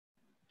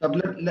طب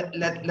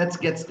let's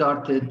get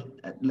started.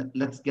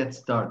 Let's get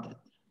started.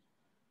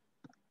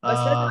 بس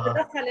لازم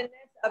ندخل الناس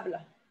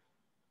قبله.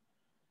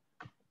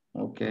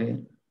 Okay.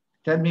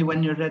 Tell me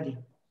when you're ready.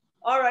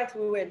 All right,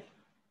 we will.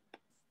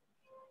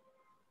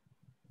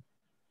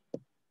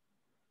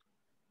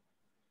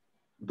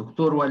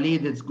 Dr.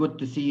 Walid, it's good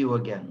to see you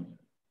again.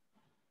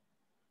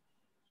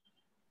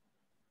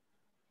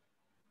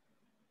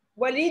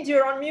 Walid,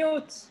 you're on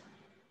mute.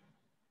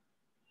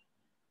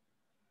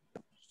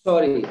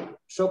 Sorry.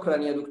 شكرا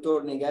يا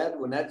دكتور نجاد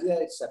ونادية.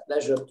 It's a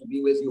pleasure to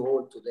be with you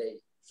all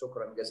today.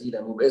 شكرا جزيلا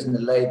وبإذن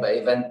الله يبقى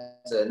ايفنت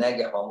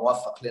ناجح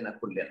وموفق لنا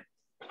كلنا.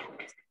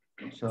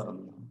 إن شاء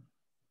الله.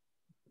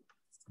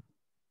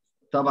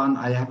 طبعا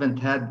I haven't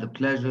had the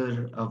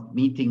pleasure of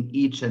meeting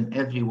each and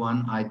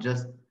everyone. I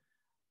just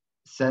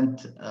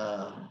sent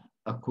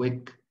a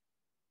quick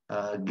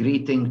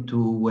greeting to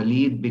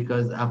Walid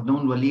because I've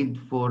known Walid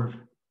for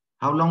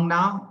how long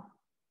now?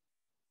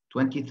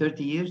 20,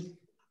 30 years?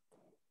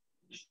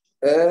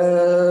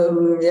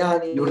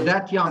 يعني You're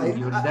that young.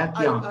 You're that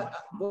young.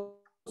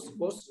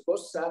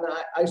 بص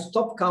I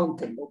stopped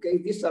counting. Okay,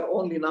 these are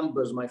only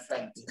numbers, my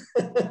friend.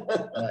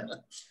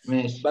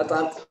 But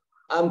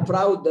I'm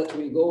proud that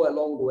we go a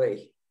long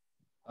way.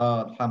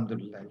 الحمد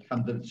لله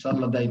إن شاء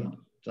الله دايما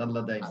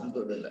الحمد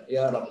لله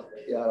يا رب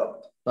يا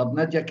رب. طب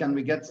Nadia, can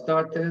we get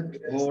started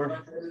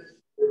or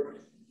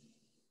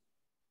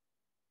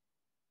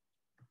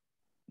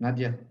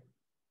Nadia?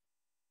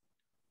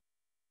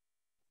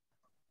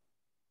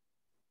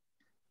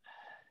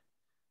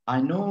 I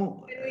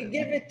know. Can we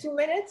give it 2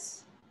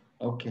 minutes?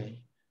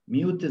 Okay.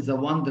 Mute is a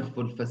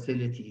wonderful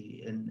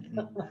facility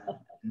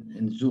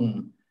in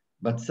Zoom,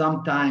 but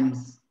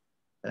sometimes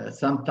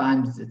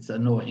it's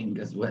annoying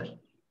as well.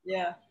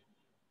 Yeah.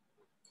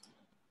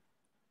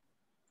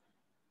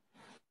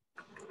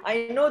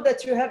 I know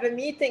that you have a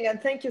meeting, and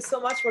thank you so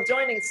much for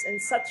joining us in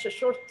such a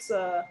short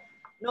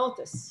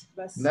notice.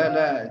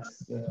 لا,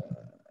 it's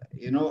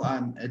you know,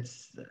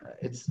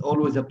 it's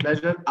always a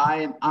pleasure.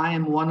 I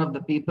am one of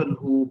the people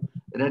who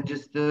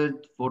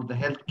registered for the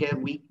healthcare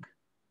week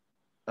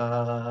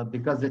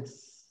because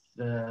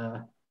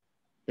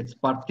it's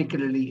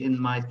particularly in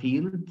my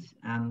field,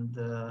 and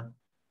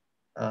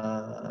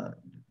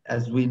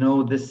as we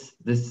know, this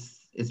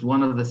is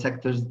one of the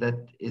sectors that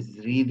is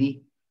really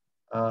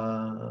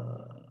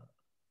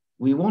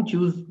we won't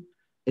use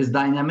is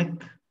dynamic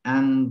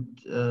and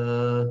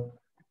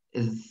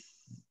is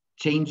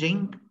changing,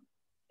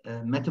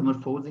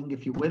 metamorphosing,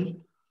 if you will.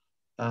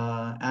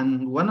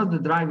 And one of the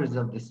drivers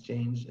of this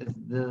change is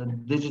the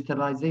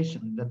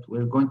digitalization that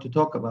we're going to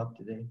talk about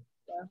today.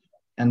 Yeah.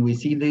 And we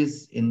see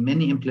this in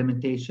many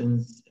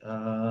implementations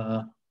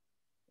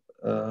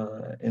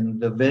in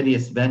the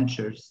various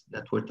ventures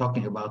that we're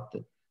talking about.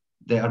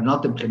 They are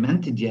not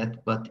implemented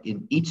yet, but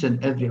in each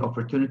and every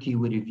opportunity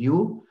we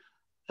review,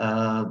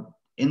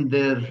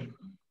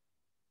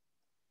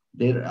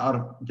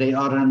 they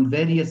are on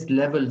various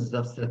levels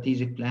of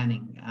strategic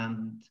planning,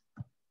 and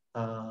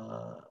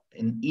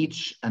in each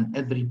and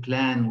every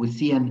plan we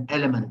see an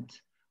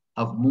element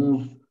of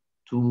move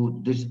to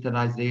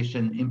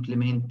digitalization,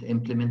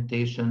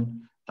 implementation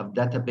of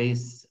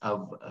database, of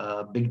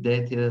big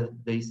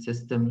data-based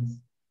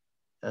systems,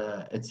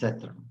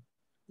 etc.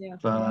 Yeah.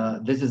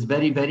 This is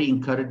very, very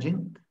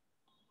encouraging,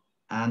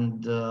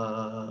 and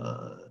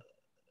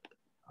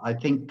I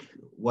think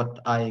what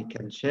I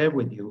can share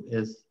with you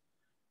is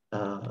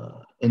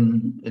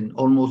in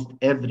almost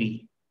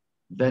every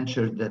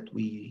venture that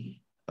we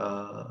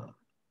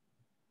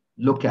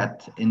look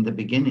at in the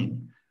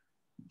beginning,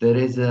 there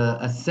is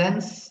a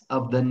sense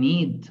of the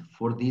need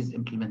for these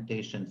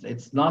implementations.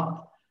 It's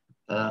not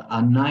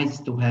a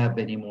nice to have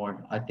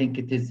anymore. I think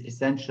it is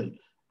essential,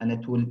 and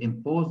it will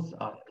impose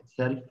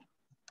itself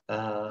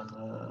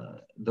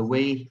the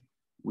way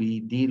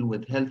we deal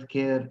with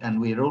healthcare, and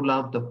we roll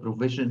out the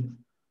provision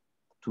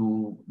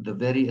to the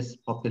various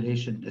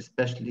population,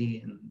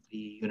 especially in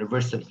the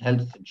universal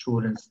health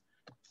insurance.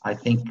 I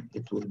think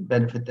it will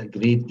benefit a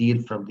great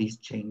deal from these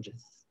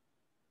changes.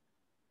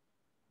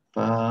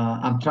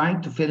 I'm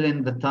trying to fill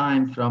in the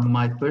time from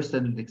my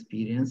personal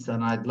experience,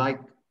 and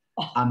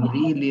I'm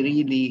really,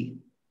 really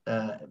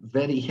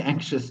very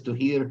anxious to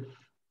hear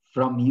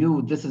from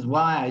you. This is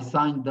why I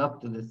signed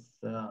up to this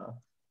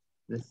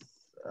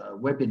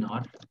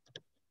webinar.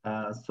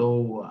 So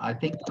I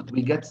think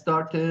we get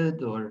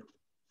started, or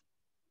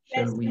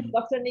shall yes, we?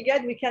 Dr.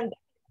 Nigad, we can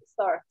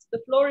start. The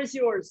floor is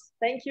yours.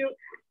 Thank you.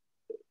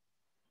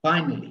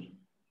 Finally.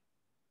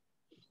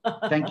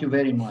 Thank you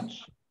very much.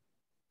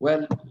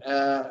 Well,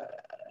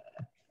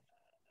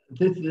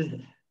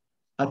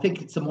 I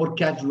think it's a more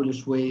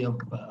casualish way of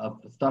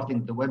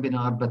starting the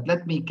webinar, but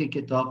let me kick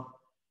it off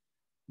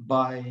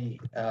by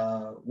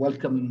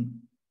welcoming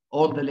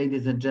all the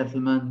ladies and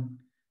gentlemen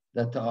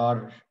that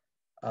are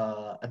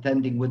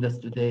attending with us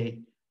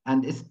today,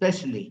 and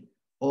especially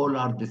all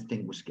our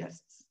distinguished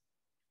guests.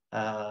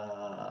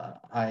 As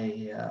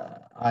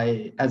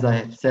I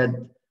have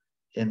said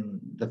in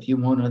the few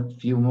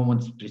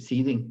moments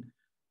preceding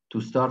to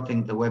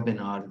starting the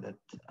webinar, that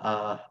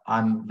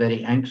I'm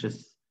very anxious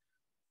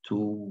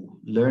to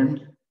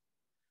learn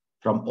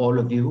from all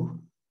of you,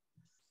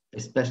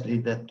 especially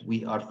that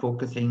we are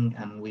focusing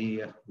and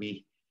we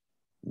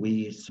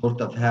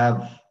sort of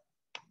have,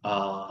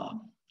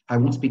 I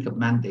won't speak of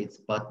mandates,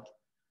 but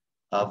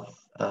of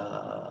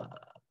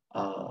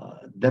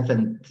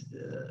definite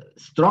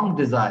strong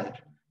desire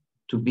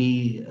to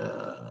be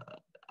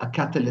a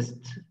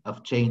catalyst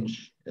of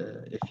change,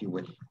 if you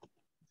will,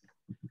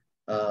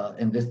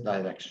 in this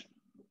direction.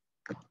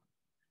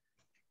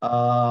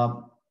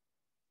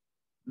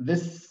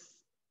 This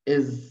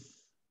is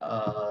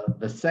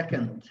the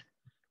second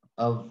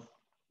of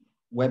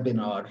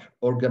webinar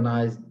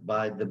organized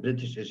by the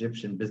British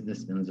Egyptian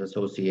Businessmen's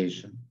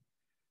Association.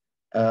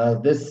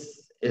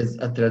 This is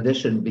a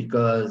tradition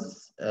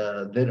because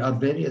there are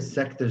various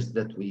sectors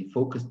that we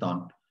focused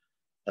on,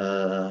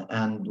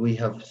 and we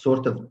have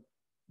sort of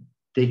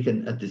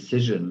taken a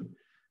decision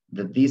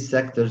that these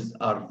sectors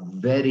are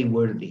very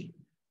worthy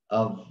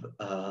of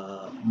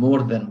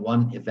more than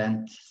one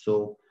event.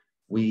 So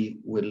we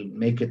will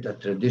make it a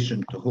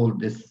tradition to hold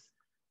this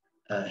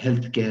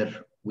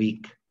healthcare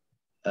week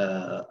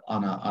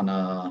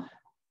on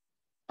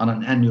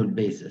an annual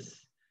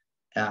basis.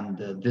 And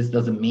this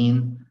doesn't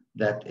mean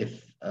that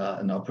if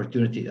an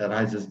opportunity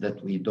arises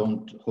that we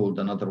don't hold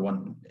another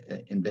one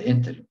in the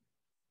interim.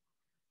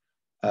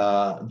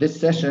 This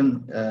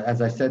session,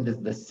 as I said, is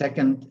the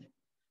second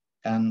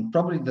and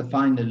probably the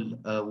final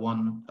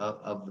one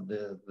of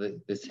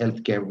this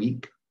healthcare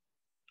week.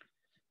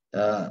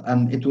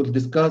 And it will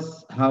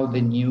discuss how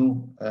the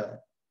new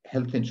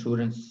health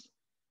insurance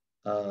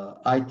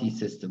IT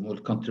system will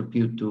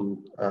contribute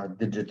to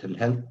digital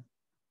health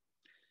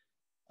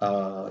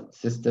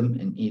system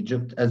in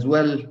Egypt, as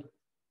well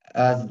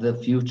as the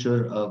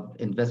future of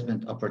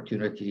investment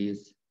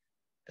opportunities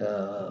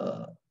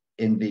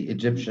in the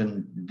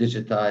Egyptian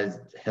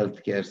digitized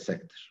healthcare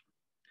sector.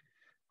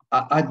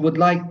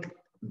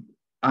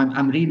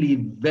 I'm really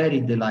very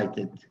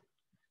delighted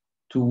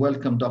to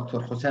welcome Dr.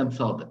 Hossam,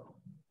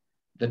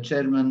 the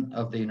chairman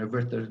of the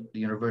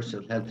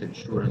Universal Health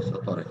Insurance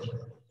Authority.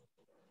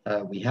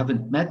 We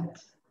haven't met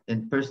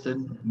in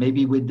person.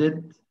 Maybe we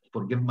did,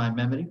 forgive my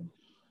memory,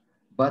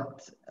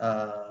 but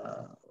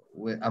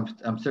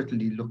I'm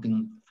certainly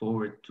looking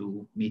forward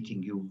to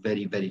meeting you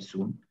very, very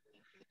soon.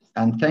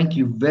 And thank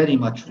you very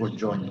much for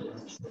joining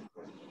us.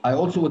 I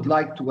also would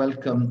like to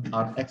welcome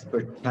our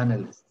expert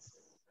panelists.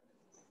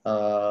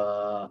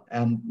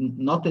 And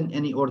not in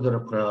any order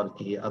of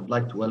priority, I'd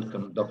like to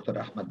welcome Dr.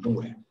 Ahmed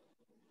Nouh.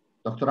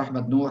 Dr.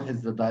 Ahmed Nouh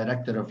is the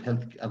director of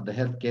the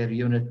healthcare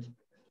unit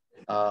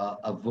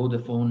of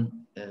Vodafone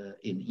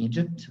in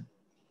Egypt.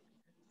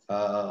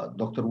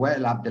 Dr.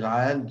 Wael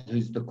Abdel, who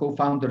is the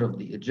co-founder of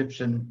the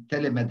Egyptian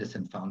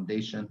Telemedicine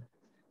Foundation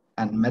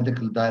and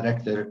medical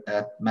director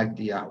at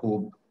Magdi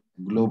Yacoub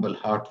Global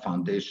Heart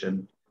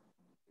Foundation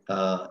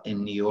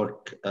in New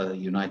York,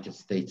 United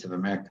States of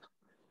America.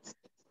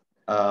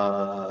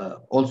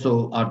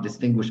 Also, our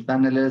distinguished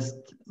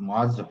panelist,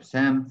 Moaaz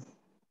Hossam,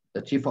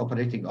 the Chief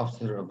Operating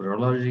Officer of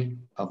Rology.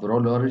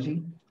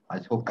 I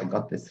hope I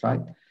got this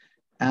right.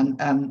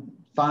 And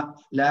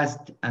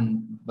last,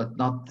 but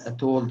not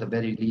at all the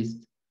very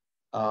least,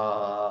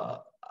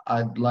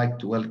 I'd like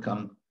to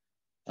welcome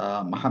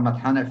Mohammed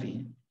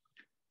Hanafi,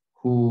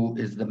 who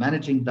is the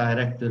Managing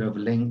Director of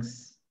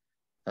Links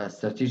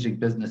Strategic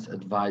Business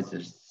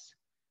Advisors.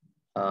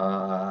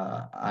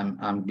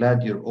 I'm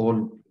glad you're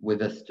all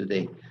with us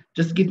today.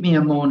 Just give me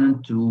a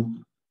moment to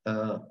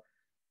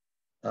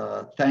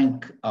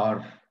thank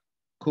our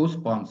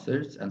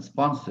co-sponsors and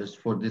sponsors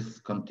for this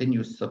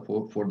continuous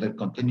support, for their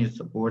continuous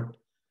support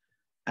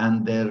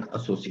and their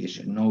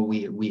association. No,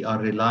 we are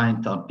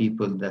reliant on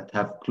people that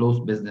have close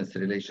business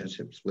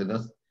relationships with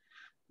us.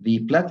 The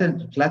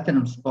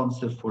platinum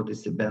sponsor for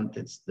this event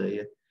is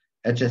the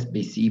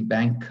HSBC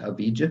Bank of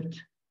Egypt.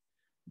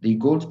 The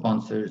gold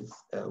sponsors,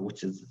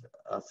 which is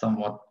a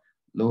somewhat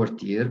lower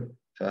tier,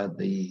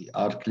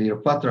 are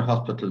Cleopatra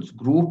Hospitals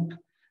Group,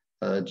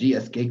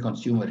 GSK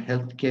Consumer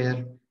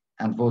Healthcare,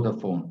 and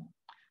Vodafone.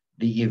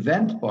 The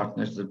event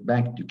partners are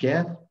Bank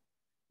Ducaire,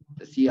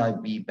 the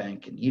CIB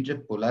Bank in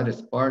Egypt,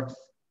 Polaris Parks,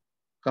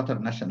 Qatar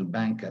National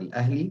Bank, Al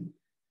Ahli.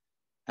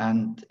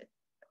 And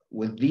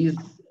with these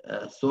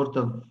sort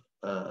of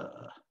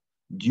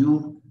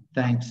due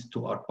thanks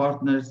to our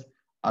partners,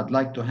 I'd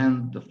like to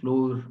hand the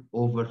floor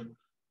over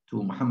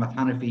to Mohammed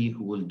Hanafi,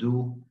 who will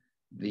do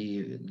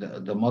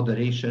the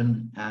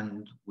moderation,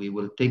 and we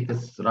will take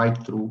us right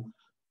through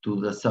to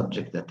the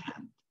subject at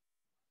hand.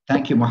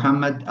 Thank you,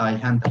 Mohammed. I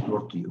hand the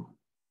floor to you.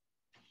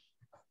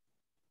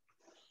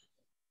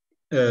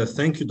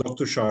 Thank you,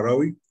 Dr.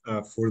 Sha'rawi,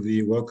 for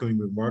the welcoming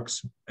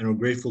remarks. And we're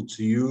grateful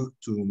to you,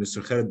 to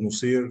Mr. Khaled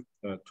Mousir,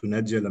 to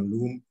Nadia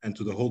Lamloum, and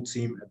to the whole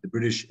team at the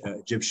British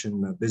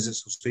Egyptian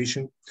Business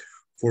Association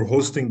for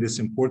hosting this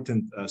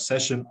important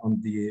session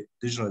on the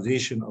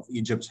digitalization of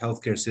Egypt's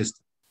healthcare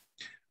system.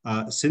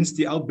 Since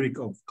the outbreak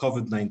of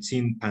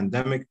COVID-19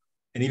 pandemic,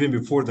 and even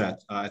before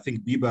that, I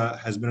think BIBA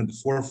has been at the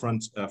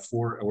forefront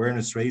for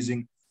awareness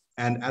raising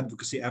and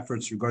advocacy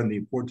efforts regarding the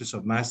importance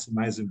of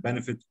maximizing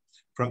benefit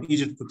from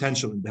Egypt's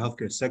potential in the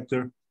healthcare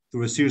sector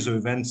through a series of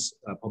events,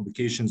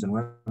 publications, and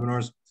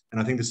webinars. And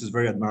I think this is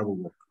very admirable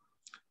work.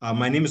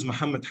 My name is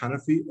Mohammed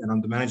Hanafi, and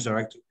I'm the Managing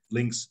Director of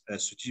Links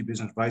Strategic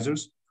Business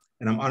Advisors.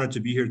 And I'm honored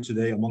to be here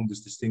today among this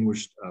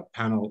distinguished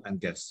panel and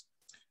guests.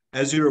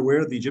 As you're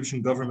aware, the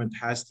Egyptian government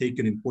has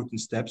taken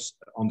important steps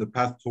on the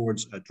path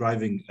towards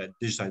driving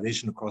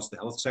digitization across the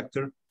health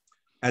sector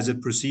as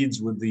it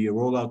proceeds with the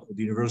rollout of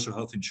the Universal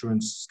Health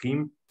Insurance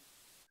Scheme.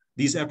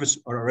 These efforts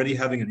are already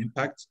having an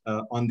impact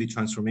on the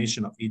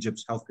transformation of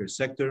Egypt's healthcare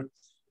sector.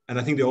 And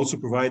I think they also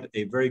provide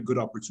a very good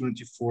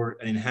opportunity for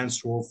an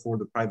enhanced role for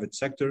the private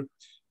sector,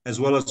 as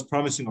well as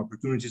promising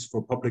opportunities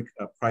for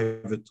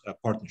public-private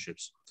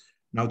partnerships.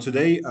 Now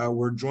today,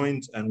 we're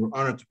joined and we're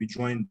honored to be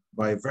joined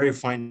by a very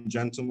fine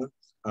gentleman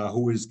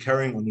who is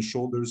carrying on his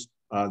shoulders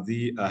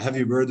the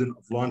heavy burden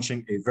of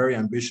launching a very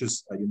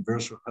ambitious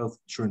universal health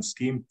insurance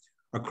scheme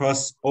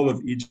across all of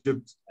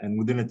Egypt and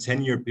within a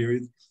 10-year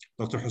period.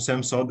 Dr.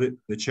 Hossam,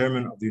 the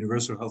chairman of the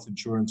Universal Health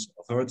Insurance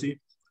Authority.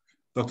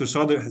 Dr.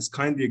 Sadr has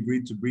kindly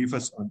agreed to brief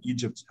us on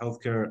Egypt's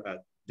healthcare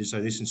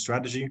digitalization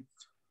strategy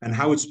and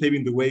how it's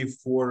paving the way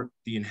for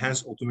the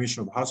enhanced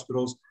automation of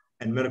hospitals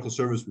and medical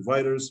service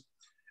providers,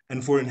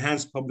 and for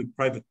enhanced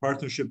public-private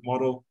partnership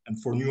model,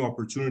 and for new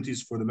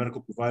opportunities for the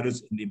medical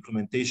providers in the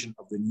implementation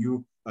of the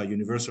new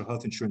Universal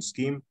Health Insurance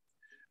Scheme,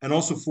 and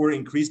also for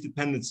increased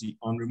dependency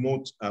on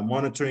remote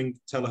monitoring,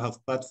 telehealth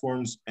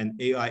platforms, and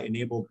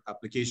AI-enabled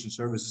application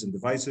services and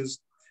devices,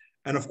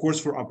 and of course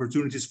for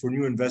opportunities for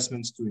new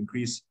investments to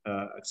increase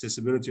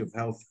accessibility of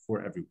health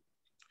for everyone.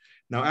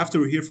 Now, after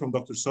we hear from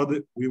Dr. Sadr,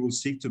 we will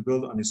seek to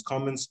build on his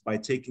comments by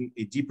taking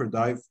a deeper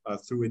dive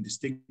through a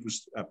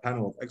distinguished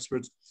panel of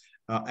experts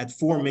at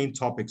four main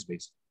topics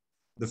basically.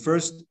 The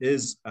first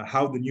is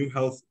how the new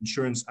health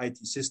insurance IT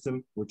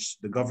system, which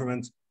the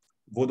government,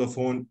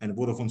 Vodafone, and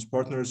Vodafone's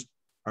partners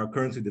are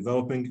currently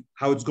developing,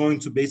 how it's going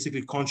to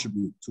basically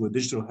contribute to a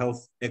digital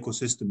health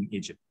ecosystem in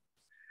Egypt.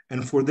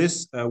 And for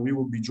this, we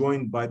will be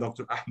joined by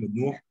Dr. Ahmed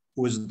Nouh,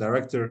 who is the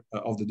director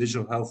of the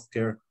digital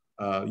healthcare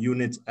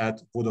unit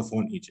at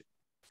Vodafone Egypt.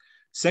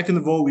 Second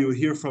of all, we will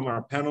hear from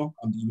our panel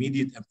on the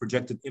immediate and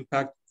projected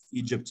impact of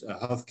Egypt's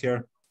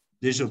healthcare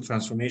digital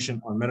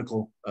transformation on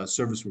medical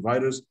service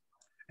providers,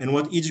 and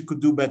what Egypt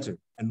could do better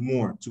and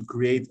more to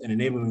create an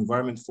enabling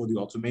environment for the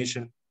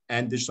automation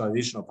and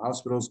digitalization of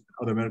hospitals and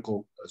other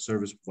medical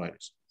service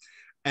providers.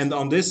 And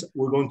on this,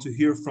 we're going to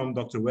hear from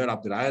Dr. Wael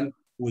Abdel,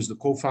 who is the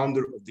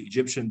co-founder of the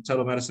Egyptian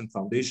Telemedicine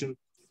Foundation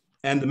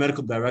and the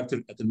medical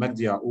director at the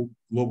Magdi Yacoub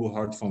Global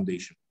Heart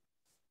Foundation.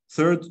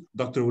 Third,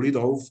 Dr. Walid,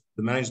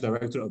 the managing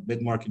director of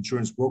Medmark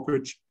Insurance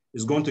Brokerage,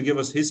 is going to give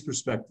us his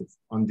perspective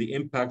on the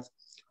impact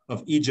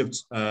of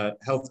Egypt's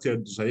healthcare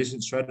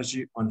digitalization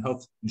strategy on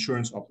health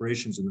insurance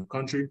operations in the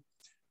country.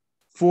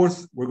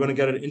 Fourth, we're going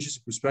to get an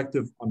interesting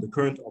perspective on the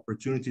current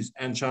opportunities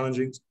and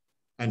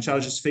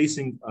challenges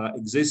facing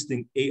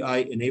existing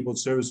AI-enabled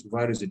service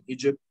providers in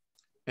Egypt.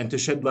 And to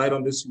shed light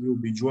on this, we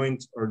will be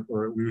joined,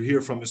 or we will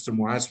hear from Mr.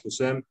 Moaaz,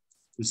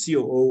 the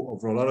COO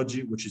of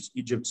Rology, which is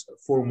Egypt's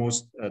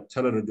foremost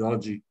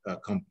teleradiology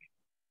company.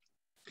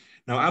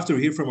 Now, after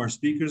we hear from our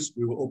speakers,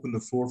 we will open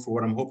the floor for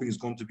what I'm hoping is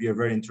going to be a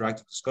very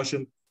interactive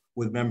discussion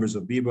with members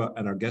of BIBA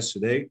and our guests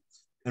today.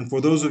 And for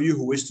those of you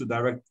who wish to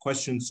direct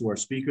questions to our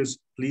speakers,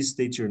 please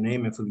state your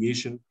name,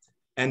 affiliation,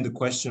 and the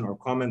question or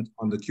comment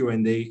on the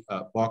Q&A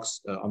box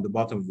on the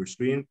bottom of your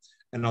screen.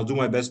 And I'll do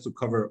my best to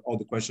cover all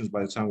the questions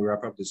by the time we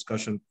wrap up the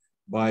discussion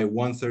by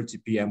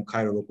 1:30 p.m.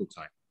 Cairo local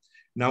time.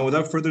 Now,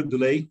 without further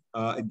delay,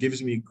 it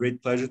gives me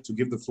great pleasure to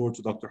give the floor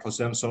to Dr.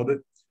 Hossam Sadr,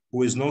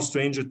 who is no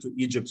stranger to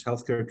Egypt's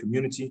healthcare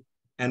community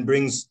and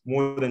brings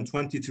more than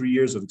 23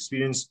 years of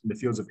experience in the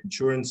fields of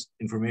insurance,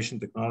 information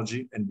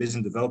technology, and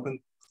business development.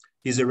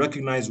 He's a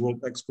recognized world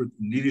expert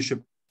in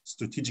leadership,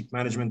 strategic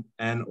management,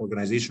 and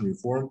organization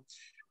reform.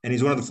 And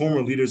he's one of the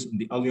former leaders in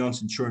the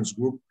Allianz Insurance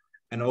Group,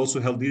 and also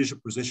held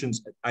leadership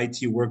positions at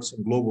IT Works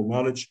and Global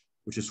Knowledge,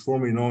 which is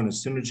formerly known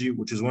as Synergy,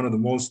 which is one of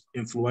the most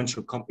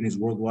influential companies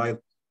worldwide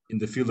in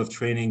the field of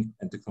training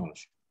and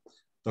technology.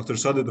 Dr.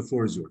 Sadr, the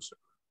floor is yours, sir.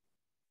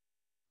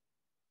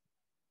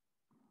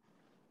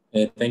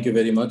 Thank you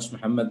very much,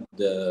 Mohammed.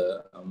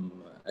 I'm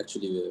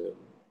actually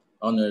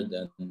honored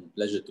and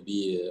pleasure to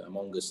be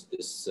among this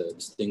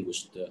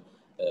distinguished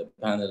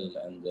panel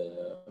and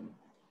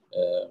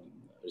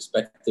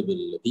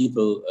respectable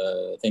people.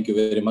 Thank you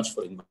very much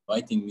for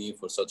inviting me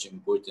for such an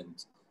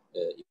important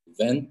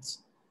event.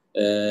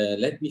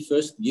 Let me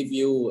first give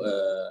you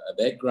a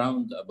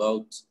background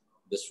about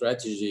the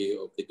strategy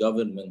of the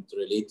government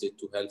related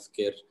to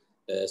healthcare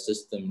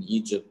system in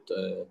Egypt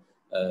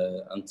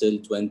until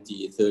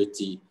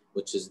 2030,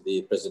 which is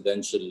the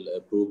presidential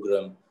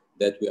program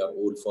that we are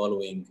all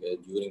following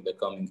during the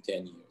coming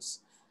 10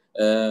 years.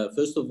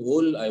 First of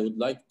all, I would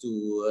like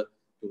to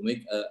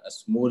make a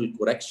small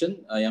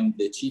correction. I am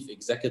the Chief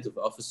Executive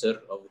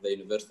Officer of the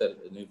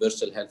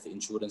Universal Health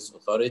Insurance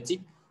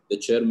Authority. The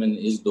chairman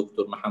is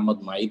Dr.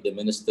 Mohammed Maid, the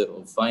Minister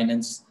of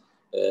Finance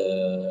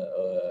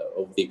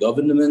of the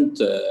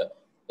government.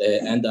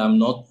 And I'm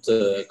not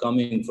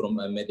coming from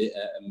a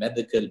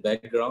medical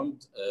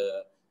background.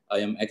 I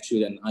am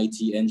actually an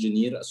IT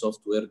engineer, a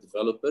software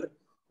developer.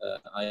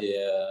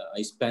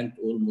 I spent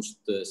almost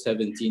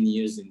 17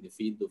 years in the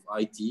field of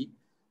IT,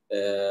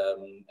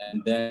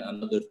 and then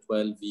another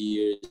 12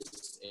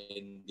 years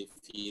in the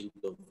field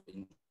of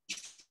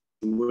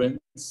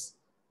insurance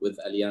with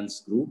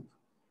Allianz Group.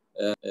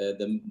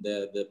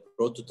 The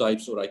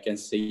prototypes, or I can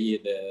say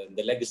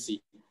the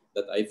legacy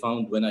that I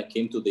found when I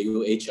came to the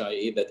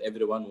UHIA, that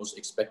everyone was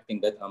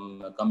expecting that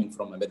I'm coming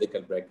from a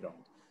medical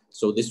background.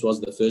 So this was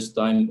the first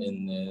time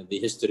in the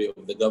history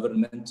of the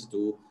government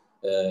to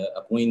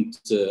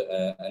appoint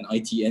an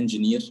IT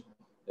engineer,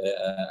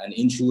 an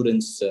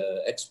insurance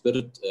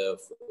expert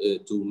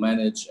to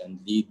manage and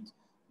lead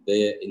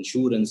the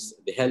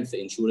health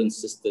insurance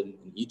system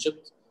in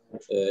Egypt.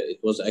 It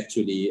was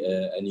actually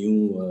a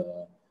new,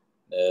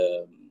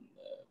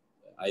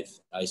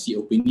 I see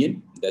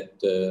opinion that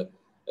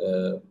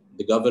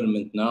the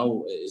government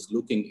now is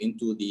looking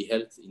into the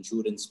health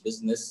insurance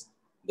business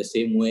the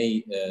same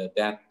way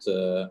that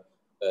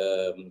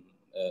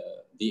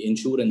the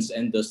insurance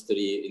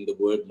industry in the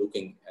world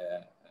looking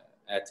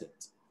at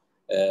it.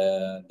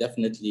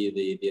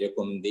 Definitely the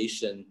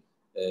recommendation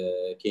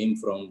came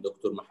from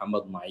Dr.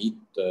 Mohammed Maid,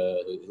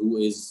 who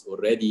is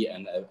already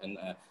an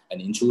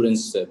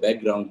insurance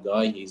background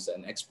guy. He's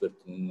an expert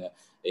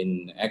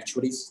in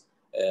actuaries.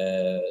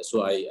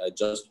 So I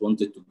just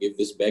wanted to give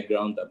this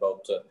background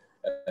about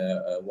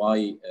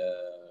why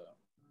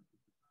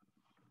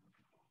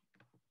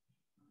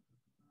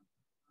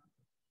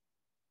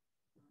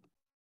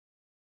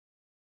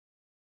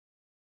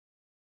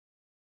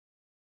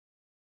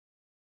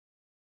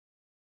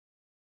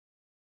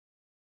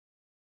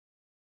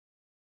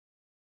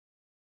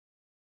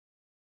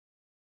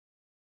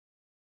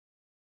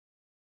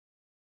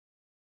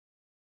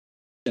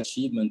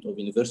achievement of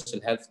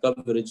universal health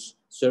coverage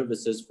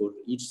services for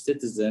each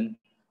citizen,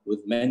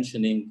 with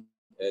mentioning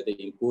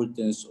the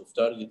importance of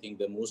targeting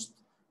the most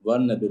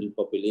vulnerable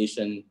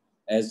population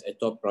as a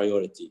top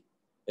priority.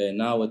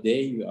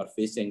 Nowadays, we are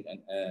facing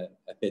an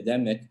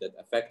epidemic that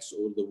affects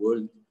all the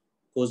world,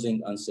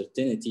 causing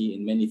uncertainty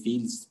in many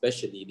fields,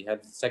 especially the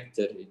health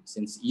sector,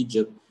 since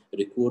Egypt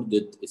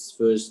recorded its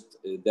first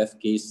death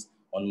case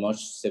on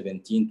March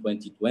 17,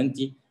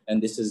 2020.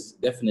 And this is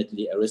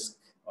definitely a risk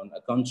on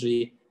a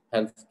country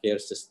healthcare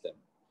system.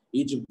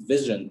 Egypt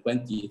Vision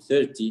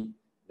 2030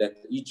 that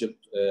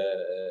Egypt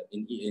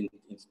in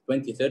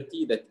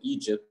 2030 that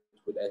Egypt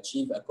will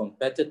achieve a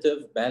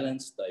competitive,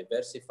 balanced,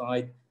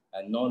 diversified,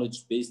 and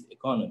knowledge-based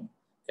economy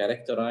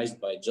characterized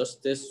by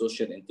justice,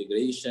 social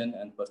integration,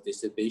 and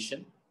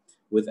participation,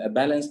 with a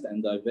balanced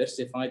and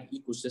diversified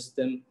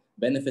ecosystem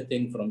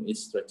benefiting from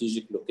its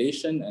strategic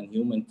location and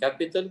human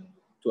capital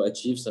to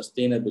achieve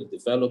sustainable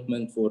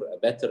development for a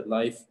better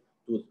life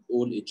to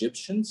all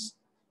Egyptians.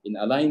 In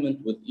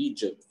alignment with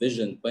Egypt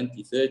Vision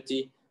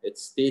 2030, it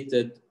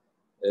stated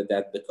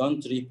that the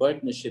country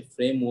partnership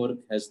framework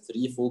has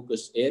 3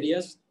 focus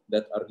areas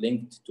that are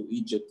linked to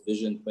Egypt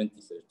Vision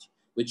 2030,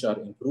 which are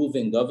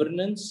improving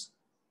governance,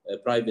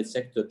 private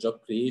sector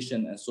job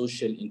creation, and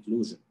social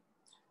inclusion.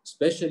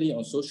 Especially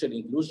on social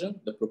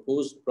inclusion, the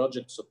proposed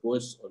project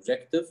supports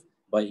objective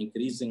by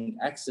increasing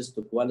access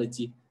to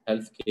quality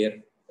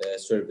healthcare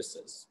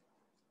services.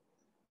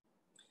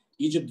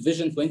 Egypt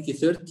Vision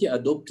 2030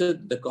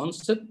 adopted the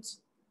concept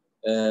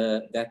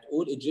that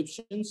all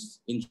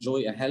Egyptians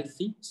enjoy a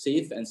healthy,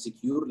 safe, and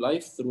secure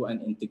life through an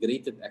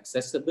integrated,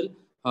 accessible,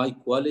 high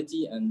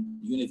quality, and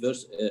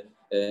universal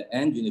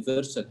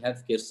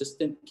healthcare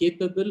system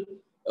capable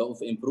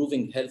of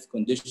improving health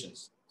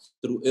conditions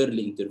through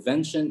early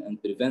intervention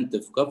and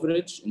preventive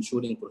coverage,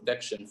 ensuring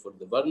protection for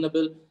the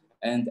vulnerable,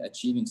 and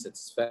achieving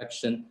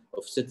satisfaction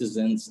of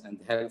citizens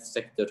and health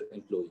sector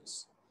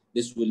employees.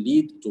 This will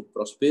lead to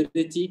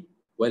prosperity,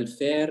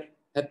 welfare,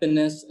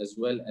 happiness, as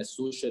well as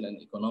social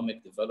and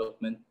economic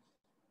development,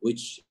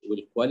 which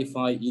will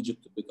qualify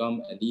Egypt to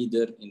become a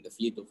leader in the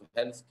field of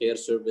healthcare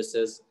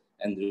services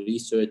and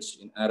research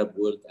in Arab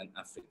world and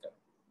Africa.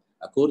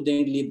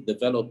 Accordingly, the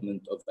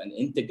development of an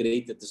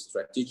integrated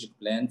strategic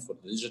plan for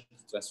the digital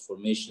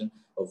transformation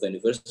of the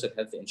universal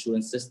health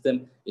insurance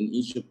system in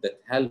Egypt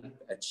that help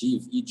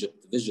achieve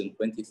Egypt Vision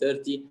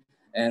 2030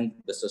 and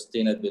the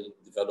Sustainable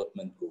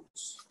Development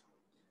Goals.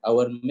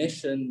 Our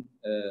mission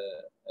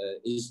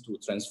is to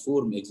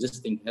transform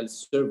existing health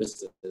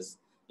services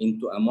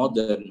into a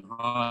modern,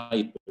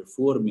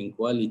 high-performing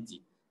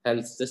quality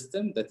health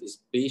system that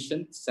is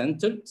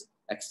patient-centered,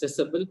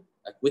 accessible,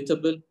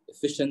 equitable,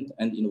 efficient,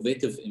 and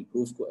innovative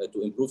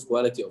to improve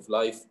quality of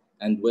life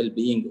and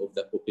well-being of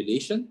the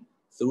population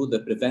through the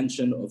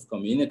prevention of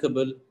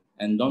communicable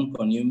and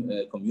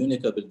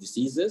non-communicable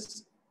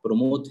diseases,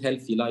 promote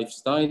healthy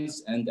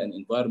lifestyles, and an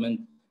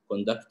environment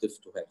conducive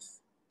to health.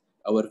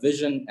 Our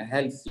vision, a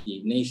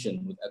healthy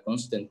nation with a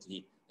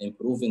constantly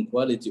improving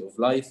quality of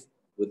life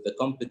with the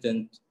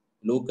competent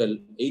local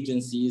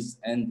agencies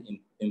and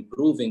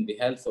improving the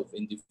health of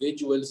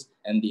individuals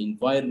and the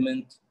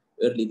environment,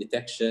 early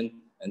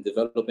detection, and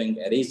developing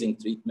a raising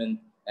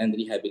treatment and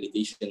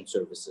rehabilitation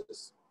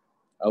services.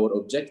 Our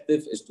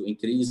objective is to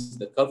increase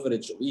the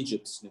coverage of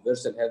Egypt's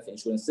universal health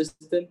insurance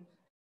system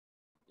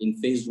in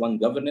phase 1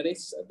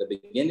 governance at the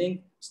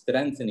beginning,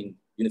 strengthening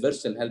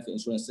universal health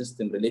insurance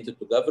system related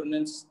to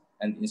governance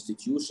and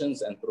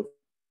institutions, and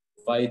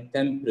provide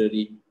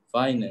temporary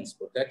finance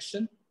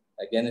protection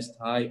against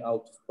high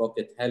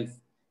out-of-pocket health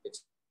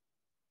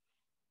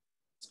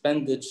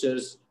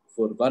expenditures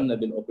for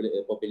vulnerable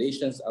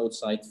populations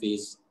outside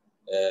phase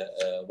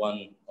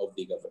 1 of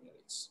the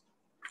governance.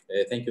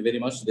 Thank you very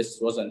much. This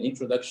was an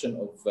introduction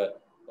of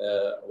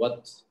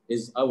what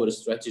is our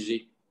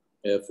strategy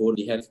for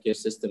the healthcare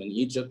system in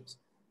Egypt.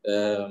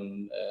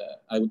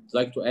 I would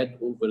like to add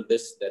over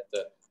this that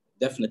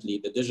definitely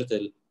the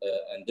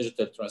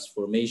digital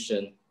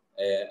transformation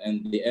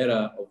and the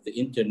era of the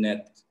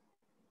internet,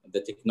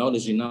 the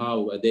technology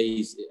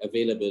nowadays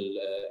available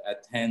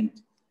at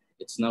hand,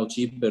 it's now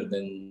cheaper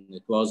than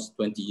it was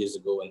 20 years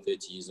ago and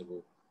 30 years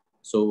ago.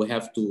 So we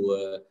have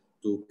to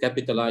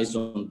capitalize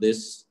on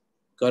this.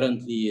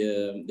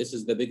 Currently, this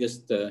is the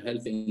biggest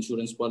health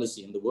insurance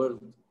policy in the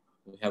world.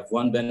 We have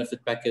one benefit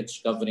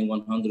package covering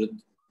 100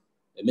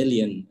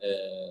 million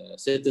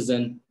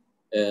citizens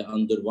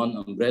under one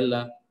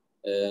umbrella.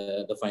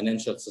 The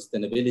financial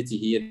sustainability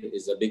here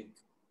is a big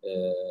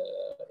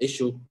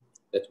issue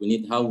that we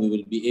need, how we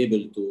will be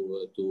able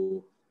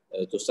to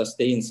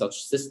sustain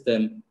such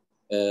system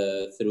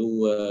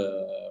through,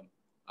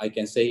 I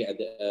can say,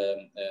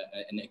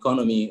 an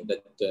economy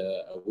that,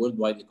 a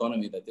worldwide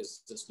economy that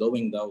is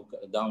slowing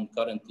down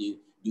currently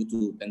due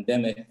to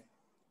pandemic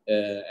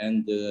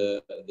and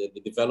the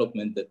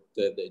development that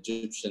the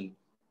Egyptian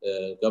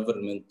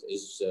government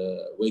is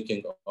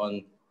working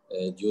on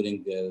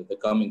during the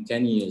coming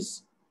 10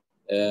 years,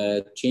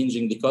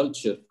 changing the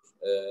culture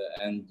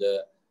and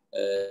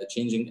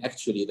changing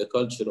actually the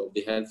culture of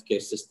the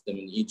healthcare system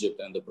in Egypt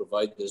and the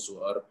providers who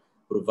are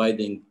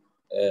providing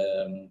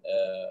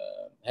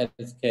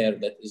healthcare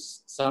that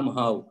is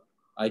somehow,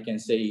 I can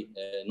say,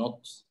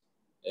 not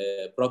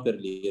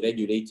properly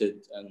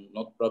regulated and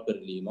not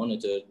properly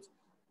monitored.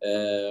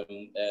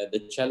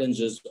 The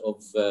challenges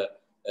of the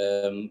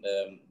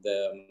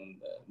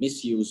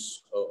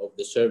misuse of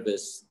the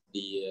service,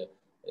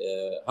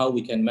 how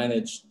we can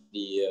manage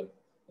the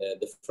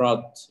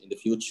fraud in the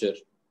future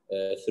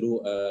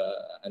through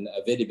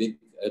a very big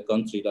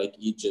country like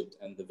Egypt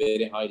and the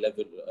very high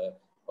level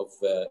of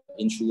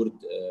insured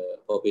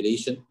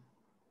population.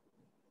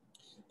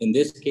 In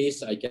this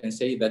case, I can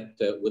say that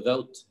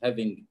without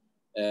having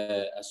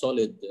a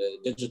solid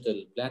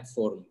digital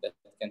platform that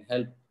can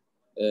help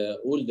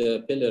all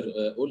the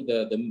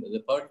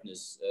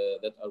partners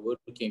that are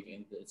working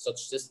in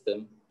such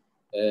system,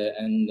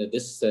 and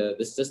this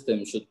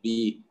system should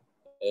be,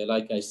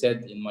 like I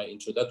said in my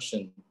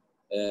introduction,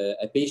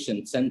 a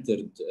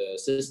patient-centered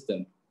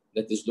system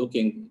that is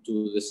looking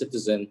to the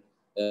citizen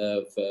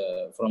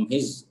from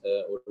his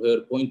or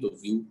her point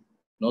of view,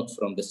 not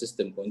from the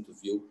system point of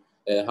view.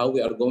 How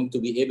we are going to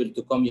be able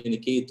to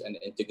communicate and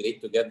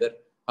integrate together,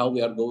 how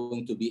we are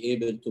going to be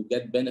able to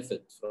get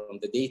benefit from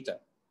the data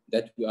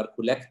that we are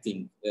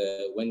collecting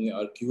when we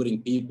are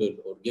curing people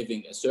or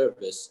giving a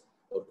service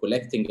or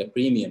collecting a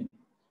premium.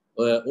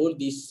 All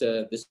these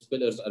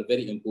pillars are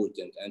very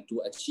important, and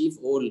to achieve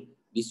all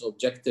these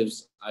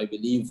objectives, I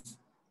believe,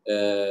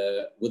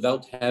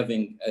 without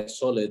having a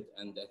solid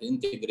and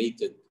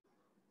integrated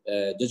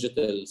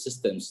digital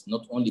systems,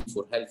 not only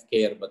for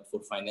healthcare, but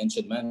for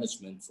financial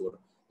management, for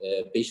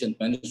patient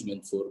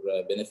management, for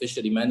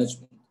beneficiary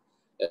management,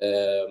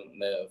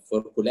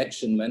 for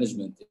collection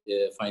management,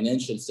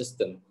 financial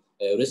system,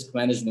 risk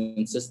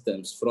management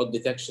systems, fraud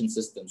detection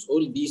systems.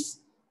 All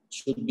these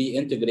should be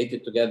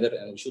integrated together,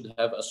 and we should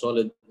have a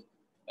solid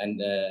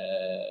and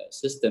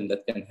system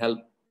that can help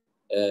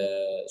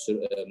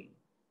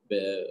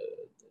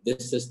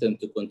this system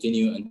to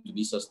continue and to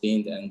be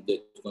sustained and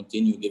to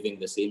continue giving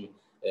the same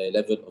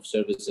level of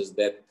services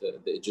that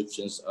the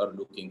Egyptians are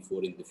looking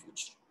for in the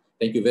future.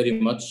 Thank you very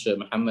much,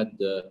 Mohammed,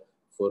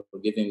 for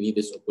giving me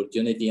this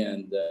opportunity,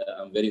 and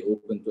I'm very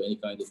open to any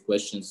kind of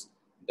questions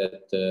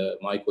that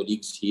my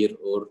colleagues here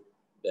or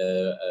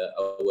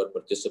our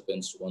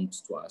participants want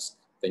to ask.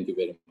 Thank you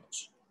very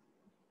much.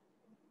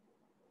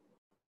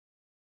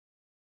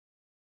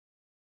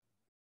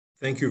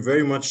 Thank you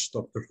very much,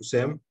 Dr.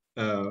 Hossam,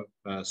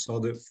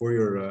 for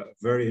your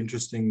very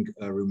interesting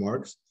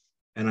remarks.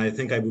 And I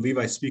believe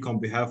I speak on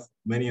behalf of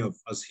many of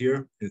us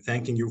here in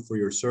thanking you for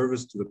your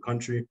service to the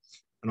country,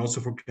 and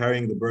also for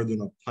carrying the burden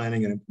of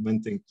planning and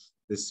implementing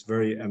this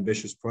very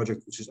ambitious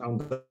project, which is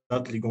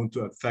undoubtedly going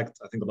to affect,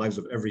 I think, the lives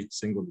of every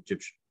single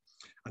Egyptian.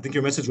 I think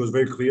your message was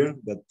very clear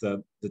that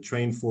the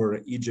train for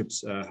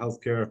Egypt's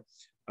healthcare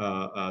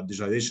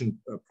digitalization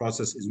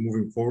process is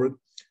moving forward,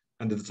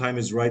 and that the time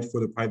is right for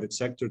the private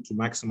sector to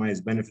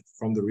maximize benefit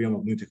from the realm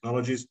of new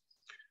technologies,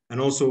 and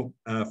also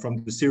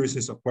from the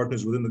seriousness of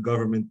partners within the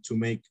government to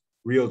make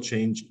real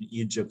change in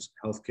Egypt's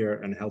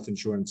healthcare and health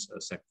insurance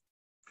sector.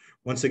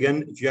 Once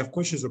again, if you have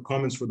questions or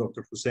comments for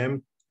Dr.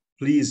 Hossam,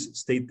 please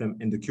state them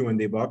in the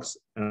Q&A box,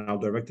 and I'll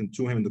direct them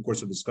to him in the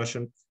course of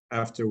discussion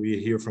after we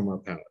hear from our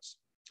panelists.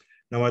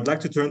 Now, I'd like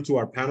to turn to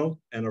our panel,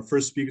 and our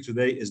first speaker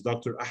today is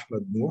Dr.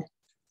 Ahmed Nouh,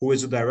 who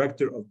is the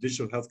Director of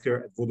Digital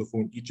Healthcare at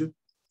Vodafone Egypt.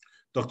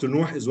 Dr.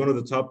 Nouh is one of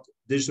the top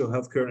digital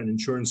healthcare and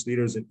insurance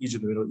leaders in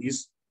Egypt and the Middle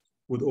East,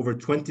 with over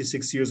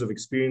 26 years of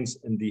experience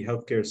in the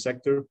healthcare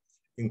sector,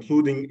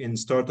 including in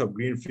startup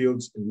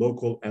greenfields in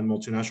local and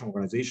multinational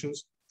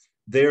organizations.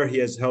 There, he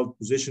has held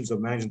positions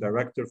of Managing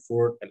Director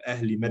for Al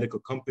Ahli Medical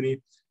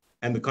Company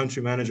and the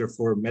Country Manager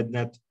for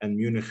Mednet and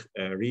Munich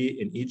Re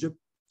in Egypt.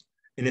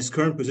 In his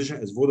current position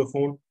as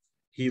Vodafone,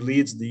 he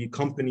leads the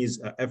company's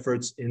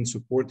efforts in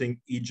supporting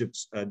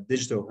Egypt's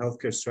digital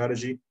healthcare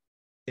strategy,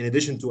 in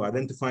addition to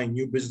identifying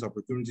new business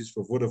opportunities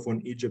for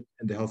Vodafone Egypt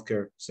in the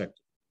healthcare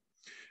sector.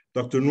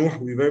 Dr. Nouh,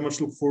 we very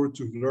much look forward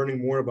to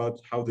learning more about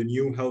how the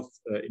new health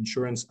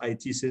insurance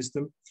IT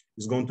system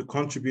is going to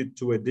contribute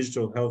to a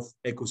digital health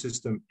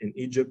ecosystem in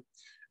Egypt.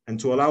 And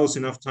to allow us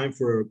enough time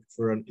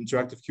for an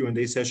interactive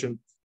Q&A session,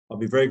 I'll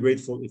be very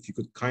grateful if you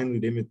could kindly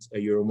limit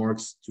your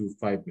remarks to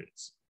 5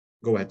 minutes.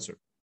 Go ahead, sir.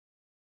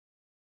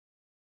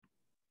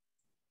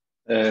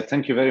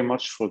 Thank you very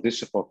much for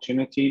this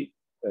opportunity.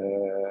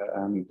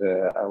 And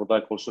I would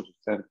like also to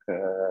thank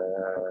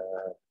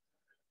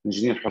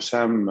Engineer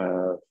Hossam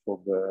for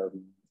the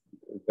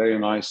very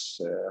nice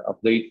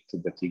update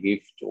that he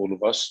gave to all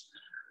of us.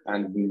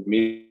 And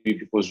maybe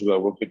because we are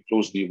working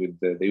closely with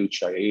the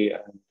UHIA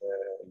and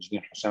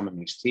Engineer Hossam and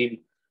his team,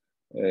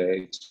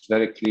 it's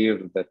very clear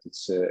that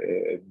it's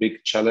a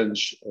big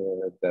challenge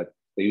that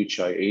the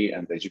UHIA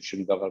and the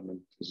Egyptian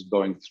government is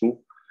going through.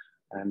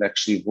 And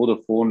actually,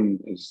 Vodafone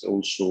is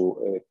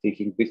also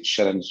taking this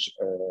challenge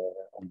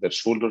on their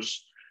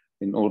shoulders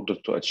in order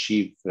to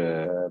achieve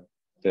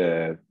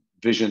the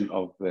vision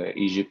of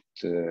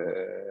Egypt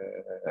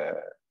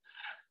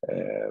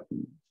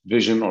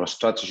vision or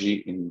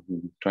strategy in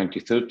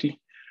 2030.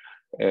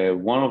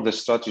 One of the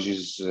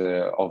strategies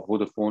of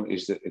Vodafone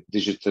is the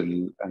digital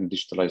and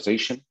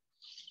digitalization.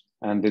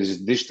 And there is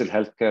digital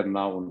healthcare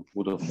now on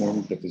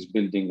Vodafone that is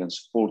building and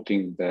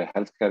supporting the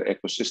healthcare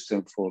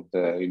ecosystem for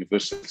the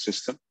universal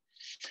system.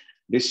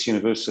 This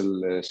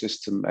universal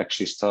system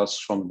actually starts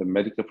from the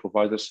medical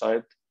provider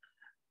side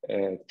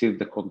till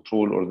the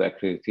control or the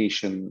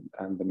accreditation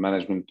and the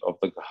management of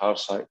the Gahar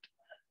side,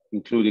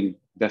 including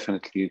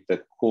definitely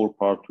the core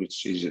part,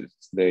 which is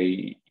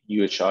the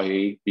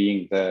UHIA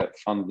being the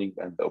funding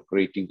and the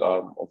operating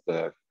arm of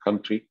the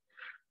country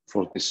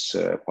for this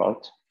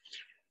part.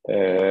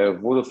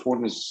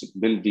 Vodafone is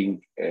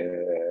building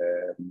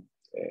a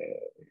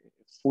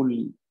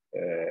full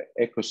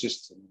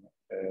ecosystem,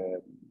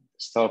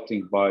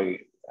 starting by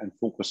and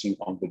focusing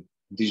on the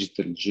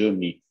digital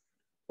journey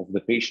of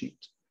the patient,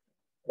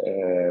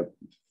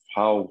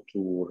 how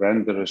to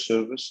render a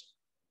service,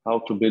 how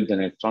to build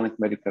an electronic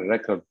medical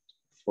record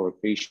for a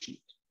patient,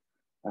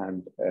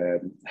 and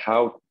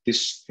how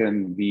this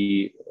can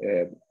be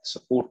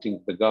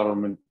supporting the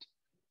government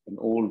in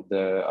all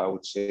the, I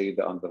would say,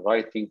 the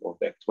underwriting or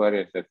the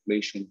actuarial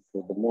calculation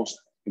for the most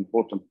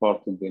important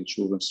part in the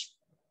insurance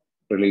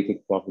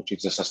related part, which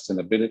is the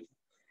sustainability,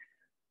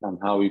 and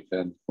how you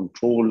can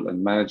control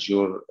and manage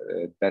your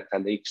data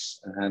lakes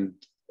and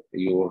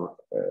your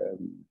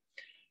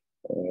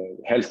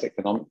health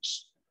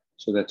economics,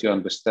 so that you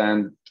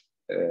understand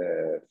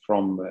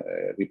from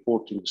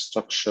reporting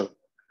structure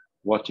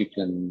what you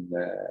can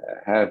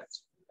have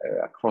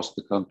across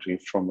the country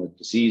from a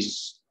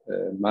disease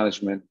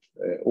management,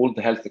 all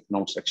the health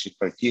economics actually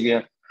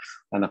criteria,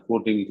 and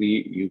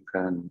accordingly you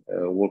can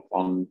work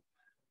on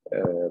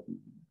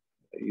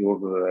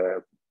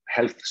your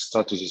health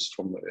strategies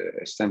from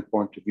a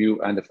standpoint of view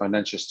and the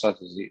financial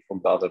strategy from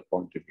the other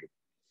point of view.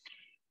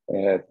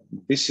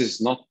 This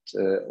is not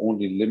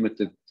only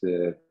limited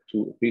to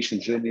a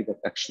patient journey, but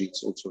actually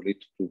it's also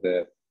related to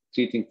the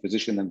treating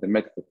physician and the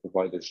medical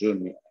provider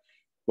journey,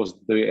 because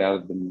they are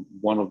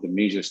one of the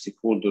major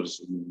stakeholders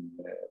in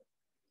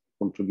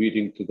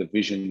contributing to the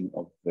vision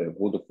of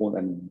Vodafone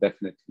and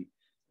definitely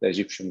the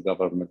Egyptian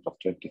government of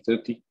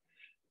 2030.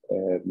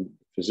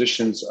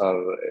 Physicians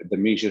are the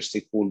major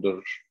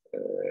stakeholder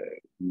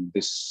in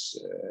this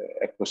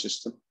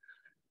ecosystem,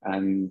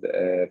 and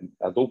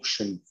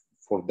adoption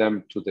for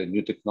them to the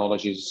new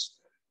technologies,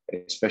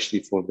 especially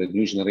for the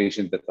new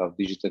generation that are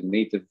digital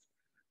native,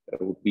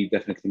 would be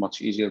definitely much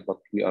easier, but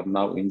we are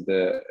now in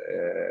the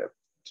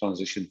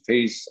transition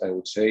phase, I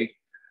would say.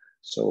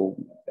 So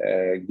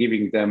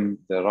giving them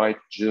the right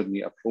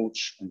journey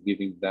approach and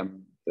giving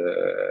them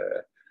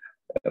the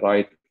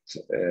right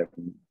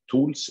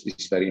tools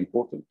is very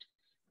important.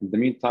 In the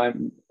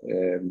meantime,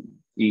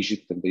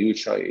 Egypt and the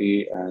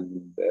UHIA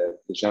and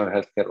the General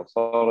Healthcare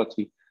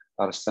Authority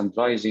are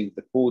standardizing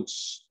the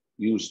codes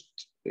used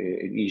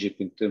in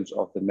Egypt in terms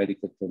of the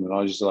medical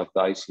terminologies like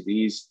the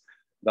ICDs,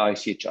 the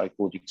ICHI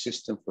coding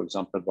system, for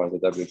example, by the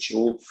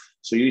WHO.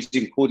 So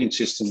using coding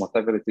system,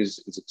 whatever it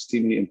is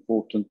extremely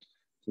important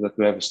so that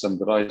we have a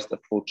standardized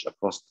approach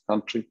across the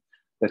country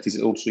that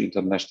is also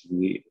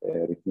internationally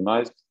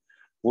recognized.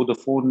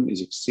 Vodafone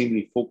is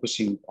extremely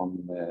focusing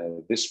on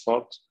this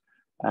part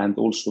and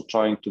also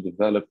trying to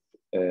develop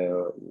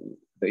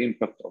the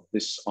impact of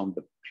this on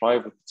the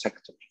private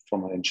sector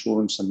from an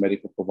insurance and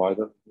medical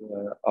provider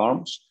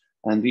arms,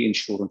 and the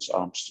insurance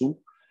arms too,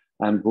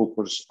 and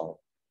brokers are.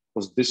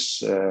 Because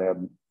this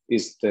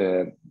is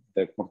the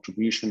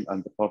contribution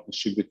and the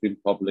partnership between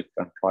public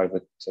and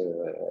private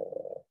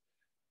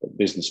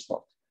business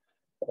part.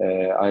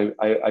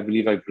 I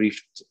believe I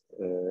briefed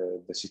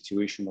the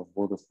situation of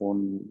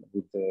Vodafone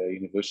with the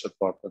universal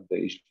part of the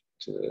Egypt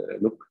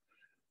look.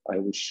 I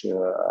wish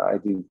I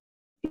didn't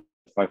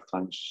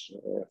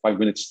 5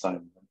 minutes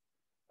time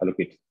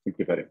allocated. Thank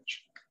you very much.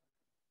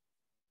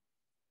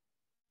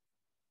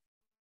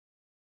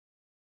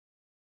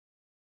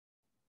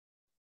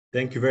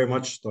 Thank you very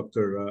much,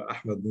 Dr.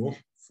 Ahmed Nouh,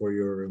 for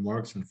your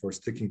remarks and for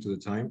sticking to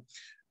the time.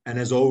 And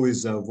as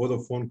always,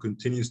 Vodafone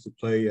continues to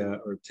play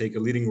or take a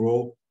leading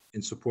role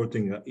in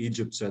supporting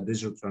Egypt's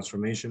digital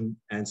transformation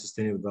and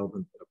sustainable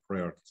development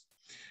priorities.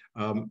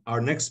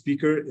 Our next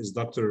speaker is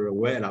Dr.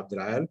 Wael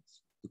Abdel,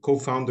 the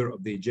co-founder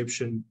of the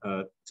Egyptian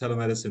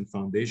Telemedicine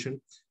Foundation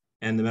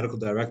and the medical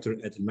director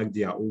at the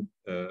Magdi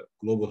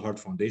Global Heart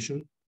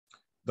Foundation.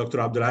 Dr.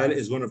 Abdel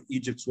is one of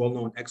Egypt's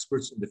well-known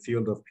experts in the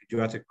field of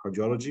pediatric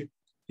cardiology.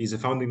 He's a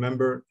founding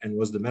member and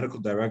was the medical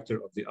director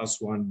of the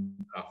Aswan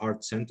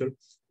Heart Center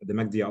at the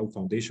Magdi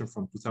Foundation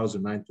from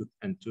 2009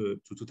 to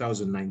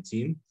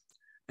 2019.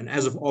 And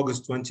as of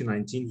August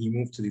 2019, he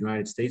moved to the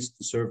United States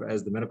to serve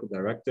as the medical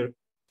director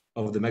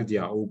of the Magdi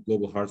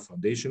Global Heart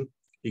Foundation.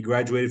 He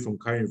graduated from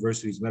Cairo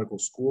University's Medical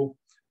School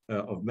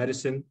of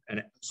Medicine,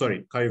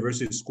 Cairo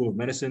University School of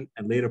Medicine,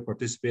 and later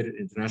participated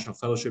in international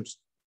fellowships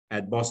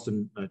at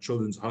Boston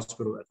Children's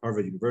Hospital at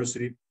Harvard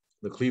University,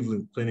 the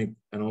Cleveland Clinic,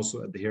 and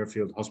also at the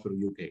Harefield Hospital,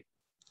 UK.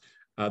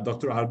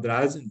 Dr.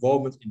 Abdel's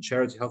involvement in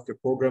charity healthcare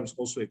programs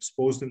also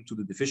exposed him to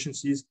the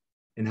deficiencies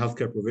in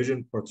healthcare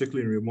provision,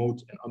 particularly in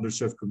remote and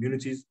underserved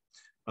communities.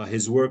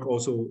 His work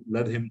also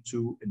led him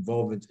to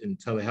involvement in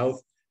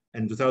telehealth.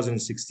 And in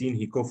 2016,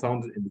 he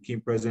co-founded and became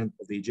president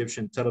of the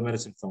Egyptian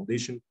Telemedicine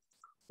Foundation,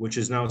 which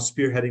is now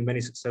spearheading many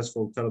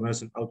successful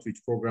telemedicine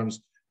outreach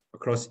programs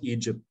across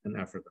Egypt and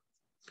Africa.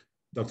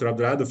 Dr.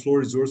 Abdel, the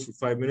floor is yours for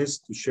 5 minutes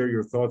to share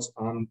your thoughts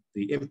on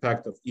the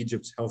impact of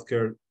Egypt's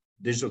healthcare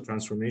digital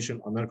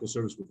transformation on medical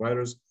service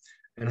providers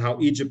and how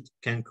Egypt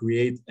can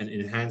create an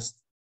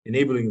enhanced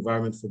enabling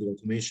environment for the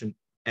automation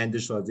and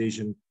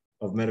digitalization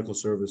of medical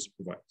service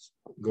providers.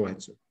 Go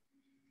ahead, sir.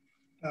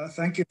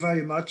 Thank you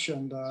very much,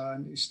 and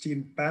an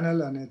esteemed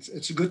panel. And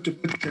it's good to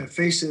put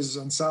faces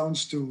and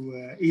sounds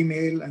to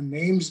email and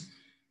names.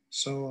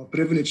 So a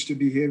privilege to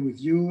be here with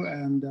you.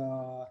 And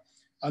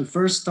I'll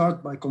first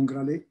start by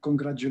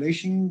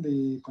congratulating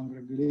the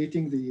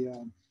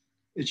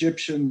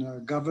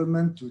Egyptian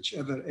government,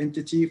 whichever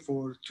entity,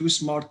 for 2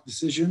 smart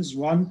decisions.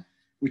 One,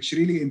 which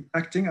really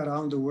impacting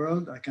around the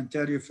world. I can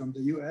tell you from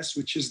the US,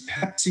 which is the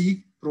Hep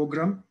C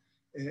program,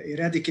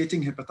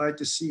 eradicating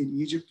hepatitis C in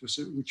Egypt,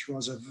 which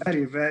was a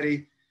very,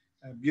 very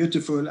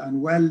beautiful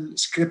and well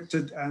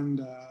scripted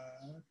and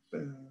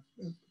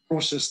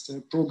processed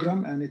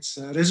program, and it's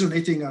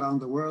resonating around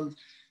the world.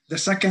 The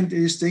second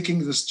is taking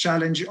this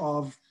challenge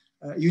of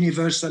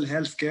universal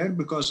healthcare,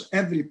 because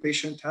every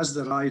patient has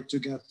the right to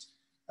get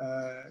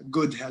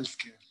good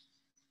healthcare.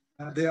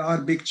 They are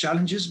big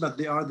challenges, but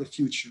they are the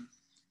future.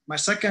 My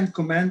second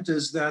comment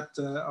is that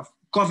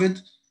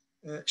COVID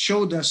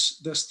showed us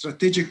the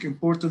strategic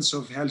importance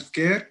of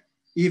healthcare.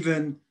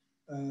 Even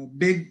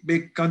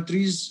big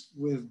countries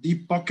with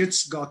deep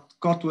pockets got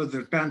caught with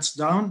their pants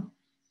down.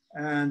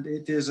 And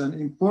it is an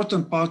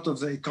important part of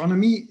the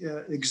economy,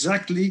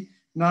 exactly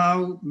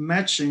now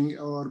matching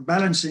or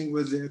balancing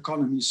with the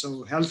economy.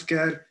 So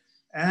healthcare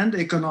and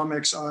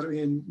economics are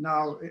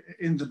now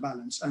in the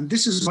balance. And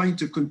this is going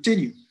to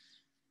continue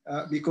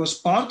because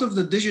part of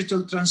the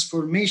digital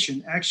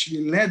transformation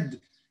actually led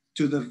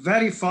to the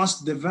very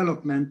fast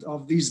development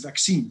of these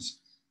vaccines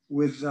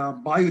with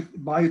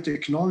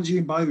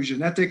biotechnology,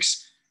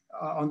 biogenetics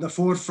on the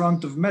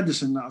forefront of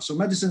medicine now. So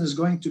medicine is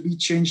going to be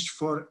changed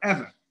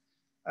forever.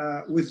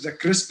 With the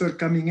CRISPR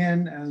coming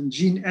in and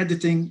gene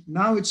editing,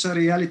 now it's a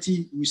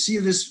reality. We see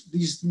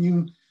these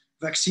new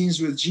vaccines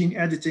with gene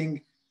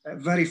editing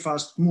very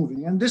fast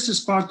moving. And this is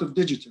part of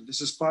digital.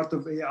 This is part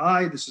of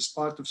AI. This is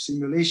part of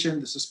simulation.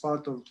 This is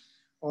part of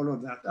all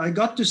of that. I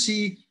got to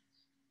see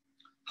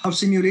how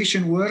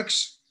simulation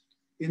works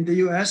in the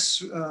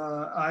US.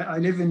 I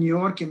live in New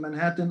York, in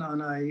Manhattan,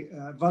 and I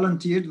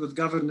volunteered with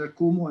Governor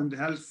Cuomo and the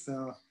health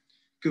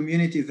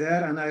community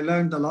there, and I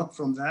learned a lot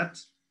from that.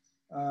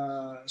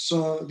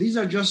 So these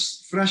are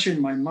just fresh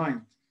in my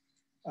mind.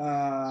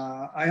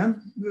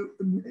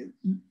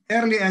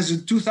 Early as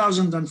in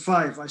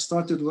 2005, I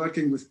started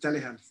working with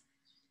telehealth.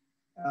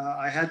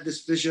 I had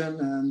this vision,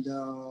 and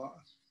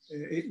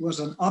it was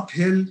an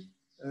uphill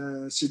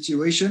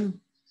situation.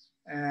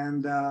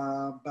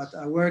 But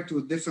I worked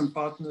with different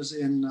partners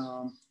in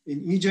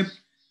Egypt,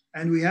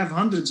 and we have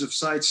hundreds of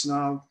sites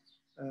now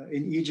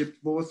in Egypt,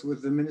 both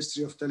with the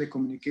Ministry of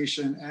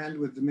Telecommunication and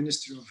with the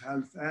Ministry of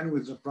Health and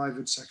with the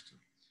private sector.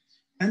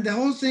 And the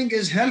whole thing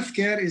is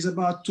healthcare is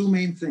about 2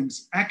 main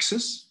things: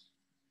 access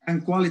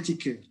and quality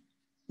care.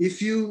 If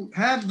you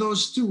have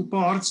those two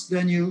parts,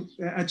 then you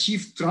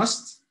achieve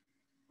trust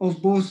of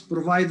both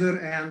provider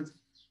and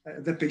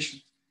the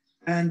patient.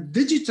 And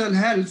digital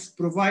health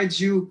provides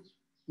you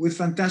with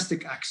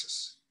fantastic access.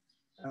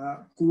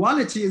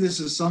 Quality, this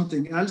is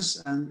something else,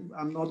 and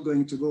I'm not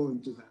going to go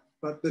into that.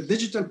 But the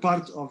digital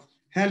part of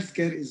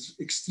healthcare is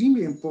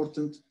extremely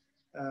important,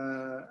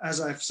 as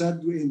I've said,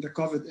 in the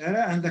COVID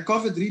era. And the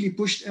COVID really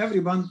pushed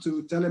everyone to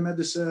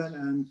telemedicine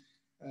and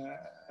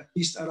at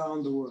least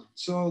around the world.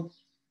 So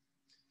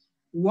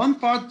one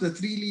part that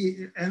really,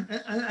 and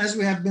as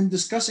we have been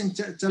discussing,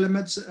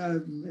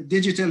 telemedicine,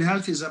 digital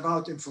health is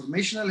about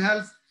informational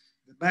health,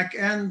 the back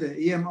end, the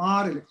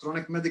EMR,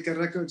 electronic medical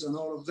records, and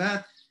all of that.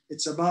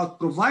 It's about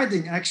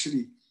providing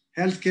actually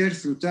healthcare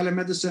through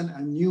telemedicine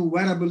and new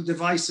wearable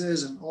devices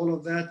and all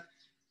of that.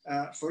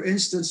 For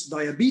instance,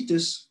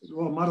 diabetes,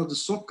 مرض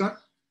السكر.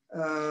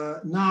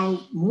 Now,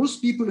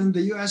 most people in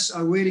the US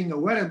are wearing a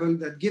wearable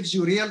that gives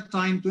you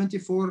real-time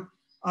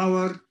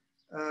 24-hour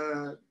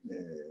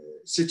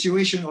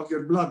situation of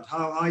your blood,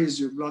 how high is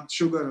your blood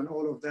sugar and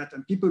all of that.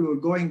 And people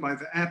are going by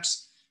the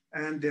apps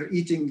and they're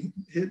eating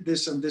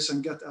this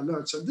and get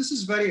alerts. And this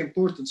is very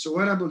important. So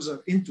wearables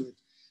are into it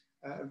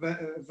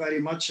very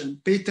much,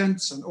 and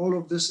patents and all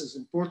of this is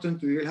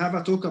important. We will have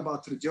a talk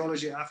about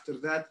radiology after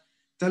that.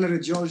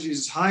 Teleradiology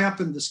is high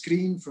up in the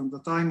screen from the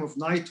time of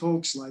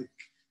Nighthawks, like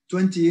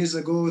 20 years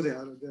ago.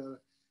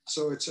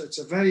 So it's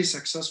a very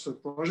successful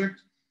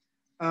project.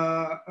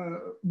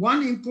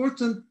 One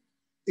important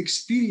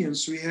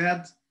experience we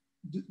had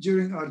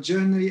during our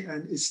journey,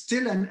 and is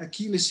still an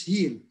Achilles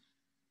heel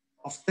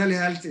of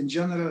telehealth in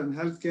general and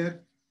healthcare,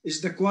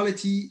 is the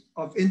quality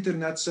of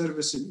internet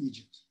service in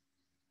Egypt.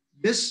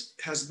 This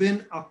has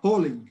been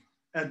appalling,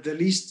 at the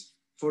least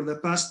for the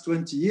past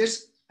 20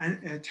 years, and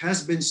it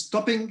has been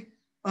stopping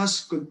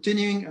us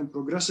continuing and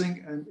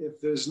progressing. And if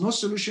there's no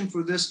solution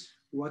for this,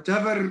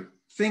 whatever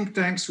think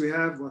tanks we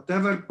have,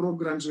 whatever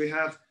programs we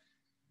have,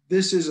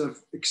 this is an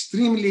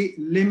extremely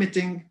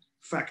limiting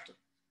factor.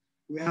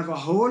 We have a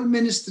whole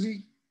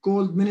ministry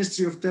called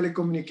Ministry of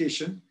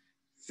Telecommunication,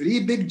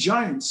 3 big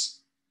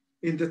giants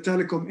in the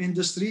telecom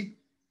industry.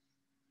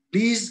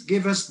 Please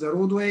give us the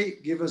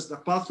roadway, give us the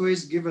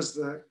pathways, give us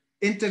the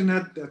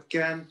internet that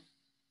can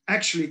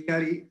actually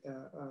carry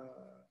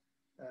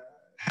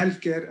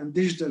healthcare and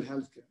digital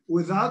healthcare.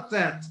 Without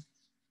that,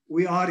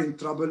 we are in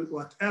trouble,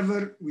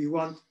 whatever we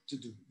want to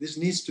do. This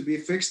needs to be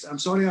fixed. I'm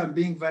sorry, I'm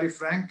being very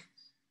frank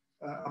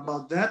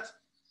about that.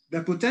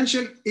 The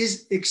potential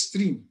is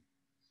extreme,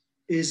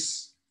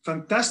 is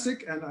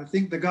fantastic, and I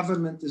think the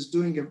government is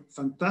doing a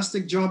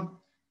fantastic job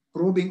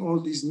probing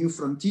all these new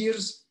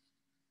frontiers.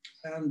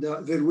 And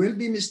there will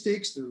be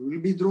mistakes, there will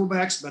be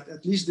drawbacks, but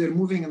at least they're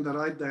moving in the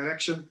right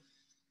direction.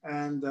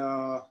 And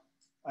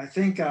I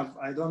think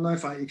I don't know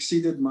if I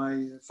exceeded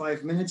my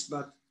 5 minutes,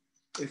 but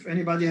if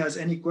anybody has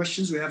any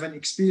questions, we have an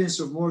experience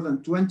of more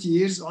than 20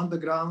 years on the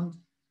ground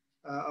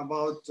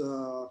about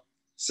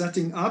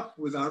setting up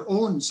with our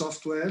own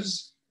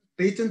softwares,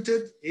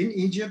 patented in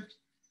Egypt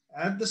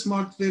at the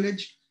Smart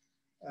Village,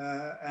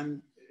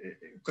 and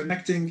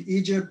connecting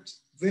Egypt,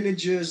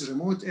 villages,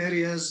 remote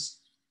areas,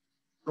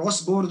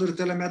 cross-border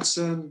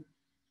telemedicine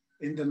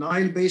in the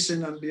Nile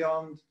Basin and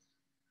beyond.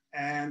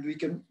 And we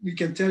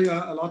can tell you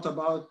a lot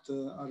about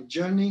our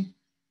journey.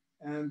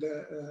 And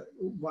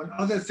one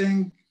other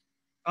thing,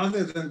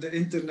 other than the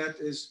internet,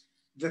 is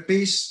the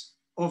pace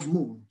of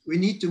movement. We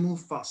need to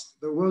move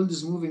fast. The world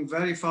is moving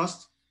very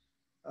fast.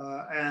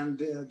 And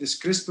this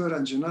CRISPR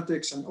and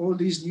genetics and all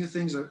these new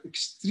things are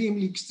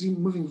extremely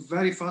moving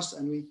very fast.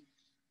 And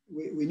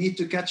we need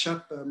to catch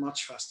up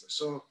much faster.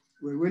 So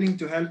we're willing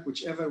to help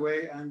whichever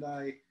way, and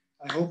I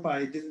hope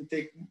I didn't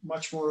take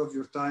much more of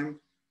your time,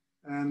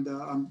 and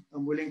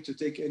I'm willing to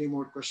take any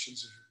more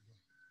questions.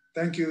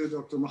 Thank you,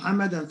 Dr.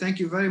 Mohammed, and thank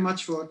you very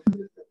much for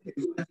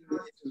inviting me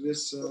to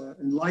this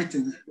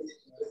enlightening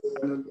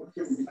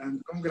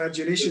and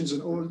congratulations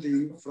on all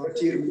the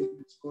frontier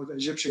meetings for the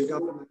Egyptian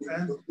government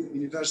and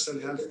universal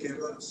healthcare.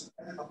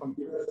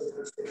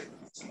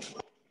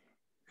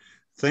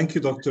 Thank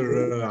you,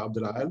 Dr.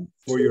 Abdel,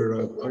 for your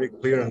very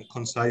clear and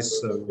concise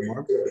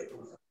remarks.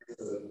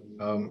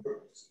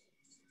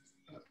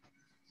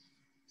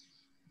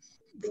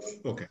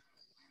 Okay,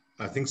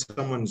 I think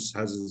someone has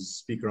a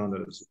speaker on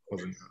that is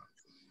causing.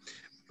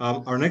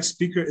 Our next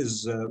speaker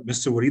is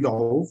Mr. Walid,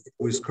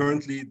 who is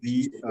currently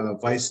the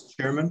Vice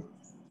Chairman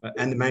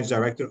and the Managing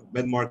Director of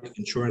Medmark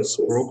Insurance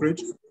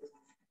Brokerage.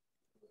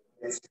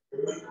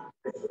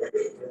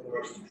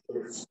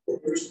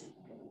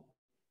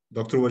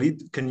 Dr.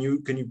 Walid, can you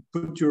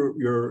put your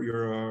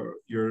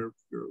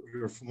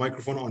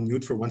microphone on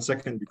mute for 1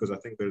 second, because I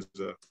think there's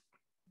a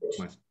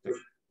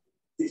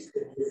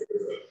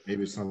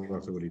maybe it's not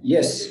Dr. Walid.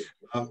 Yes.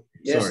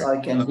 Yes, sorry.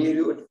 I can hear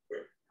you.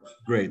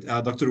 Great.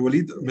 Dr.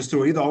 Walid, Mr.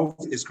 Walid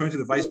is currently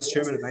the Vice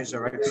Chairman and Managing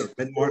Director of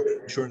Medmark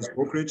Insurance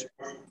Brokerage,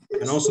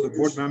 and also the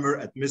board member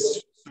at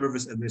Miss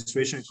Service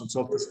Administration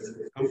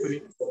Consultancy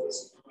Company.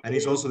 And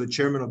he's also the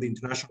Chairman of the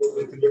International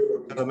Company for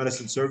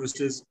Telemedicine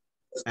Services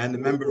and a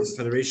member of the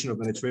Federation of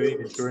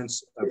Mediterranean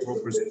Insurance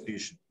Brokers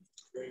Association.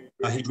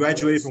 He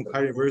graduated from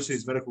Cairo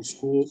University's medical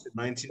school in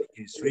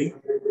 1983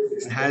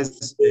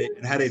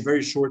 and had a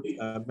very short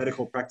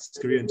medical practice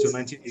career until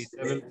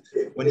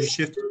 1987, when he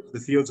shifted to the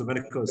fields of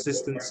medical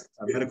assistance,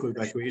 medical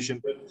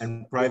evacuation,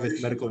 and private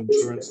medical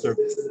insurance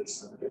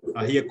services.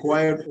 He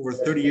acquired over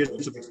 30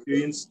 years of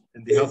experience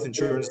in the health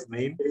insurance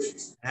domain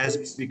and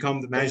has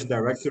become the managing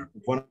director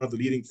of one of the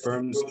leading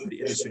firms in the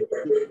industry.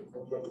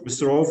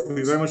 Mr. Rauf,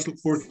 we very much look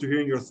forward to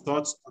hearing your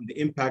thoughts on the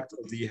impact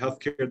of the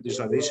healthcare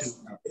digitalization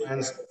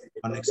plans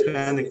on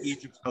expanding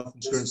Egypt's health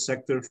insurance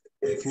sector.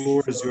 The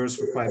floor is yours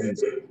for 5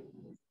 minutes.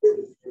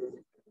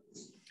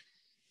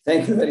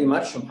 Thank you very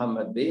much,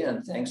 Mohammed Bey,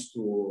 and thanks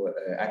to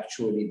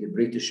actually the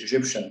British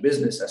Egyptian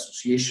Business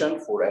Association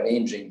for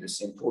arranging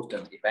this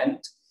important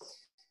event.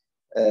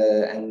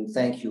 And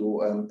thank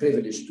you. I'm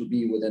privileged to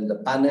be within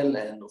the panel.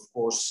 And of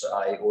course,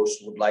 I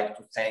also would like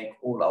to thank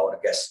all our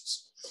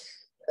guests.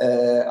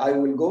 I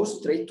will go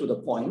straight to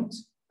the point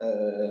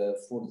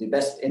for the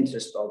best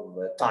interest of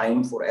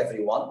time for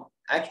everyone.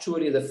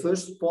 Actually, the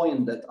first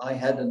point that I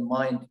had in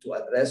mind to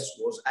address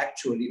was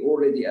actually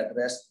already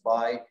addressed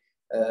by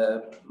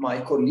my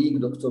colleague,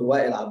 Dr.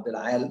 Wael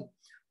Abdel,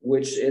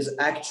 which is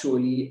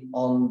actually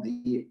on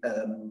the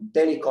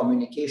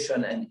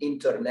telecommunication and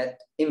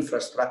internet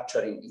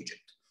infrastructure in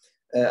Egypt.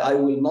 I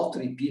will not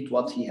repeat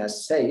what he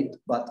has said,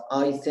 but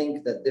I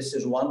think that this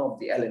is one of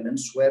the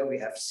elements where we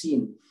have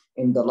seen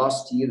in the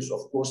last years,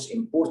 of course,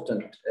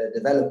 important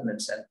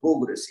developments and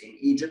progress in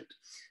Egypt.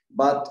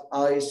 But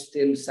I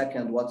still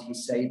second what he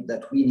said,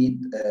 that we need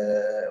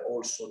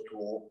also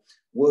to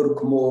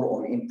work more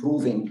on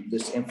improving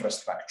this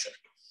infrastructure.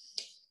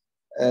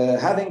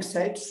 Having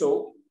said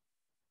so,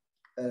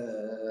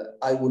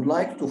 I would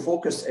like to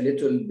focus a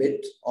little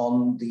bit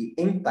on the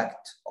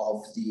impact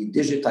of the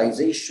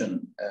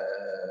digitization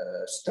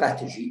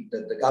strategy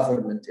that the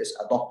government is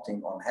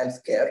adopting on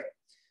healthcare,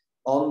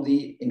 on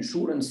the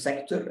insurance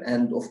sector.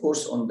 And of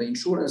course, on the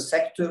insurance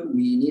sector,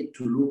 we need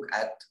to look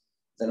at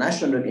the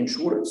national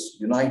insurance,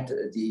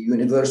 the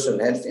Universal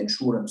Health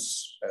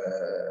Insurance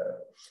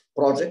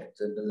project,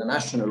 the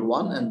national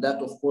one, and that,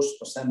 of course,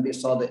 Hossam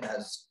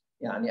has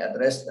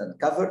addressed and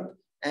covered.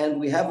 And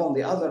we have on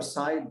the other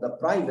side the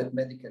private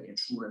medical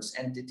insurance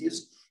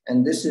entities.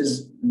 And this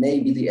is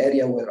maybe the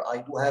area where I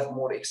do have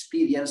more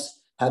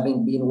experience,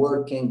 having been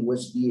working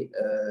with the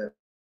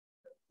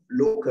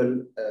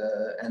local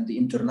and the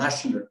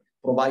international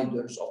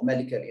providers of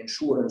medical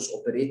insurance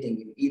operating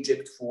in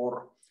Egypt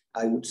for,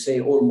 I would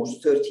say,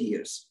 almost 30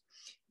 years.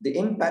 The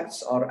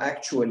impacts are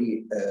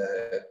actually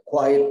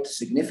quite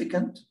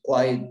significant,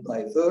 quite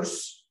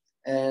diverse,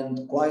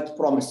 and quite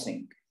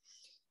promising.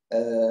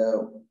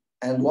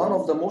 And one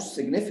of the most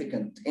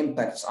significant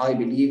impacts, I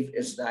believe,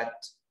 is that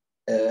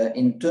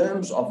in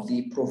terms of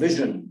the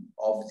provision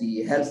of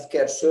the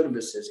healthcare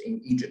services in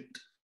Egypt,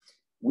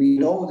 we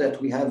know that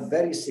we have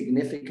very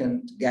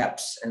significant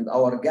gaps, and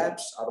our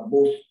gaps are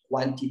both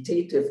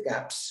quantitative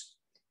gaps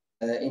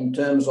in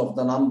terms of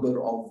the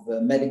number of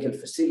medical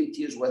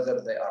facilities,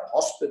 whether they are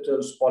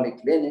hospitals,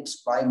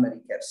 polyclinics, primary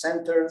care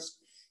centers,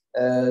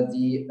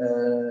 the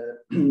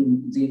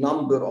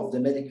number of the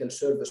medical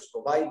service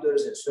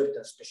providers in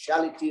certain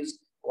specialties,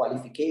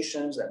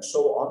 qualifications, and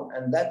so on.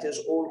 And that is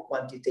all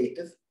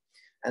quantitative.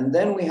 And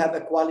then we have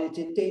a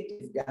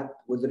qualitative gap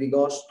with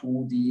regards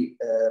to the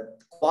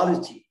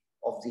quality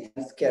of the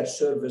healthcare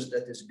service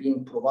that is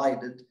being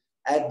provided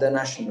at the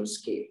national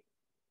scale.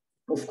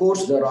 Of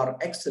course, there are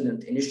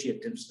excellent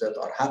initiatives that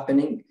are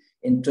happening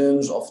in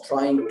terms of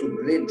trying to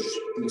bridge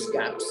these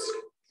gaps.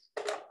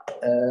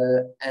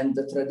 And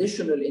the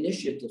traditional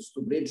initiatives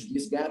to bridge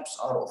these gaps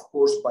are, of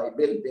course, by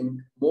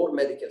building more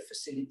medical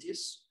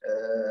facilities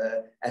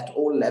at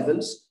all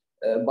levels,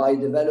 by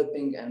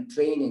developing and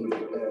training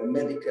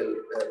medical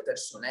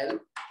personnel.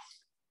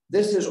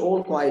 This is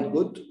all quite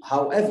good.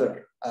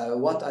 However,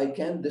 what I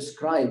can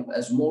describe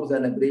as more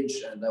than a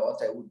bridge, and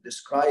what I would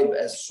describe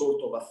as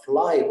sort of a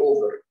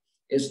flyover,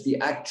 is the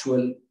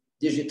actual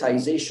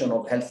digitization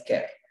of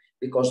healthcare.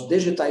 Because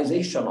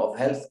digitization of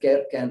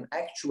healthcare can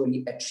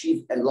actually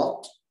achieve a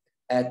lot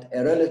at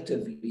a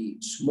relatively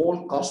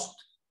small cost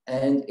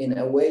and in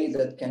a way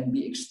that can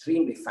be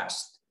extremely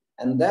fast.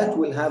 And that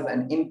will have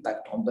an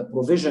impact on the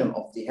provision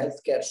of the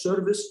healthcare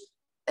service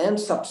and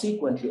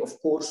subsequently, of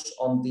course,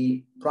 on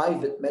the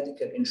private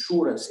medical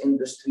insurance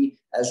industry,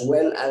 as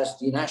well as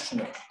the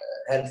national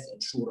health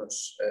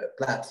insurance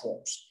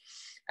platforms.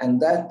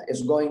 And that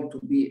is going to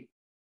be,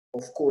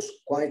 of course,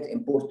 quite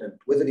important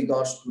with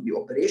regards to the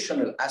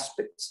operational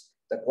aspects,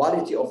 the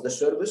quality of the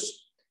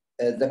service,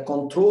 the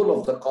control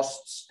of the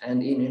costs,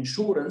 and in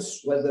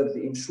insurance, whether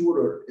the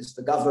insurer is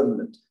the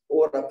government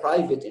or a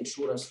private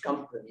insurance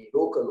company,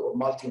 local or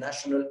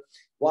multinational,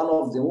 one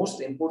of the most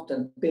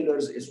important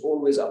pillars is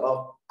always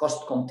about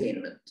cost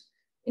containment.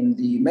 In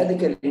the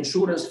medical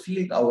insurance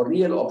field, our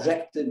real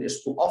objective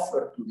is to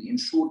offer to the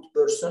insured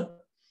person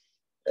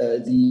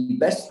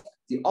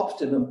the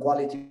optimum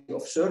quality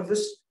of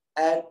service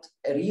at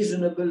a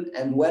reasonable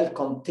and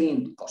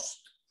well-contained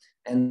cost.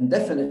 And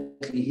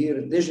definitely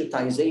here,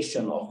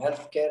 digitization of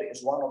healthcare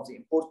is one of the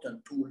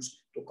important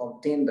tools to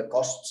contain the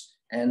costs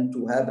and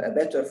to have a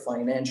better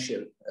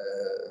financial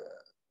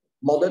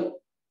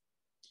model.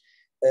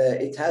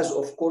 It has,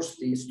 of course,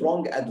 the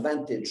strong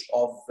advantage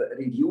of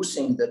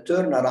reducing the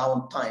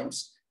turnaround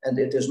times. And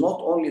it is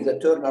not only the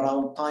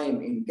turnaround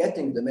time in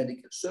getting the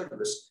medical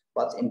service,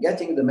 but in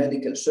getting the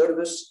medical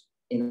service,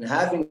 in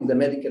having the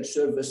medical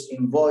service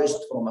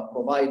invoiced from a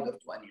provider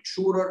to an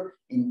insurer,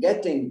 in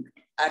getting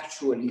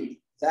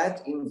actually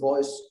that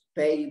invoice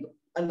paid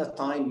in a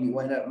timely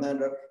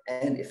manner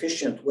and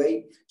efficient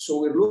way.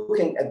 So we're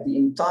looking at the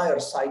entire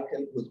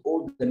cycle with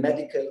all the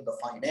medical, the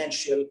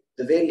financial,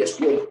 the various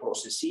work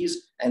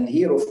processes. And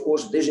here, of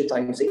course,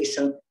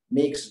 digitization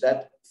makes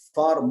that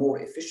far more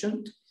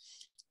efficient.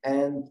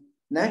 And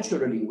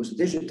naturally, with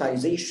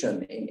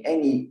digitization in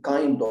any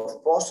kind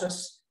of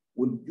process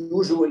would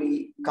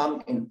usually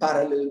come in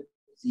parallel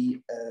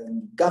the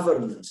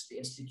governance, the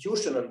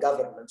institutional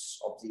governance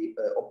of the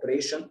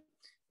operation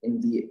in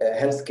the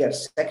healthcare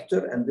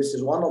sector. And this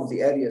is one of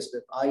the areas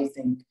that I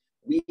think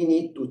we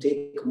need to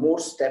take more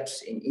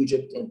steps in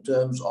Egypt in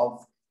terms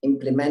of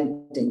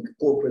implementing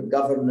corporate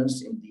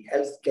governance in the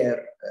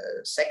healthcare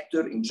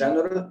sector in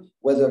general,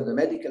 whether the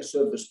medical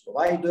service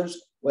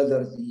providers,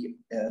 whether the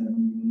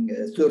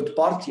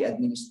third-party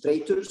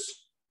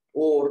administrators,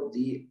 or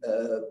the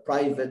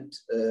private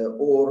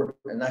or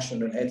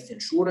national health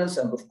insurance.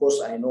 And of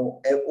course, I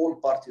know all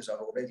parties are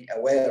already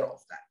aware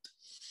of that.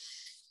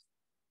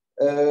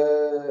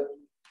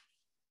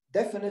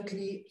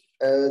 Definitely,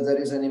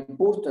 there is an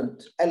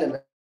important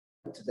element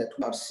that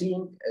we are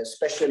seeing,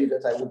 especially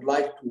that I would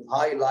like to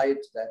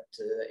highlight, that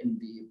in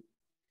the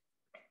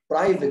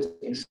private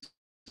insurance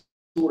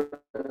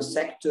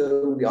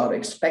sector, we are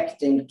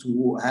expecting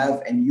to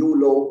have a new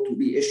law to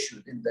be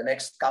issued in the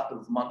next couple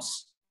of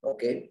months.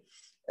 Okay,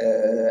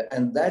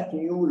 and that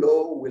new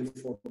law will,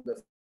 for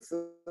the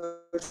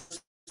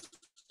first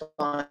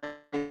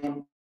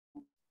time,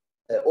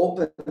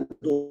 open the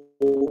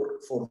door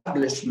for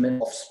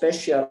establishment of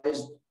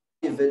specialized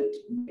private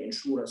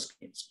insurance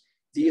schemes.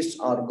 These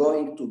are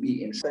going to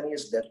be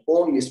insurance that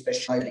only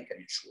specialize in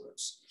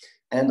insurance.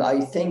 And I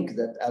think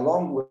that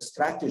along with the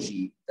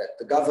strategy that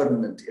the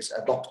government is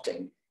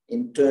adopting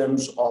in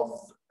terms of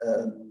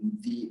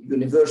the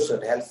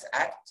Universal Health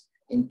Act,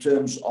 in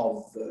terms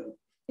of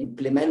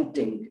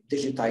implementing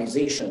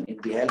digitization in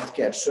the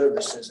healthcare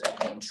services and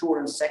the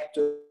insurance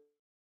sector,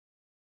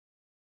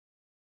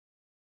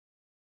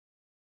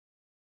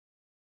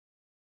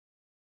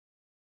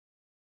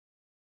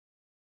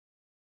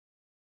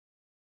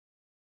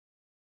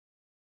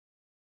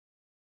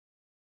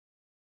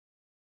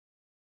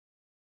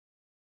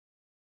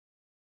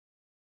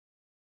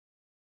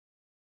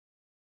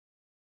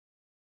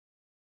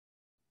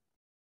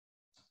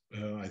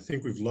 I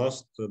think we've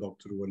lost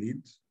Dr.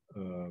 Walid.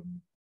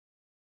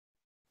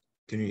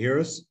 Can you hear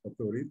us,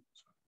 Dr. Walid?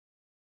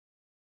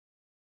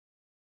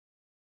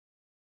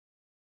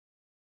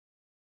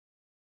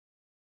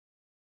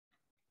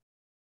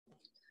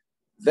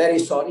 Very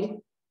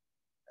sorry.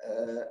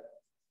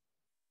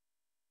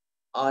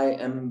 I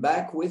am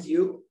back with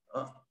you.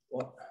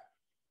 What?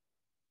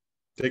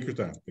 Take your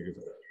time. Take your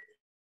time.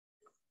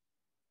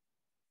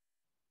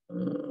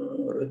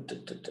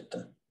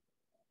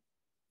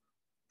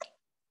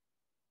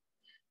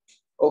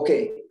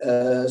 Okay,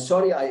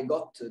 sorry, I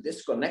got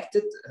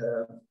disconnected.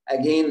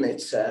 Again,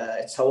 it's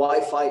a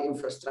Wi-Fi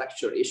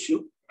infrastructure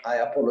issue. I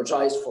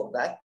apologize for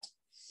that.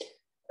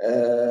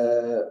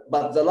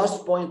 But the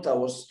last point I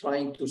was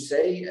trying to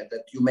say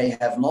that you may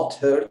have not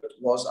heard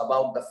was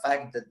about the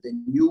fact that the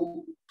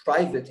new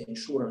private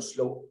insurance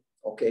law,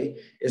 okay,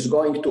 is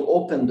going to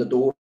open the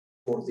door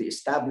for the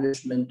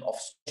establishment of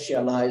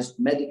specialized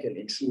medical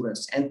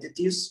insurance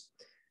entities.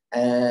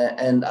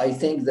 And I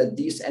think that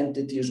these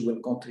entities will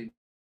contribute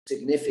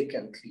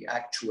significantly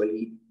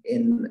actually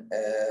in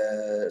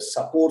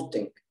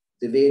supporting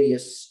the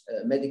various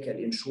medical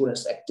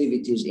insurance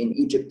activities in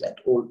Egypt at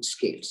all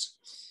scales.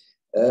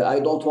 I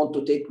don't want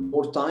to take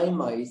more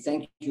time. I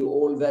thank you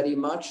all very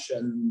much,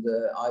 and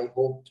I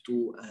hope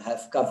to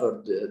have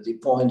covered the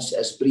points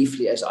as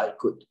briefly as I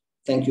could.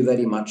 Thank you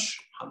very much,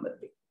 Ahmed.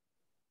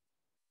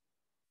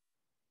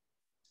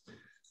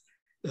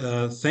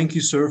 Thank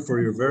you, sir,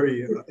 for your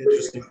very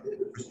interesting,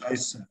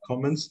 precise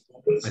comments.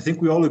 I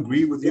think we all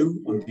agree with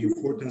you on the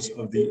importance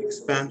of the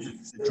expanded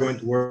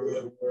joint work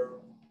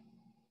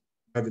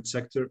private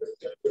sector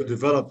to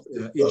develop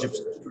Egypt's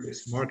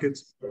insurance market.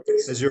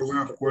 As you're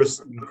aware, of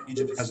course,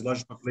 Egypt has a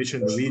large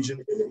population in the region.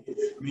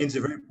 It remains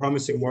a very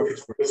promising market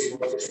for us.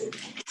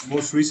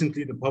 Most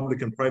recently, the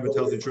public and private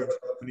health insurance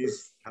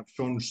companies have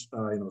shown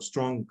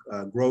strong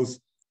growth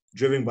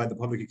driven by the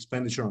public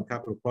expenditure on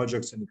capital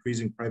projects and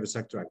increasing private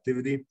sector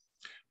activity.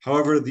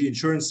 However, the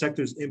insurance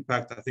sector's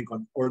impact, I think,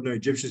 on ordinary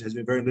Egyptians has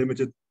been very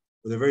limited,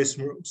 with a very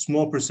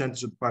small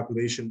percentage of the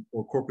population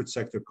or corporate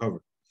sector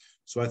covered.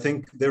 So I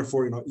think,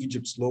 therefore,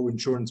 Egypt's low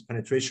insurance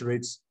penetration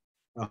rates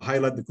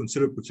highlight the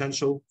considerable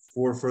potential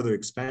for further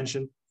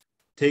expansion.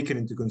 taken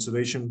into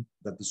consideration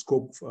that the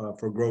scope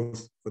for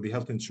growth for the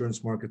health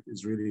insurance market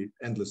is really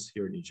endless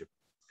here in Egypt.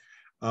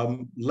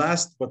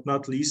 Last but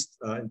not least,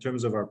 in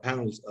terms of our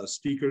panel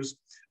speakers,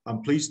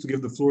 I'm pleased to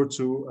give the floor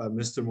to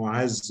Mr.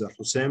 Moaaz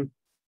Hossam,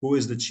 who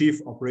is the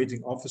Chief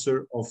Operating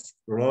Officer of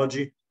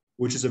Rology,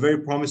 which is a very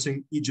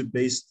promising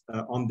Egypt-based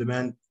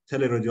on-demand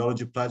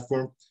teleradiology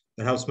platform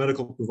that helps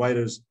medical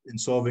providers in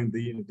solving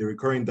the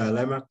recurring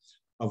dilemma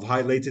of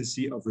high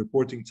latency of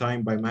reporting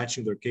time by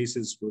matching their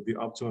cases with the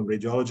optimum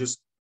radiologist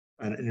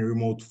and in a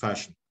remote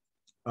fashion.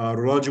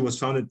 Rology was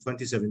founded in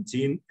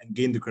 2017 and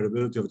gained the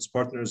credibility of its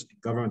partners in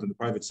government and the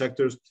private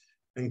sectors,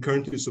 and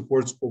currently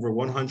supports over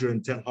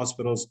 110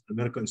 hospitals and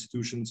medical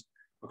institutions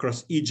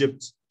across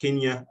Egypt,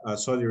 Kenya,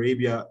 Saudi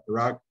Arabia,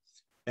 Iraq,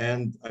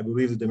 and I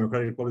believe the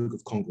Democratic Republic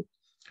of Congo.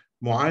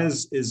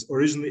 Moaaz is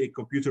originally a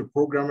computer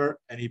programmer,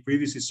 and he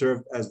previously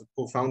served as the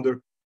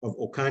co-founder of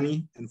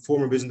Okani and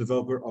former business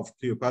developer of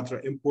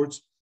Cleopatra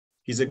Imports.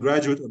 He's a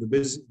graduate of the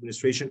Business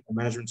Administration and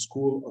Management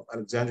School of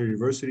Alexandria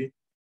University,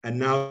 and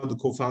now the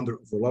co-founder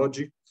of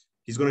Rology.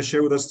 He's going to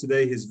share with us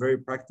today his very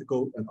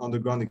practical and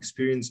on-the-ground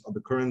experience of the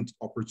current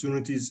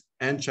opportunities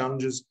and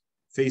challenges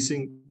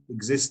facing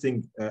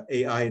existing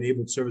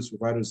AI-enabled service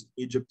providers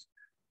in Egypt.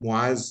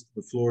 Moaaz,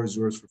 the floor is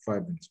yours for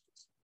 5 minutes.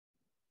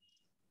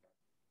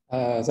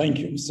 Thank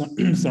you,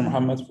 Mr.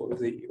 Mohammed, for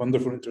the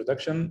wonderful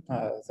introduction.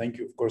 Thank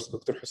you, of course,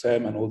 Dr.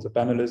 Hossam and all the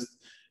panelists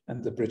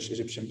and the British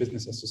Egyptian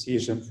Business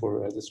Association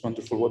for this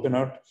wonderful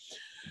webinar.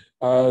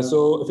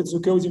 So if it's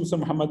okay with you, Mr.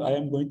 Mohammed, I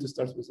am going to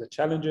start with the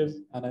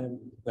challenges, and I'm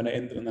going to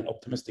end on an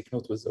optimistic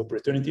note with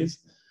opportunities.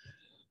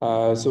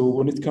 So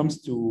when it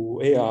comes to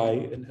AI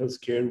in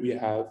healthcare, we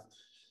have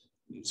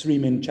 3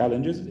 main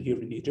challenges here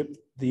in Egypt.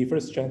 The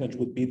first challenge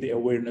would be the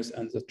awareness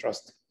and the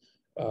trust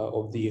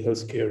of the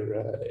healthcare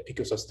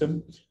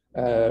ecosystem.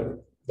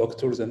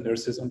 Doctors and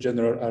nurses in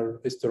general are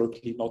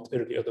historically not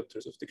early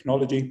adopters of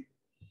technology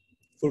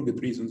for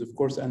good reasons, of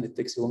course, and it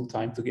takes a long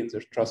time to gain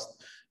their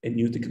trust in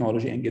new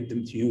technology and get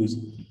them to use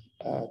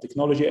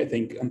technology. I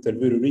think until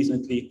very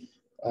recently,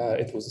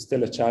 it was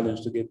still a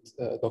challenge to get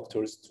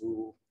doctors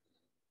to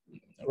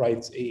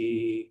write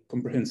a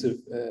comprehensive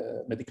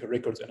medical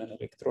records in an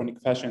electronic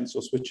fashion. So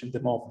switching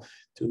them off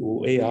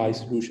to AI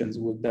solutions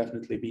will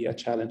definitely be a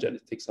challenge, and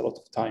it takes a lot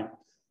of time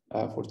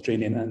for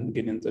training and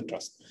getting the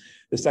trust.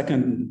 The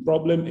second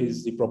problem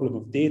is the problem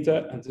of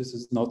data, and this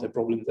is not a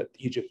problem that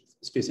Egypt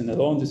is facing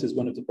alone. This is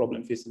one of the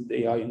problems facing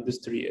the AI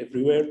industry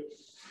everywhere,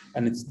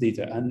 and it's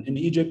data. And in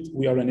Egypt,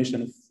 we are a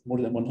nation of more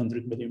than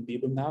 100 million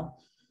people now.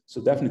 So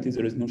definitely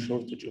there is no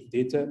shortage of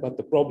data, but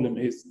the problem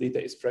is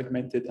data is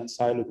fragmented and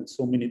siloed in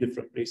so many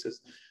different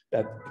places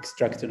that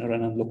extracting and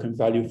unlocking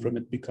value from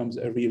it becomes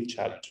a real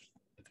challenge.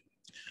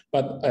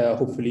 But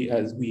hopefully,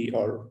 as we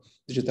are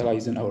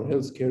digitalizing our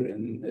healthcare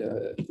and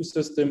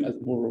ecosystem, as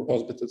more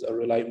hospitals are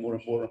relying more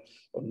and more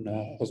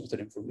on hospital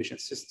information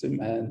system,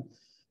 and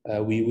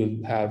we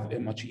will have a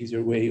much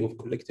easier way of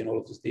collecting all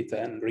of this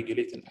data and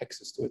regulating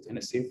access to it in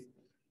a safe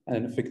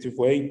and effective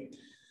way.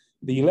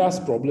 The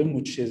last problem,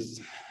 which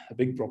is a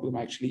big problem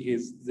actually,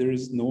 is there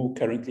is no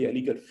currently a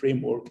legal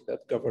framework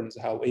that governs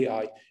how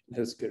AI in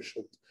healthcare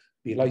should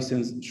be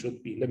licensed,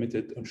 should be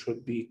limited, and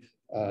should be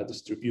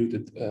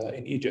distributed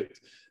in Egypt.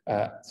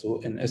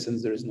 So in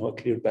essence, there is no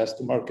clear path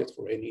to market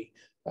for any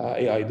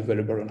AI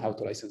developer on how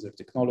to license their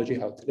technology,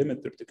 how to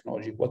limit their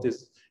technology, what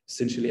is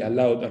essentially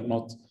allowed or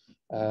not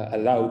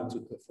allowed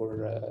for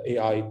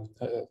AI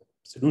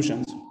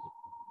solutions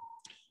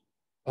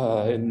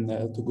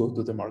to go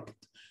to the market.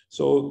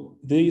 So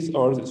these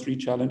are the 3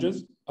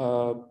 challenges.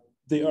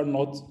 They are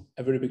not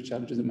a very big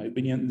challenges in my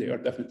opinion. They are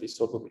definitely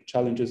solvable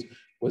challenges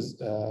with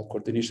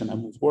coordination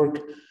and with work,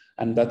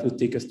 and that would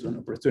take us to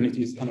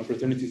opportunities, and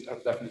opportunities are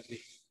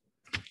definitely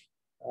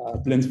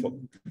plentiful.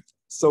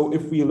 So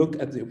if we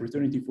look at the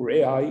opportunity for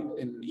AI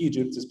in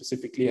Egypt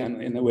specifically,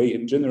 and in a way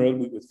in general,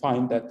 we would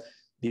find that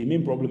the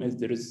main problem is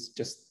there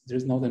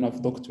is not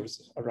enough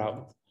doctors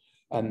around.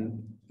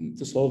 And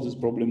to solve this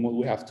problem, well,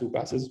 we have 2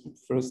 paths.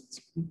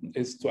 First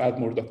is to add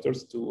more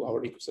doctors to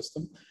our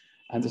ecosystem.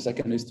 And the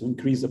second is to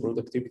increase the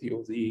productivity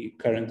of the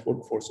current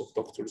workforce of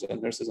doctors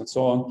and nurses and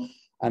so on.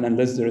 And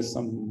unless there is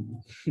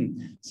some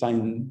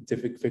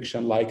scientific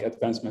fiction like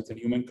advancement in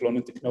human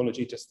cloning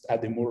technology, just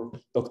adding more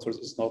doctors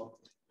is not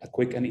a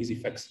quick and easy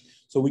fix.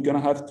 So we're gonna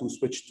have to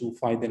switch to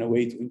finding a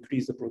way to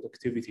increase the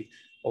productivity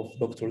of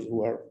doctors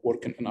who are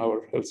working in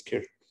our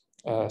healthcare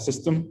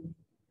system.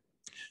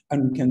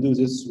 And we can do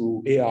this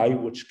through AI,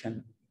 which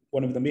can,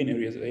 one of the main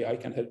areas AI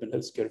can help in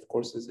healthcare, of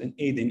course, is in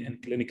aiding in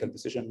clinical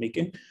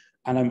decision-making.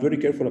 And I'm very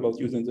careful about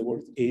using the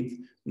word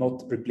aid,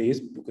 not replace,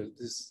 because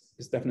this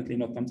is definitely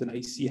not something I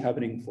see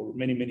happening for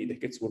many, many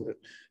decades where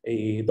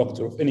a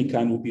doctor of any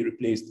kind will be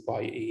replaced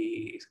by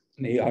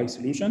an AI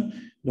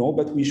solution. No,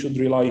 but we should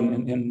rely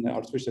on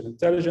artificial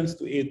intelligence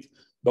to aid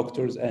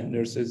doctors and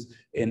nurses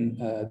in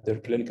their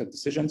clinical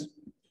decisions.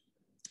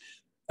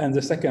 And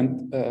the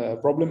second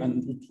problem,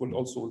 and it will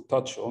also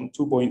touch on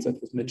 2 points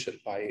that was mentioned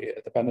by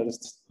the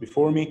panelists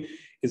before me,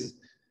 is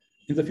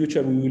in the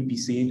future, we will be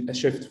seeing a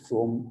shift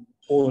from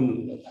all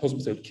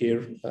hospital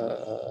care,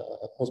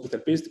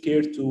 hospital-based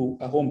care to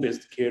a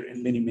home-based care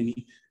in many,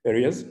 many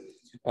areas.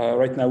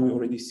 Right now, we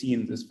already seen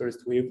this first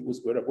wave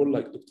was wearable,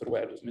 like Dr.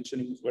 Wael was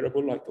mentioning, was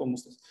wearable, like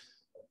almost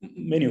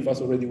many of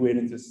us already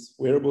wearing these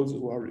wearables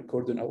who are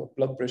recording our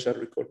blood pressure,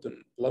 recording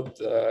blood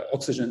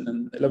oxygen and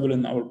level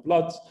in our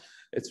blood.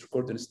 It's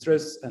recording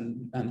stress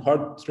and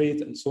heart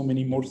rate and so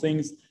many more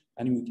things.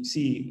 And you can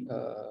see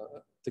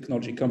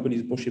technology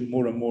companies pushing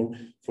more and more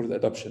for the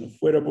adoption of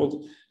wearables.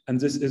 And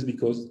this is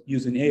because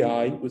using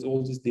AI with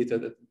all this data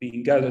that's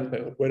being gathered by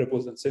our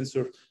wearables and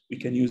sensors, we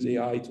can use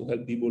AI to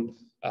help people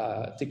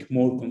take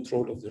more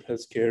control of their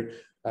healthcare,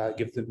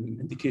 give them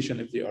indication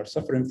if they are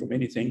suffering from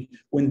anything,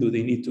 when do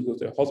they need to go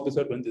to a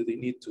hospital, when do they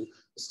need to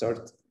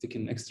start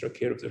taking extra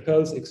care of their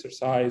health,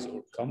 exercise or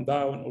calm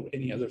down or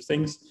any other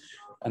things.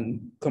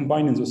 And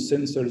combining those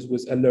sensors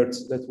with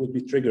alerts that would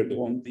be triggered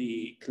on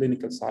the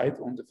clinical side,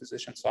 on the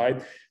physician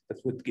side, that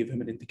would give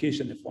him an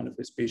indication if one of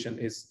his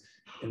patients is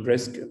in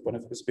risk, if one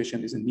of his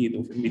patients is in need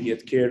of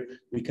immediate care.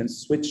 We can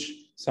switch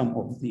some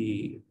of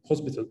the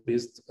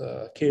hospital-based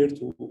care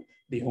to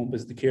the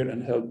home-based care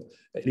and help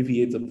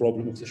alleviate the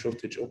problem of the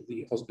shortage of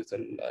the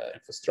hospital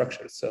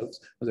infrastructure itself,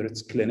 whether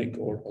it's clinic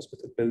or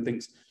hospital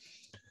buildings.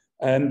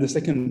 And the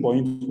second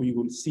point we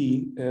will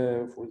see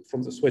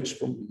from the switch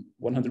from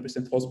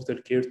 100% hospital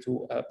care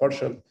to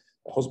partial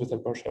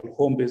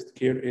home-based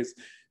care is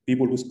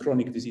people with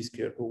chronic disease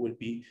care who will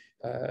be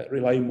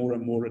relying more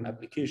and more on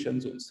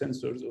applications, on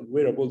sensors, on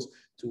wearables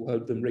to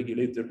help them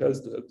regulate their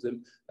health, to help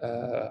them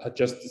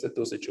adjust the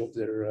dosage of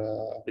their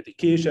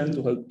medication,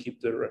 to help keep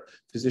their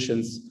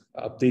physicians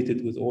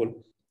updated with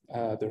all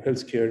their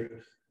healthcare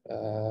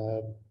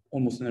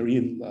almost in a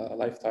real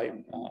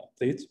lifetime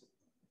update.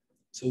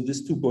 So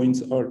these 2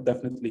 points are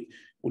definitely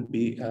will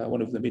be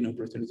one of the main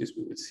opportunities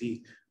we will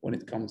see when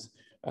it comes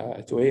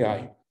to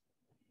AI.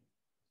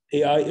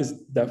 AI is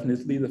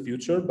definitely the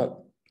future,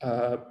 but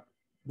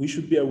we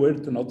should be aware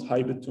to not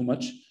hype it too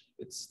much.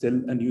 It's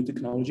still a new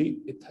technology.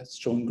 It has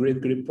shown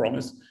great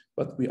promise,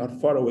 but we are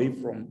far away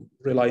from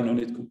relying on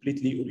it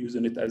completely or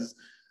using it as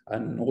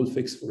an all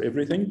fix for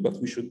everything. But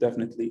we should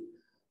definitely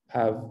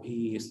have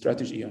a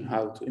strategy on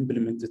how to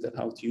implement it and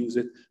how to use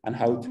it and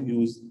how to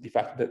use the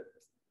fact that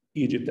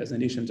Egypt as a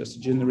nation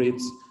just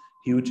generates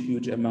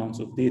huge amounts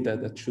of data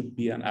that should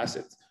be an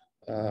asset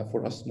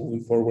for us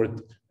moving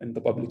forward in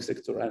the public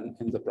sector and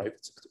in the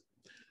private sector.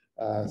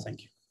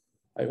 Thank you.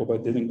 I hope I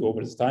didn't go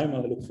over the time. I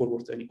look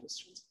forward to any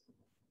questions.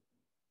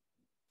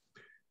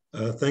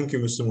 Thank you,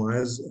 Mr.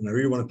 Moaaz. And I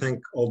really want to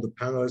thank all the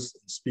panelists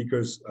and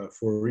speakers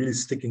for really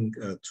sticking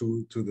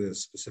to the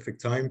specific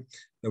time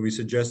that we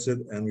suggested.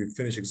 And we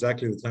finished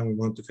exactly the time we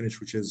wanted to finish,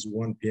 which is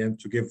 1 p.m.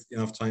 to give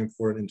enough time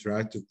for an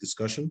interactive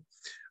discussion.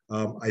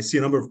 I see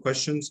a number of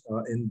questions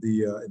in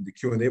the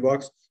Q&A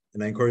box,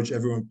 and I encourage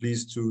everyone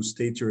please to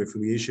state your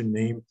affiliation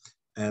name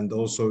and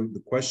also the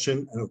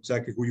question and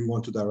exactly who you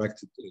want to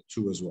direct it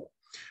to as well.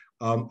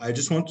 I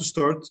just want to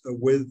start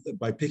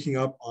by picking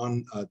up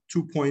on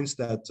 2 points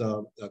that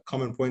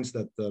common points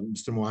that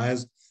Mr.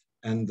 Moaaz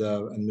and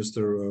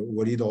Mr.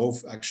 Walid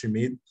actually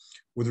made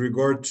with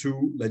regard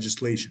to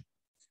legislation.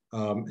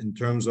 In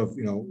terms of,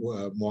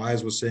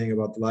 Moaaz was saying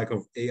about the lack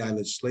of AI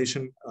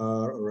legislation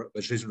or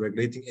legislation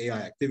regulating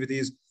AI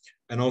activities.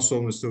 And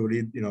also Mr.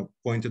 Walid,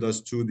 pointed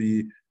us to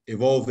the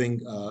evolving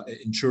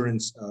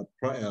insurance,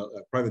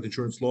 private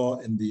insurance law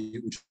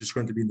which is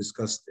currently being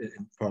discussed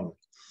in Parliament.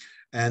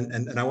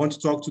 And I want to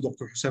talk to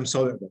Dr. Hossam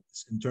about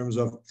this in terms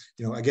of,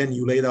 again,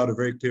 you laid out a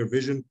very clear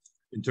vision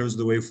in terms of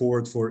the way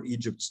forward for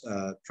Egypt's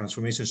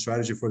transformation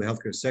strategy for the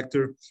healthcare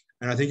sector.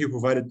 And I think you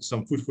provided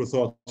some food for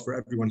thought for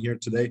everyone here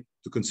today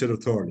to consider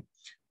thoroughly.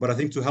 But I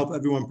think to help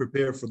everyone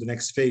prepare for the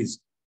next phase,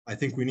 I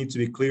think we need to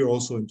be clear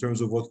also in terms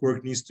of what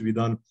work needs to be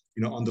done,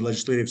 on the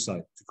legislative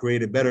side to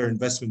create a better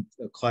investment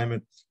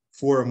climate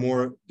for a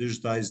more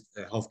digitized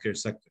healthcare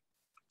sector.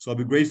 So I'll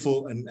be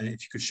grateful, and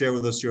if you could share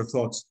with us your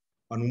thoughts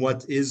on what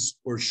is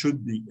or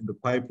should be in the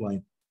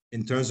pipeline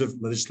in terms of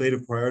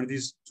legislative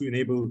priorities to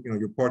enable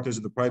your partners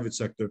in the private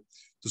sector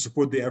to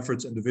support the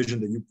efforts and the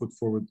vision that you put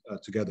forward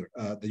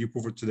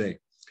today.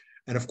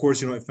 And of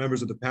course, if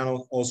members of the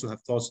panel also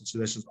have thoughts and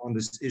suggestions on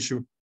this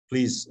issue,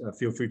 please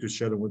feel free to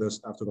share them with us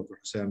after Dr.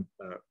 Hossam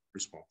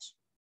responds.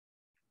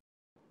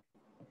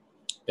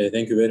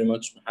 Thank you very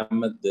much,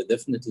 Mohammed.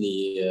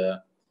 Definitely,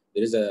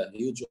 there is a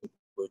huge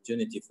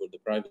opportunity for the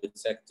private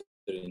sector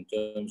in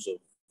terms of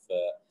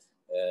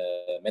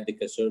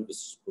medical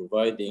service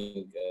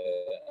providing,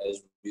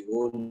 as we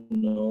all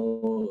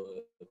know,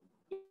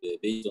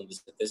 based on the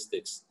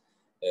statistics,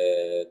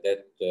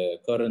 that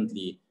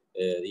currently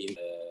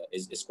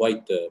is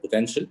quite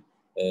potential.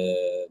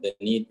 The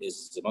need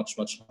is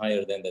much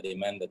higher than the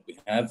demand that we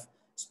have,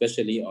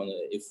 especially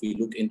if we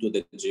look into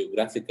the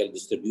geographical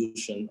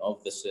distribution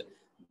of the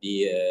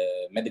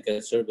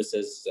medical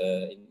services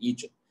in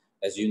Egypt.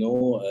 As you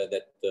know,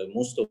 that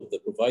most of the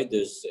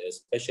providers,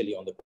 especially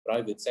on the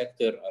private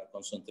sector, are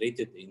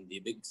concentrated in the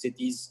big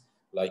cities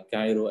like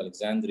Cairo,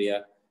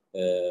 Alexandria,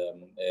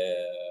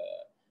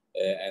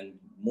 and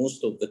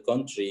most of the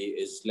country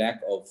is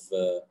lack of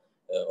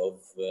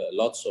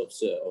lots of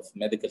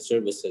medical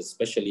services,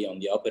 especially on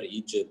the Upper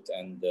Egypt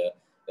and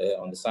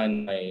on the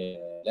Sinai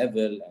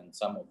level and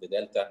some of the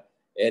Delta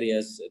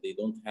areas. They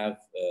don't have,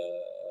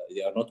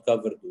 they are not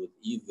covered with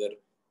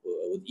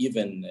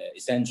even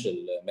essential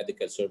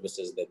medical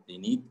services that they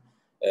need.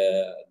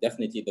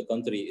 Definitely the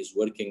country is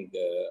working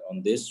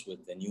on this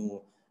with the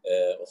new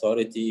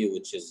authority,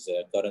 which is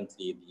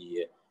currently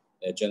the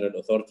General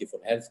Authority for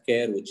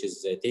Healthcare, which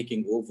is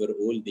taking over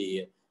all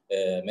the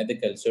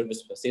medical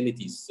service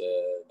facilities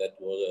that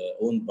were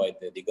owned by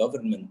the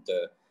government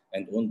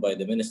and owned by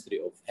the Ministry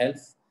of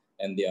Health.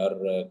 And they are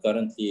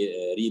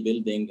currently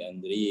rebuilding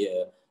and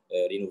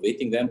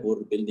renovating them or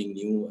building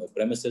new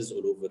premises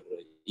all over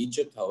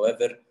Egypt.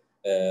 However,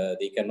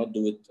 they cannot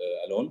do it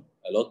alone.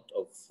 A lot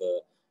of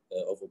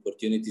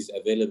opportunities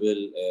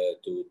available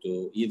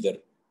to either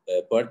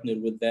partner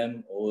with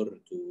them or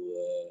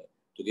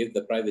to give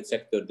the private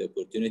sector the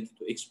opportunity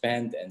to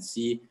expand and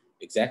see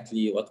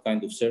exactly what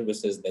kind of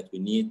services that we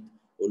need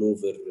all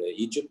over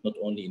Egypt, not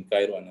only in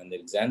Cairo and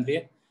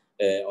Alexandria.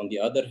 On the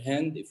other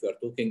hand, if we are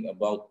talking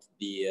about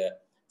the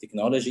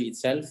technology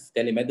itself,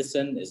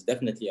 telemedicine is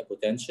definitely a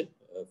potential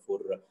for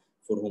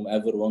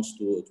whomever wants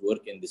to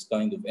work in this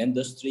kind of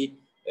industry,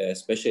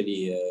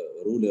 especially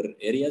rural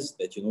areas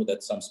that you know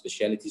that some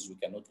specialties we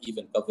cannot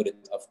even cover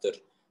it after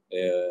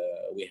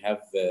we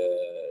have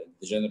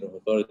the General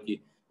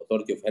Authority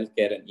of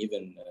Healthcare and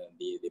even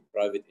the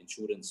private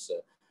insurance,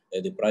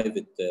 the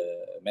private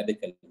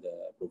medical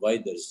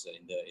providers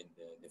in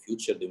the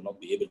future. They will not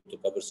be able to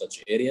cover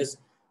such areas.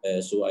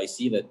 So I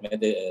see that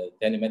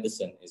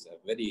telemedicine is a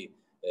very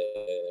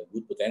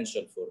good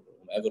potential for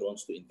whomever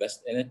wants to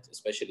invest in it,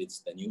 especially it's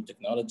the new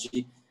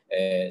technology.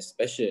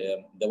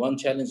 Especially the one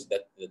challenge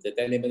that the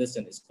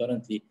telemedicine is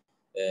currently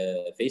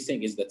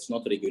facing is that it's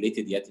not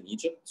regulated yet in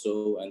Egypt.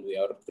 So, and we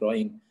are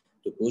trying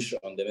to push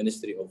on the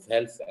Ministry of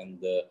Health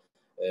and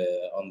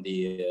on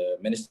the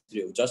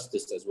Ministry of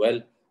Justice as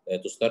well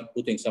to start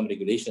putting some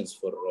regulations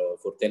for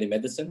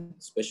telemedicine,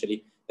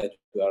 especially that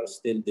we are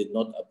still did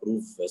not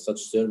approve such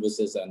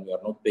services and we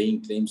are not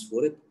paying claims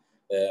for it.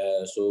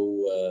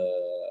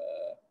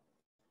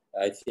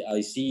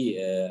 I see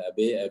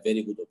a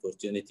very good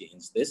opportunity in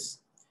this.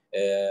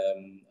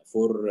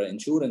 For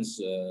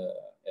insurance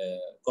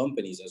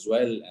companies as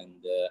well and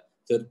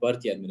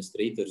third-party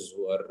administrators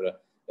who are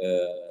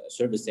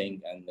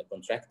servicing and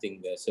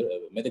contracting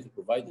medical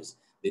providers,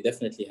 they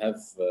definitely have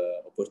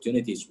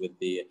opportunities with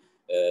the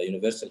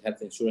Universal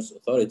Health Insurance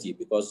Authority,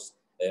 because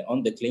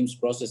on the claims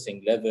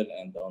processing level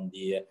and on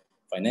the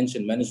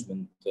financial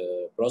management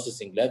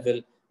processing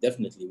level,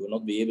 definitely will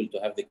not be able to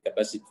have the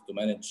capacity to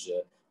manage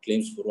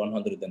claims for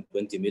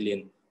 120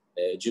 million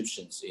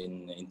Egyptians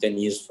in 10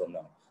 years from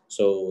now.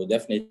 So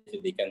definitely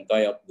they can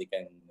tie up, they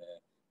can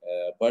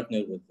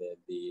partner with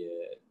the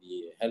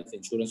Health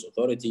Insurance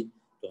Authority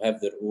to have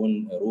their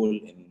own role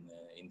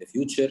in the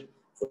future.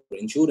 For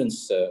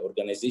insurance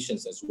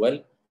organizations as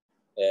well,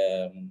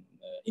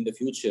 in the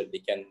future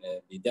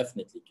they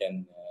definitely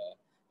can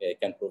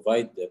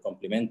provide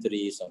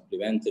supplementary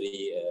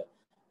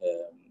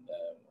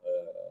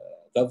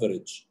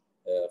coverage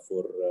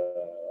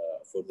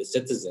for the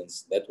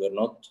citizens that were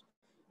not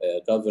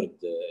covered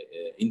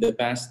in the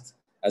past,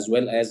 as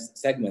well as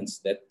segments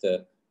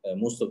that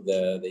most of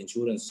the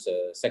insurance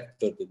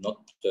sector did not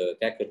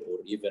tackle or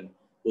even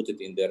put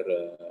it in their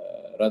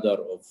radar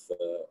of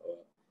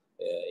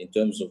in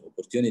terms of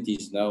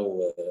opportunities. Now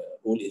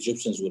all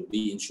Egyptians will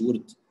be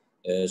insured,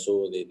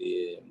 so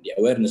the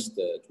awareness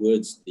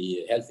towards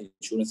the health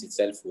insurance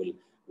itself will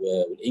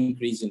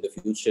increase in the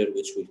future,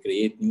 which will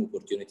create new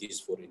opportunities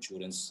for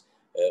insurance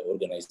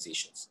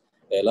organizations.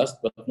 Last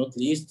but not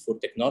least, for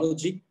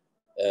technology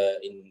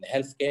in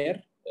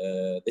healthcare,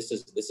 this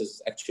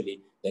is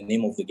actually the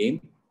name of the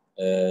game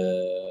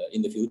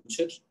in the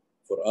future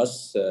for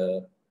us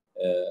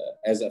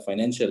as a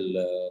financial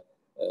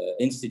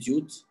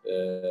institute,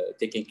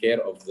 taking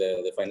care of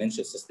the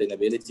financial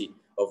sustainability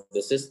of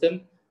the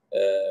system.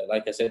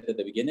 Like I said at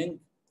the beginning,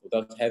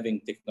 without having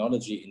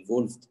technology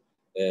involved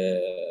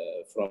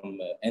from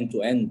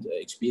end-to-end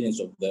experience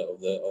of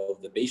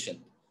the patient,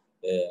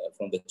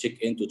 from the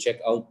check-in to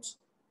check-out,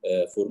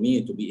 for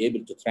me to be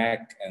able to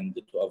track and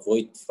to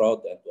avoid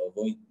fraud and to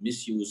avoid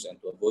misuse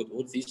and to avoid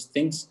all these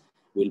things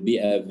will be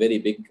a very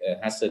big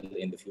hassle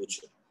in the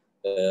future.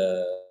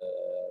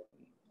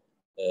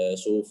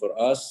 So for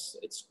us,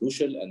 it's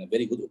crucial and a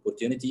very good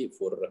opportunity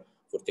for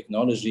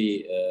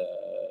technology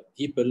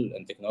people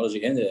and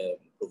technology and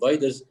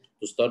providers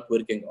to start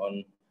working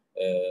on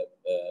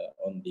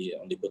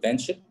the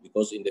potential,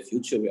 because in the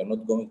future we are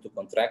not going to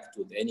contract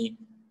with any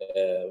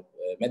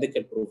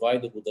medical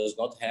provider who does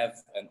not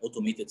have an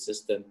automated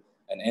system,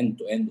 an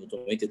end-to-end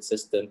automated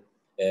system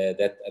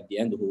that at the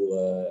end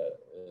who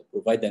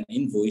provide an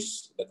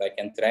invoice that I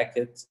can track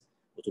it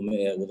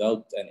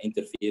without an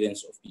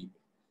interference of people.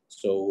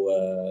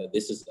 So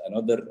this is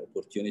another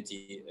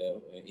opportunity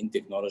in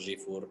technology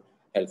for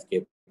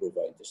healthcare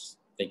providers.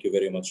 Thank you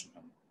very much,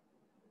 Mohammed.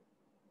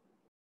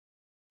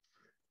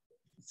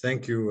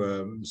 Thank you,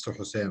 Mr.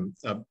 Hossam.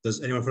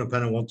 Does anyone from the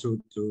panel want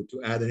to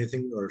add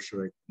anything, or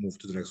should I move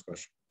to the next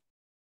question?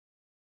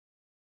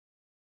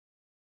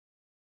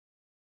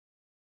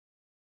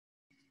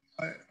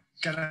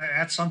 Can I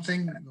add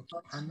something,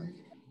 Dr. Ahmed?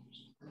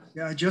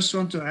 Yeah, I just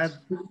want to add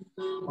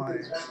my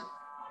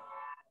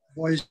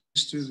voice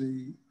to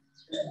the.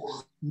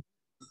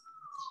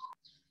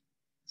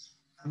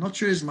 I'm not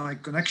sure, is my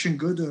connection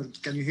good, or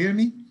can you hear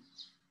me?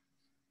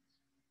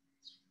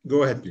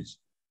 Go ahead, please.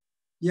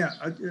 Yeah,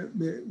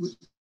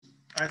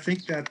 I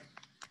think that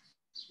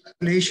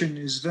regulation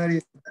is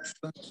very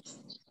important,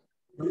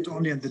 not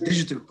only in the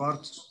digital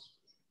part,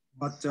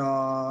 but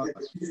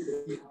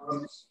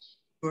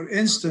for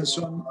instance,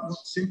 one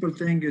simple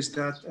thing is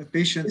that a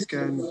patient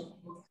can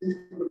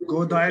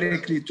go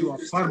directly to a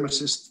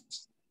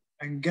pharmacist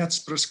and gets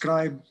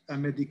prescribed a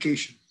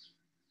medication.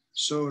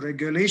 So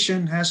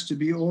regulation has to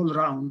be all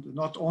around,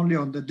 not only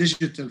on the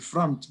digital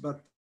front,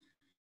 but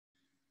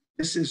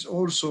this is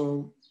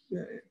also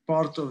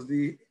part of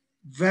the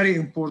very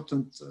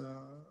important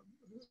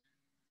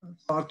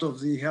part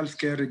of the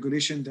healthcare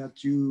regulation that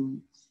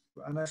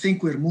and I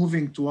think we're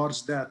moving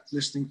towards that,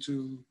 listening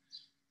to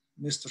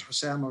Mr.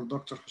 Hossam or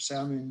Dr.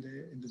 Hossam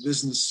in the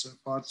business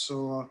part.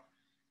 So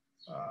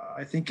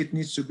I think it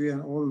needs to be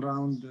an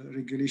all-round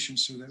regulation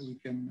so that we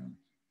can,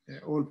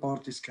 all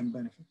parties can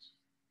benefit.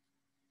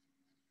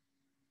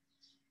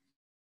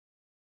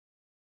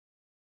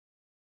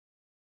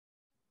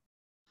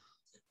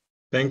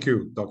 Thank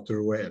you,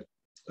 Dr. Wael.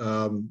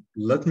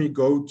 Let me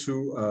go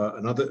to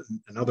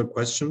another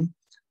question.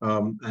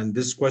 And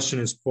this question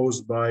is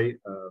posed by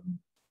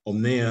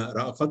Omnia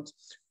Rafat,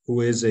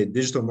 who is a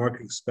digital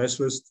marketing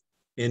specialist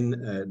in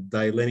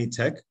Daileni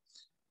Tech,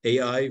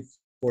 AI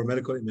for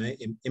medical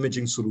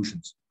imaging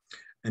solutions.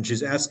 And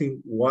she's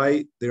asking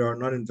why there are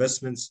not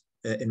investments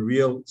in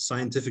real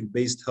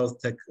scientific-based health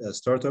tech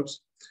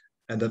startups,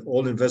 and that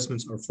all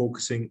investments are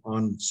focusing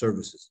on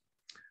services.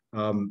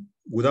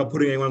 Without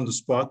putting anyone on the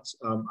spot,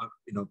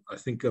 I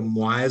think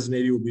Moaaz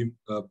maybe will be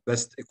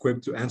best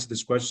equipped to answer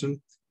this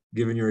question,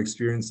 given your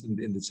experience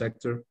in the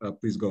sector.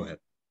 Please go ahead.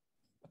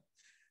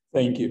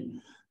 Thank you.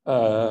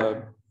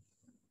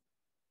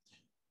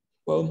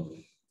 Well,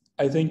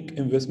 I think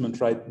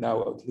investment right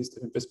now, at least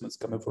investments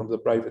coming from the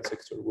private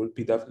sector, will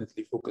be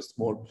definitely focused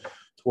more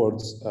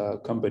towards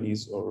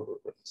companies or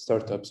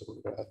startups or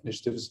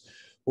initiatives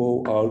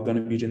who are going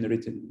to be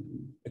generating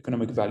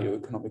economic value,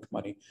 economic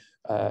money.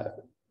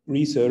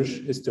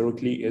 Research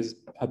historically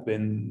have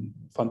been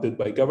funded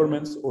by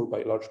governments or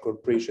by large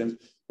corporations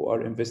who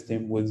are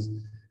investing with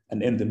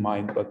an end in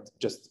mind, but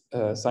just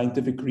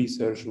scientific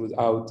research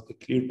without a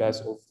clear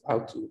path of how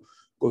to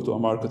go to a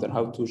market and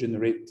how to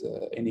generate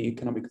any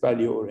economic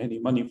value or any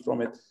money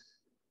from it,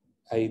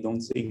 I don't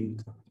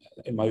think,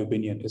 in my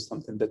opinion, is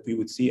something that we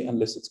would see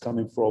unless it's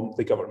coming from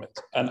the government.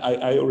 And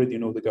I already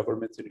know the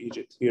government in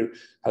Egypt here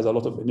has a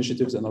lot of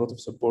initiatives and a lot of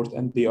support,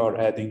 and they are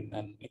adding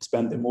and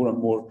expanding more and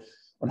more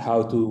on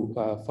how to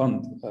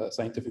fund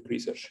scientific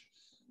research.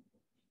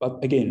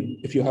 But again,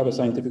 if you have a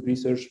scientific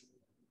research,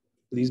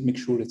 please make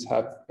sure it's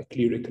have a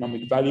clear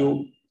economic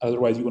value.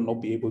 Otherwise, you will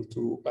not be able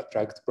to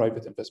attract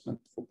private investment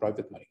for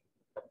private money.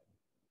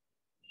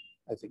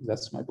 I think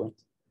that's my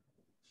point.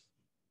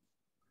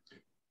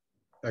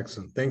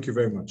 Excellent. Thank you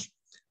very much.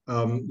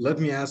 Let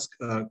me ask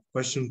a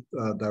question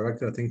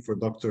directed, I think, for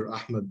Dr.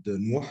 Ahmed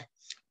Nouh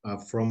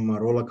from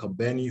Rola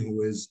Kabbani,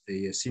 who is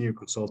a senior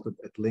consultant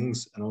at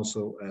Links and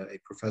also a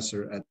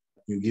professor at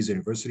New Giza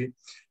University.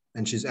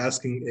 And she's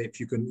asking if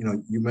you can,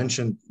 you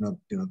mentioned,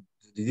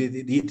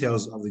 the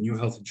details of the new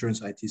health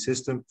insurance IT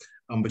system,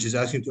 but she's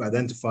asking to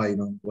identify,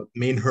 what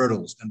main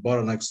hurdles and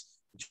bottlenecks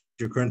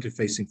you're currently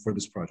facing for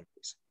this project,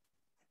 please.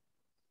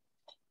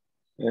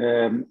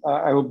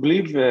 I would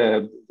believe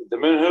the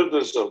main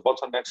hurdles or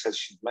bottlenecks, as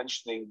she's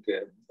mentioning,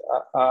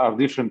 are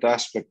different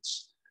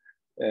aspects.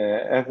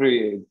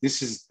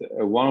 This is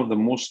one of the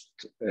most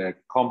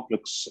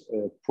complex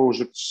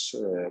projects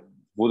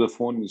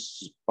Vodafone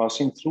is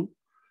passing through,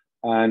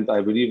 and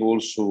I believe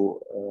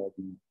also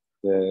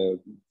the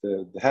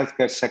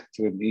healthcare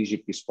sector in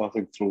Egypt is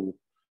passing through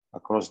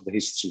across the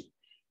history,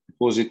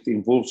 because it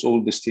involves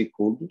all the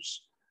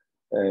stakeholders.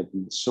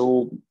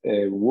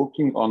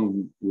 Working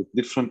with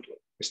different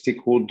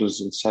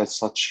stakeholders inside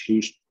such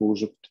huge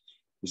project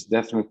is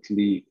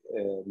definitely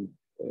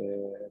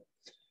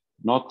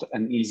not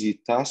an easy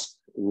task.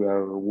 We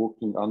are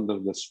working under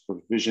the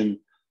supervision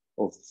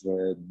of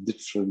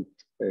different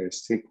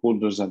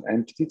stakeholders and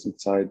entities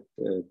inside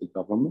the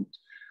government,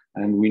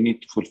 and we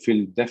need to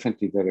fulfill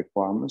definitely the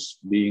requirements,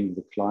 being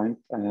the client,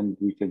 and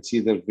we can see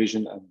their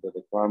vision and the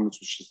requirements,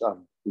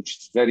 which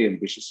is very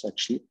ambitious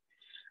actually,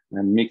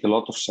 and make a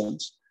lot of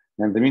sense.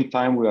 In the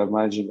meantime, we are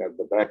managing at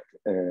the back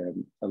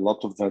a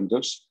lot of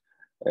vendors.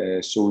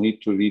 So we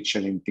need to reach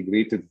an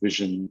integrated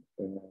vision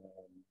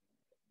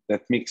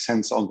that makes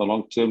sense on the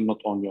long term,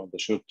 not only on the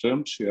short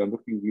term. So we are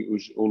looking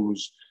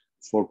always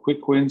for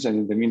quick wins, and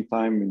in the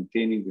meantime,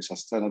 maintaining the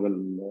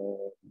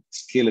sustainable,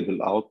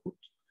 scalable output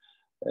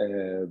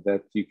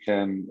that you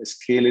can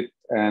scale it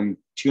and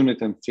tune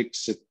it and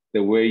fix it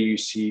the way you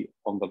see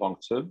on the long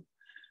term.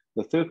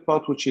 The third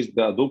part, which is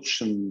the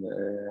adoption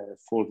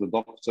for the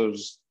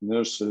doctors,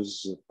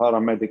 nurses,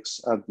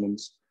 paramedics,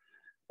 admins,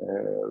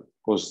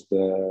 because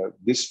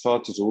this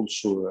part is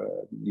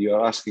also, you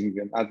are asking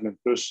an admin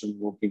person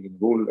working in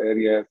rural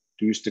area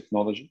to use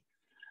technology.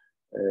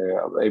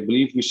 I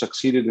believe we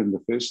succeeded in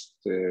the first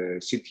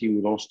city we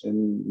launched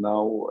in.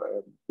 Now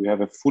we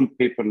have a full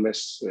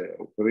paperless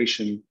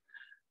operation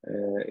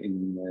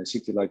in a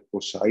city like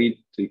Port Said.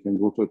 You can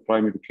go to a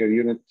primary care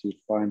unit, you'll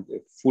find a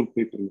full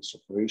paperless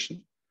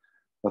operation.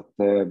 But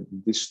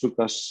this took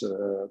us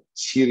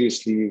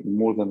seriously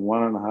more than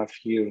 1.5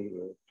 years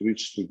to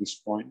reach to this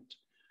point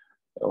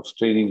of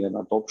training and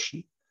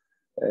adoption.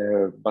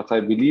 But I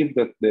believe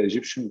that the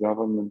Egyptian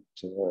government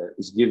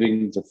is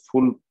giving the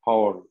full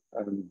power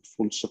and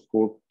full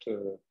support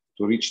to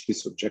reach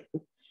this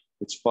objective.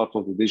 It's part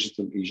of the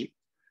digital Egypt.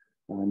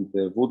 And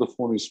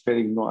Vodafone is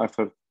sparing no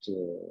effort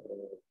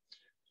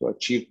to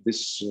achieve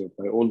this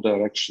by all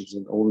directions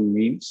and all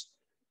means.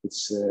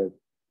 It's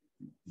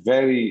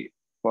very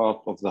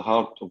part of the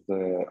heart of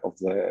the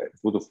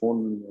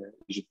Vodafone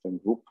Egyptian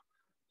group,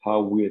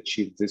 how we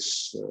achieve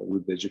this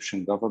with the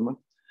Egyptian government.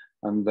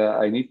 And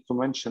I need to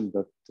mention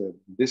that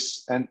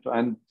this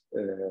end-to-end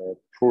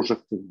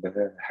project in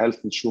the health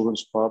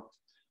insurance part,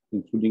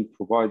 including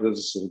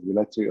providers,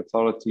 regulatory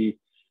authority,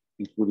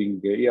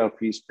 including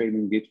ERPs,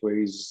 payment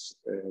gateways,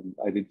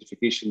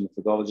 identification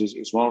methodologies,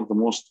 is one of the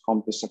most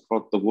complex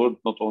across the world,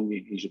 not only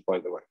in Egypt, by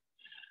the way.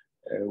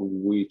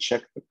 We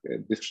checked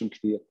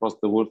differently across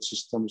the world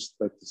systems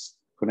that is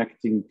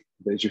connecting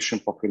the Egyptian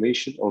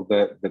population or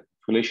the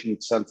population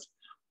itself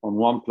on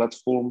one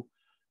platform.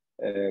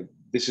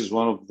 This is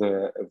one of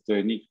the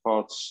unique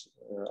parts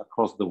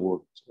across the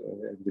world.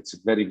 And it's a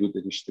very good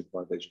initiative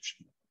by the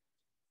Egyptian.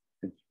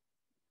 Thank you.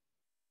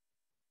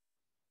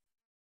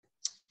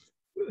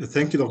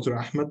 Thank you, Dr.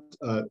 Ahmed.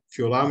 If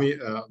you allow me,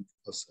 I'll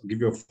give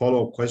you a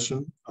follow-up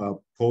question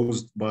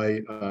posed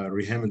by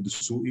Riham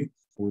al-Dusui,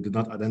 who did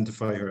not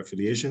identify her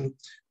affiliation,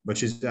 but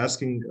she's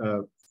asking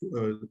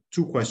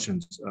two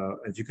questions.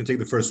 If you can take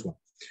the first one,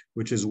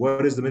 which is,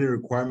 what is the minimum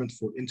requirement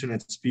for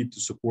internet speed to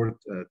support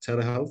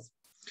telehealth?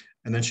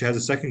 And then she has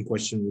a second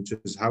question, which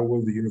is, how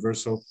will the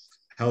universal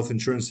health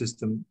insurance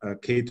system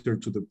cater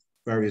to the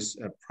various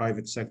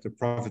private sector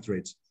profit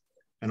rates?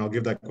 And I'll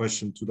give that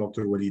question to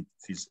Dr. Walid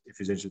if he's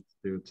interested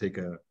to take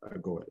a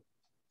go at it.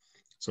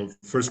 So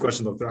first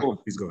question, Dr. Ahmed,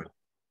 please go ahead.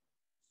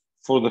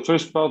 For the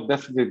first part,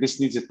 definitely this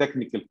needs a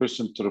technical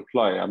person to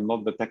reply. I'm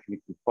not the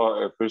technical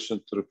person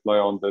to reply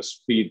on the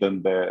speed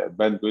and the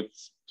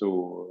bandwidth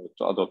to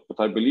adopt. But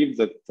I believe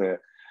that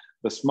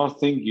the smart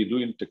thing you do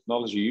in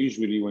technology,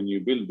 usually when you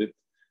build it,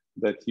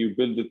 that you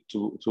build it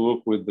to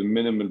work with the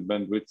minimal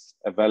bandwidth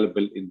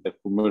available in the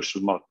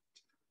commercial market.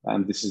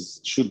 And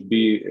this should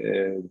be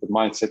the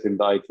mindset in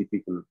the IT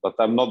people. But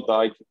I'm not the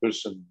IT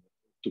person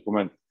to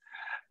comment.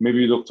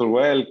 Maybe Dr.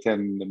 Wael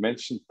can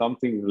mention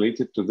something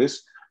related to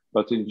this.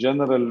 But in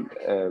general,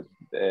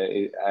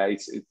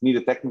 it needs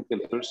a technical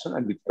person,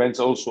 and it depends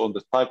also on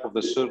the type of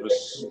the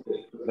service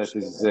that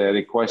is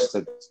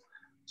requested.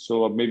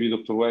 So maybe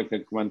Dr. Wael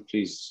can comment,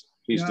 please.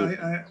 Please do.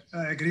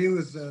 I agree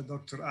with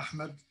Dr.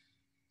 Ahmed.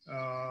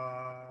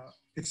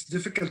 It's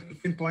difficult to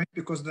pinpoint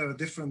because there are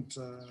different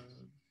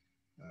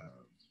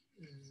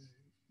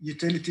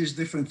utilities,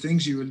 different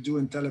things you will do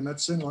in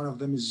telemedicine. One of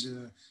them is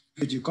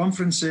video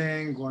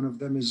conferencing. One of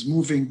them is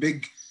moving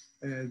big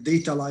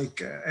data like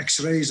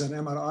X-rays and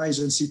MRIs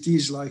and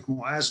CTs like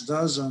Moaaz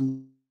does,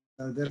 and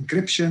their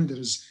encryption. There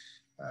is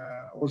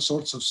all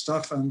sorts of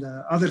stuff, and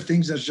other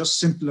things are just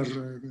simpler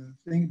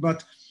thing.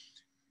 But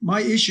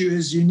my issue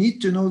is you need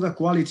to know the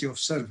quality of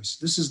service.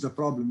 This is the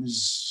problem,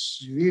 is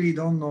you really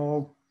don't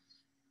know.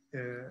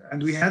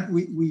 And we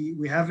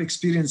have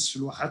experience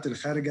in Wahat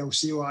al-Kharija or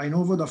Siwa. I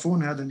know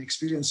Vodafone had an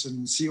experience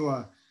in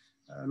Siwa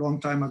a long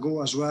time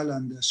ago as well.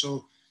 And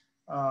so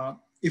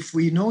if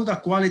we know the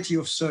quality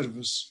of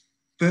service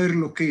per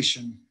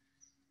location,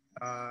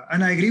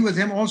 and I agree with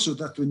him also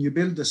that when you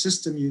build the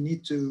system, you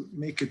need to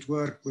make it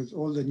work with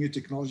all the new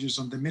technologies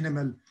on the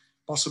minimal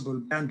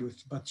possible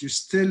bandwidth, but you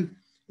still,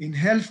 in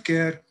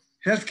healthcare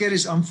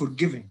is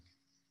unforgiving.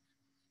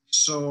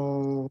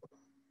 So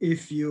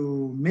if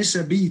you miss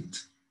a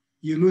beat,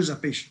 you lose a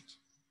patient.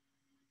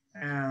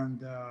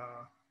 And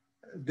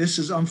this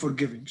is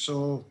unforgiving.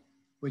 So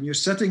when you're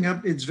setting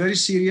up, it's very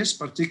serious,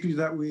 particularly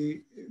that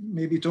we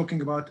may be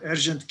talking about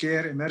urgent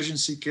care,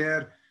 emergency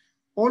care.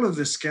 All of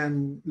this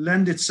can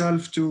lend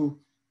itself to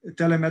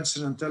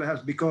telemedicine and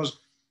telehealth, because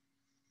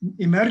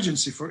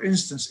emergency, for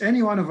instance,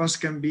 any one of us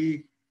can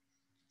be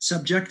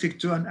subjected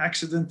to an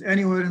accident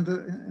anywhere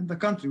in the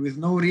country with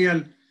no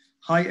real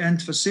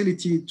high-end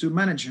facility to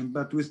manage him.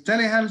 But with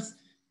telehealth,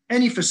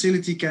 any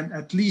facility can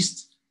at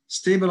least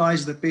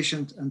stabilize the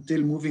patient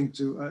until moving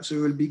to, so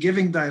we'll be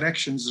giving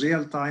directions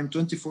real time,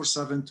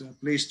 24/7 to a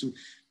place to,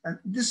 and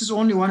this is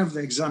only one of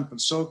the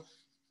examples. So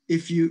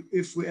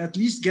if we at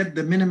least get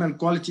the minimal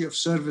quality of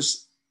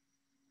service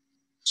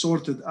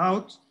sorted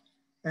out,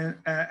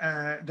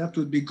 that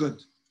would be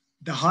good.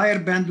 The higher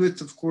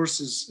bandwidth, of course,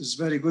 is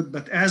very good,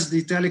 but as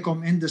the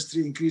telecom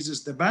industry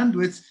increases the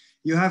bandwidth,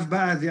 you have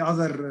the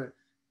other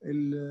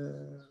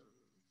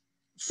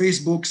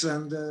Facebooks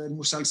and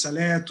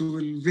المسلسلات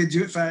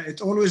والفيديو,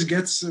 it always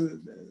gets,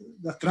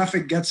 the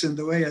traffic gets in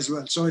the way as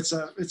well. So it's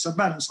a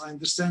balance. I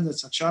understand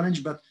it's a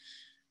challenge, but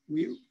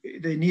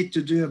they need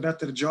to do a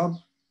better job.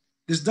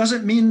 This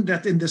doesn't mean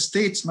that in the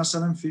States,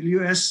 مثلا في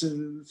US,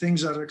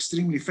 things are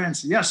extremely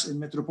fancy. Yes, in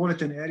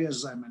metropolitan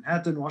areas like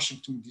Manhattan,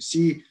 Washington,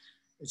 DC,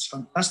 it's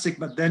fantastic.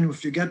 But then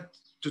if you get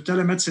to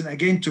telemedicine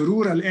again to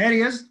rural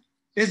areas,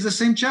 it's the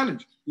same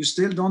challenge. You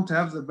still don't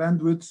have the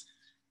bandwidth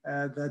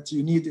that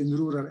you need in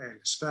rural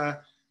areas.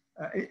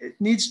 It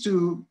needs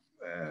to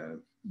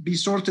be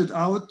sorted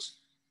out.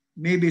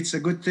 Maybe it's a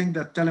good thing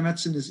that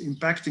telemedicine is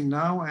impacting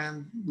now,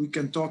 and we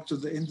can talk to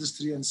the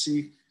industry and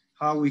see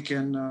how we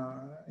can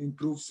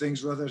improve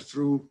things, whether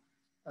through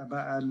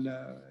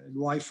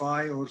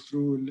Wi-Fi or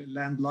through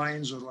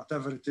landlines or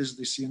whatever it is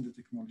they see in the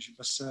technology.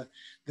 But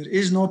there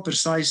is no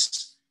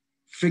precise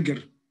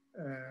figure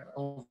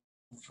of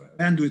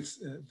bandwidth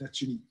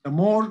that you need. The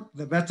more,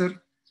 the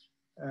better,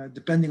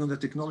 depending on the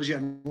technology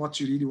and what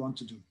you really want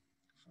to do.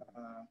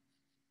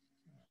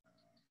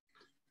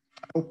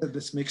 I hope that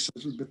this makes a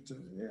little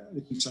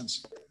bit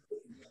sense.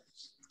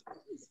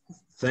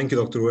 Thank you,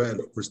 Dr. Wael,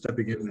 for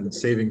stepping in and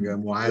saving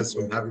Moaaz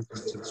from having to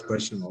answer this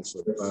question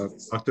also.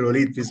 Dr.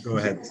 Walid, please go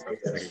ahead.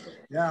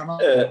 Yeah,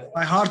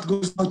 my heart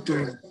goes out to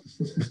him.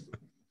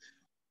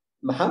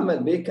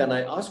 Mohammed Bey, can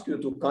I ask you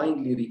to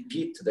kindly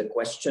repeat the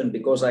question,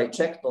 because I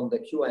checked on the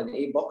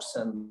Q&A box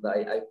and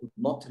I could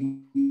not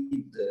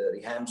read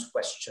Riham's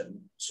question.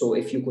 So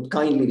if you could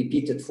kindly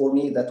repeat it for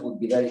me, that would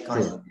be very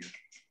kind of you.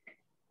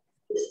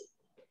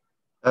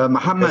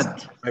 Mohammed.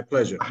 Yes, my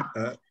pleasure.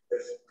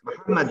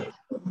 Mohammed,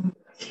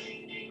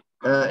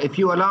 if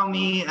you allow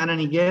me,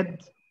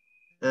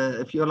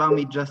 if you allow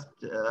me just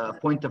a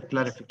point of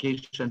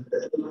clarification,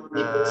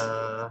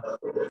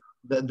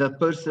 the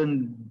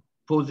person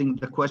posing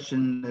the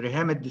question,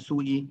 Riham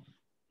Al-Dessouqi,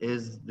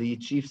 is the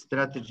Chief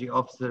Strategy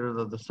Officer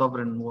of the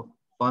Sovereign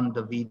Fund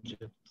of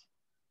Egypt.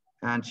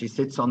 And she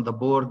sits on the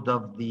board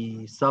of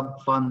the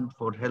sub-fund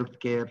for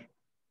healthcare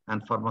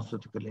and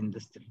pharmaceutical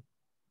industry.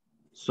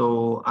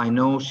 So I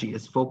know she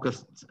is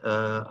focused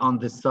on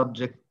this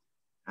subject,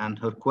 and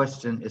her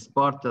question is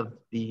part of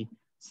the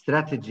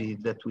strategy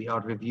that we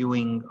are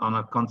reviewing on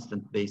a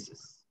constant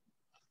basis.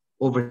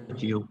 Over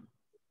to you.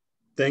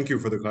 Thank you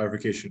for the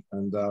clarification.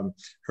 And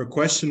her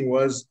question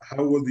was,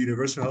 how will the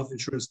universal health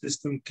insurance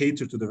system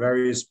cater to the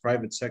various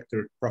private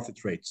sector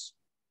profit rates?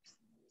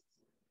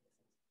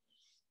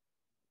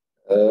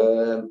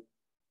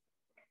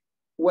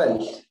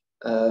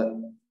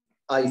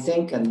 I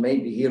think, and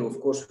maybe here, of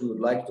course, we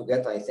would like to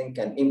get, I think,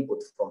 an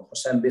input from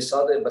Hossam Bey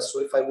Sadeh. But so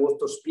if I were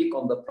to speak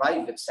on the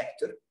private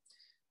sector,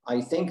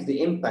 I think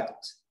the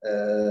impact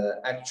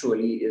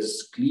actually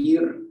is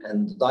clear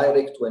and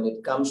direct when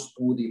it comes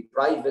to the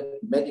private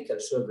medical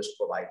service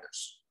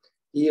providers.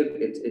 Here,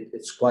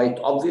 it's quite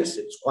obvious,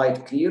 it's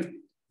quite clear.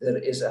 There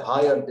is a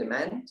higher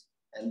demand,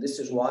 and this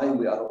is why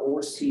we are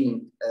all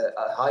seeing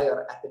a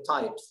higher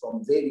appetite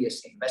from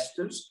various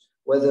investors,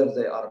 whether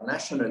they are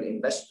national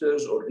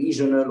investors or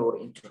regional or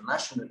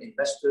international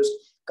investors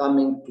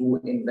coming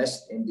to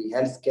invest in the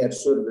healthcare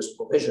service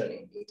provision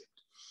in Egypt.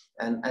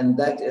 And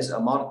that is a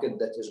market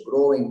that is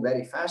growing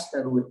very fast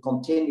and will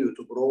continue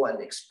to grow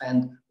and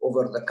expand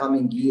over the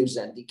coming years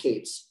and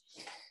decades.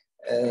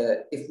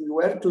 If we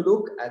were to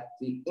look at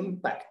the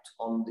impact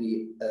on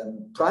the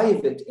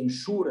private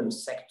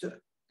insurance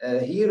sector,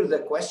 here the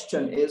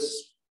question is,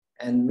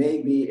 and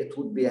maybe it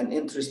would be an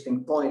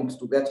interesting point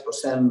to get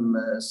Hossam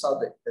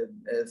Sadeh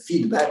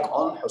feedback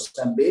on,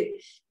 Hossam Bey,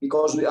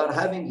 because we are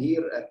having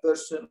here a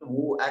person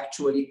who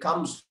actually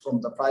comes from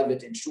the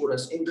private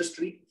insurance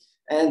industry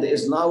and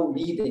is now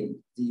leading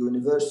the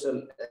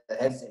universal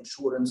health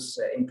insurance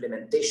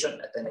implementation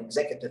at an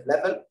executive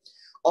level.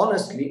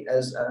 Honestly,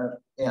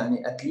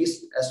 at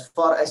least as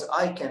far as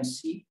I can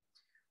see,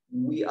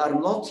 we are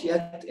not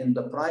yet in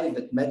the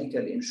private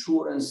medical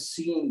insurance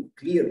seeing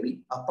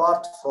clearly,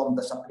 apart from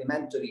the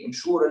supplementary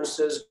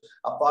insurances,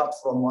 apart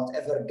from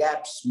whatever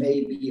gaps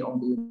may be on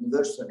the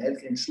universal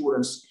health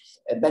insurance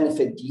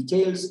benefit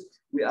details,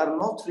 we are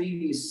not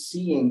really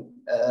seeing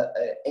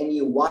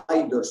any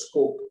wider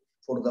scope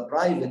for the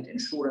private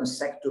insurance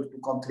sector to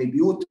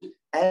contribute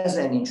as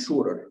an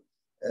insurer.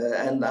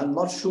 And I'm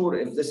not sure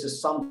if this is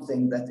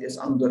something that is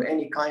under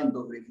any kind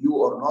of review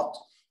or not,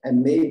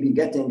 and maybe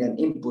getting an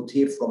input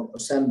here from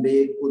Hossam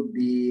Bey could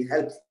be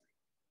helpful.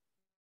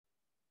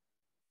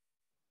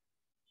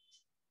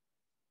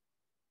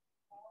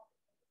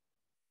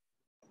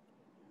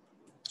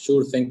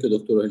 Sure, thank you,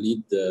 Dr.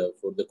 Walid,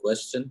 for the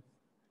question.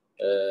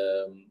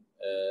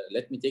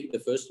 Let me take the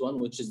first one,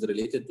 which is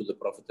related to the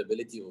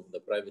profitability of the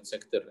private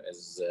sector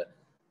as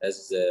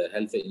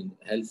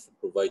health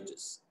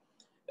providers.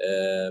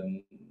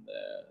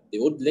 The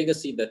old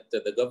legacy that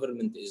the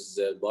government is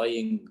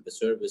buying the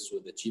service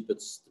with the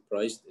cheapest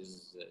price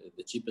is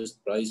the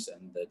cheapest price,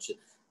 and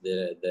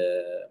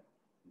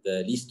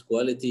the least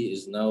quality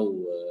is now,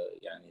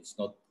 it's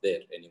not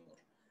there anymore.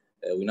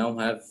 We now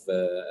have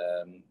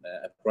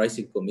a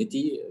pricing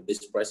committee.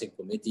 This pricing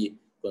committee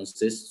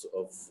consists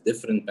of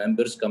different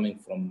members coming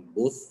from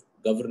both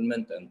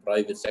government and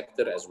private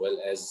sector, as well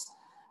as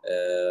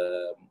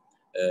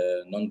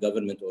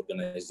non-government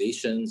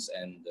organizations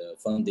and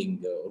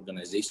funding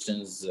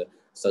organizations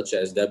such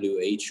as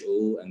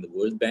WHO and the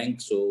World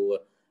Bank. So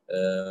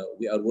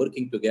we are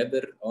working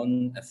together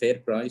on a fair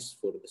price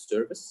for the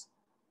service.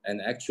 And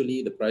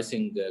actually the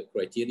pricing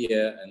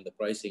criteria and the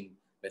pricing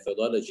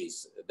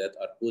methodologies that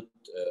are put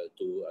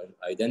to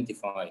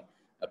identify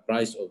a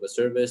price of a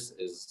service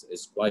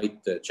is quite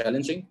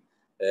challenging.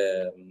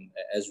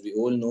 As we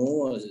all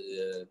know,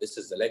 this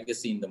is a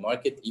legacy in the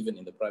market, even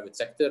in the private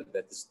sector,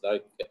 that is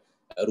like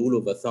a rule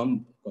of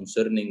thumb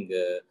concerning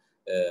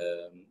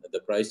the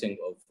pricing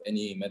of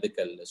any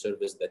medical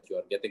service that you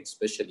are getting,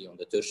 especially on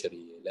the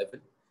tertiary level.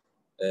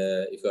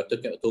 If you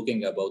are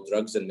talking about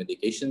drugs and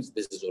medications,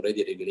 this is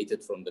already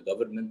regulated from the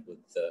government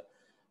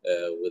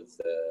with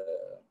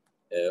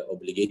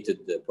obligated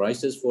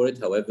prices for it.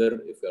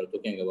 However, if you are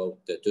talking about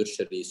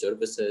tertiary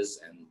services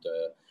and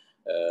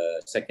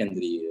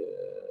secondary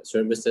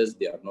services,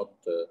 they are not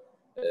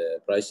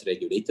price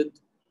regulated.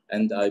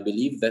 And I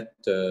believe that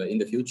in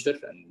the future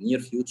and near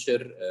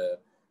future,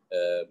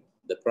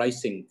 the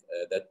pricing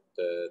that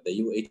the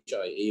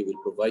UHIA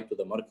will provide to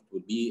the market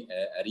will be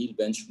a real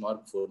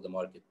benchmark for the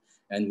market.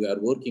 And we are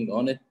working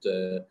on it.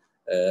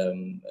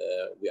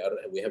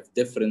 We have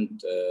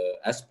different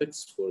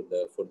aspects for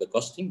the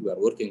costing. We are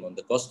working on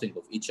the costing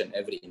of each and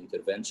every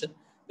intervention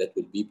that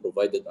will be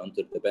provided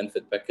under the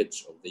benefit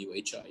package of the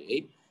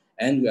UHIA.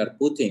 And we are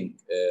putting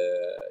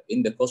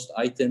in the cost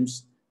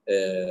items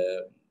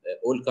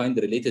all kind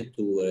related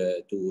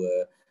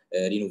to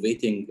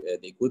renovating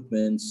the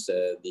equipments,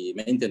 the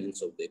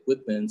maintenance of the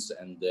equipments,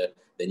 and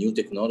the new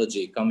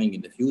technology coming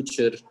in the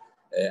future,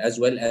 as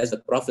well as the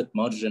profit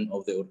margin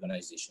of the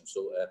organization.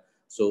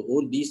 So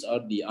all these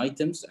are the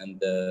items,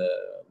 and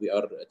we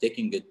are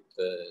taking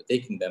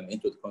them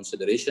into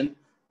consideration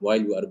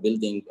while we are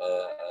building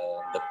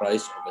the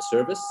price of a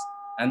service.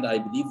 And I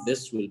believe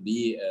this will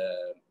be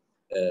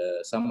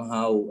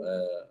somehow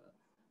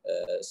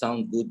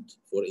sound good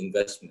for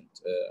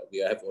investment. We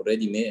have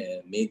already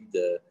made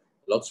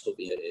lots of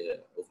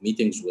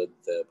meetings with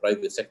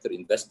private sector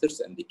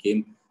investors, and they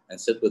came and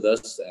sit with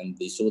us, and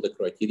they saw the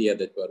criteria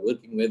that we are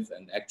working with,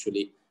 and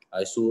actually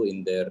I saw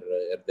in their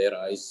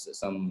eyes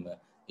some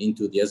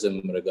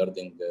enthusiasm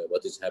regarding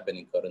what is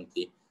happening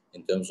currently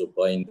in terms of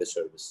buying the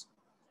service.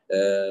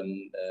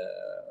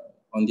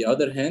 On the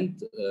other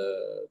hand,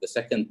 the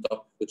second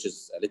topic, which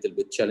is a little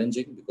bit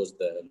challenging because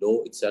the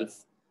law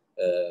itself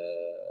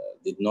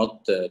did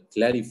not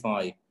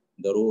clarify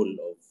the role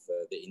of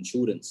the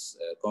insurance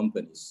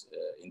companies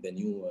in the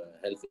new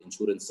health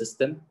insurance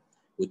system,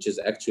 which is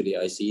actually,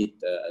 I see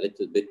it a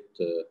little bit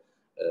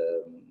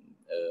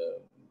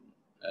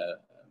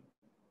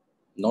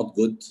not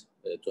good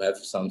to have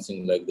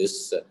something like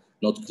this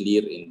not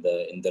clear in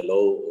the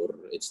law or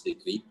its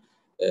decree.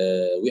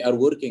 We are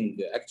working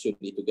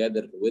actually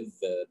together with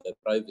the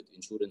private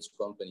insurance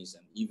companies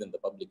and even the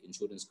public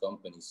insurance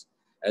companies,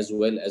 as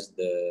well as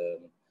the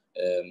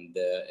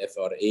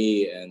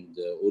FRA and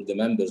all the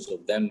members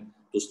of them,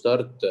 to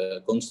start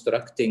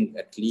constructing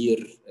a clear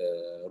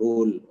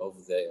role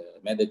of the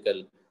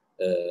medical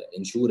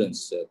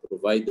insurance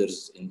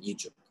providers in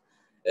Egypt.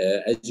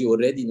 As you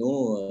already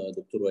know,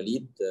 Dr.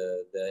 Walid,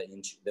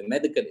 the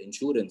medical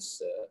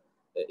insurance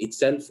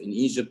itself in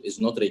Egypt is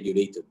not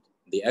regulated.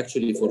 They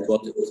actually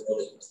forgot it.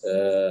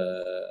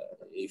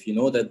 If you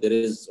know that there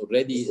is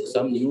already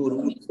some new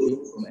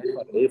rules from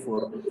FRA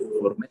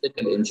for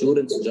medical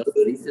insurance just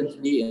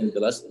recently in the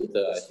last,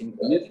 I think,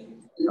 year.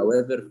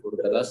 However, for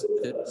the last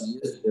 30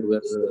 years, there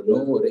were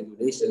no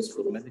regulations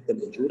for medical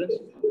insurance.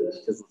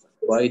 This was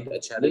quite a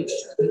challenge.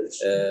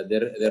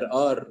 There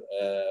are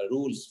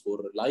rules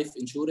for life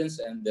insurance,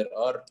 and there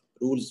are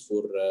rules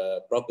for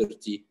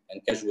property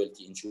and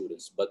casualty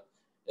insurance. But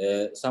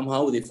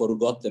somehow they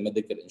forgot the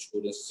medical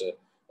insurance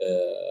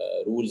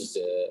rules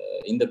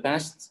in the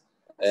past.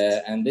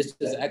 And this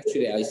is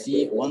actually, I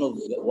see, one of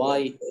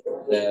why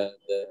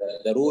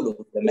the role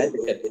of the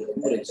medical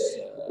insurance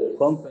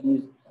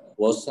companies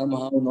was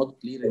somehow not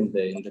clear in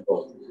the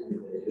law,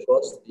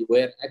 because they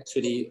were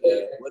actually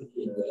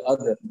working with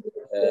other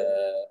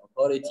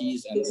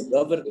authorities and the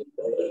government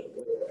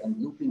and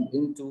looking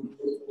into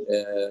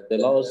the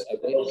laws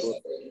available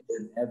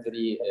in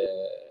every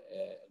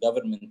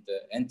government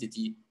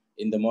entity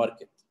in the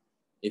market.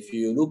 If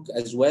you look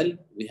as well,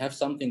 we have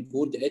something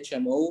called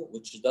HMO,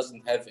 which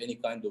doesn't have any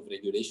kind of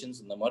regulations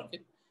in the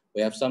market.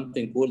 We have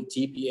something called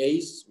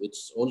TPAs,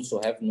 which also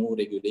have no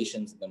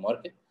regulations in the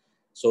market.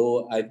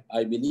 So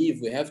I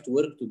believe we have to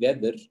work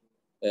together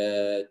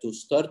to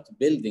start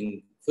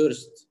building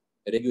first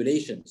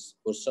regulations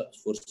for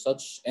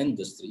such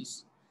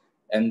industries,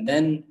 and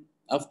then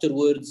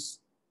afterwards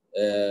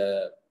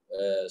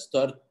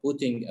start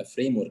putting a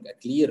framework, a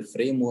clear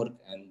framework,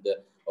 and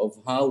of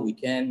how we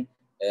can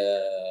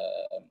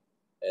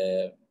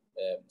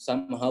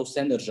somehow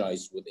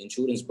synergize with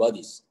insurance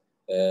bodies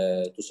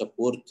to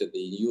support the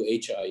new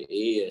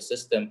HIA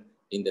system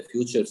in the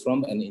future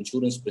from an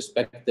insurance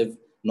perspective,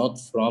 not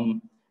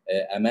from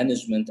a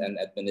management and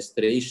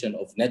administration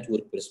of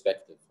network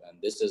perspective. And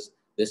this is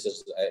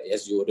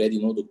as you already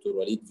know, Dr.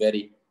 Walid,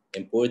 very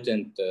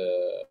important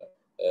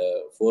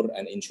for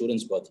an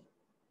insurance body.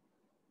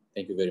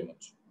 Thank you very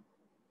much.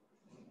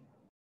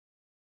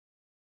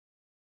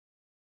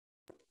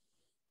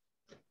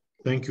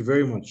 Thank you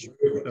very much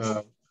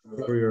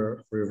for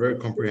your very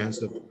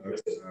comprehensive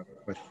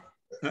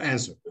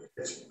answer.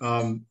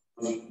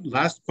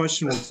 Last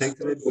question we'll take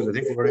today, because I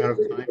think we're running out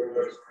of time.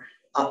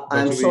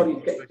 I'm sorry,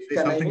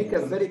 can I make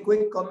a very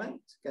quick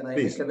comment? Can I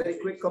make a very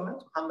quick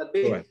comment, Mohammed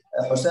Bey?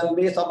 Hossam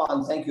Bey,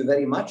 طبعا, thank you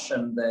very much.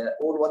 And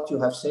all what you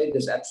have said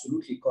is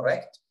absolutely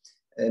correct.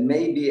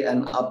 Maybe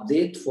an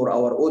update for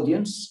our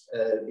audience,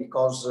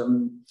 because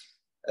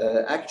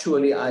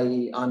actually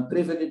I'm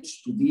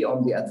privileged to be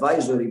on the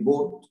advisory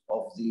board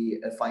of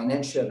the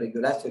Financial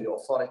Regulatory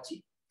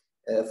Authority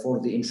for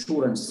the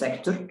insurance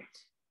sector.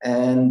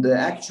 And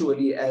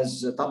actually,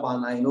 as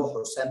طبعا I know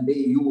Hossam Bey,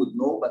 you would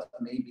know, but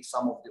maybe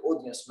some of the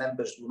audience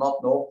members do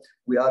not know,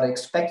 we are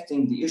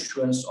expecting the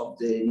issuance of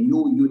the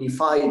new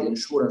unified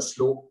insurance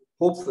law,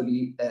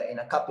 hopefully in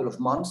a couple of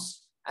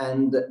months.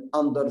 And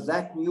under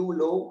that new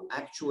law,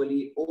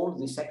 actually all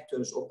the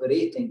sectors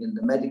operating in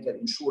the medical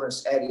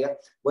insurance area,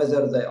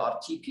 whether they are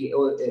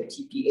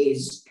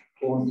TPAs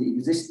or the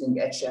existing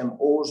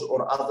HMOs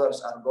or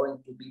others, are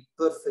going to be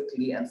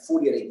perfectly and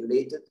fully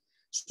regulated.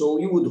 So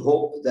you would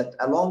hope that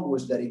along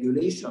with the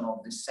regulation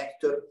of this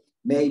sector,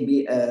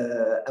 maybe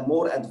a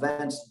more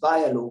advanced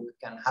dialogue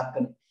can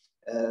happen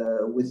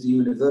with the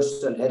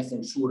Universal Health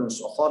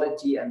Insurance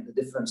Authority and the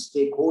different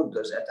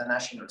stakeholders at a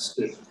national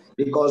scale,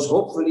 because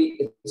hopefully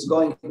it's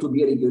going to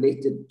be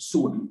regulated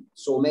soon.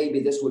 So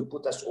maybe this will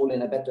put us all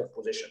in a better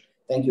position.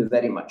 Thank you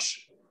very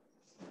much.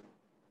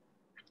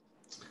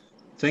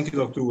 Thank you,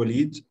 Dr.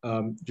 Walid.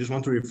 Just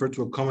want to refer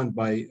to a comment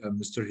by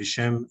Mr.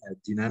 Hisham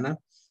Dinana,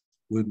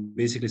 with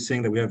basically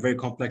saying that we have a very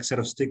complex set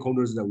of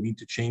stakeholders that we need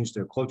to change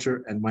their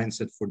culture and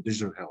mindset for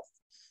digital health.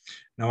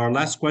 Now, our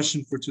last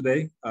question for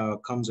today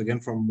comes again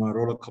from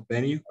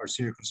Rology, our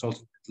senior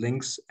consultant at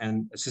Links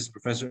and assistant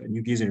professor at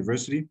New Giza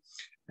University.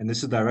 And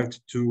this is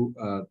directed to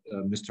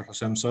Mr.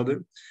 Hossam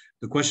Sadr.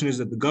 The question is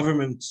that the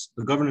governance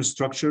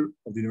structure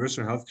of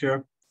universal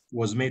healthcare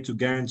was made to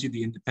guarantee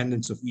the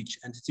independence of each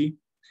entity.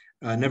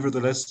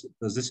 Nevertheless,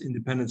 does this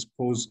independence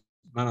pose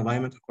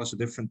non-alignment across the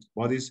different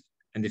bodies?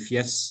 And if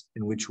yes,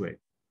 in which way?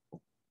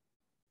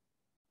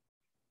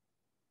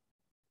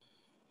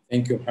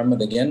 Thank you,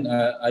 Ahmed, again.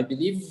 I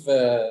believe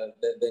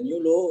the new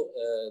law,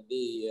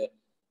 they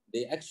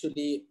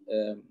actually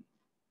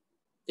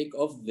take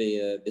off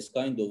this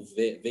kind of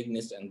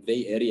vagueness and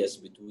gray areas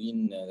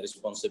between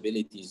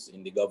responsibilities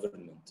in the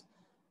government.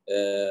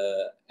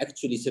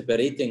 Actually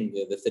separating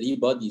the three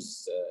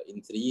bodies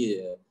in three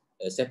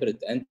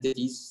separate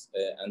entities,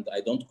 and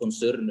I do not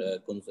consider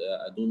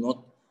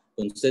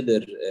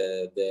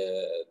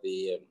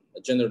the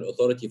General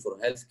Authority for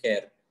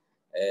Healthcare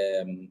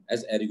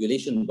as a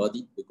regulation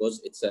body,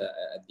 because it's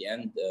at the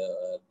end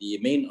the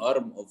main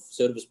arm of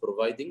service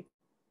providing.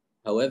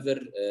 However,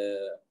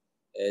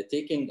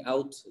 taking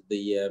out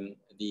the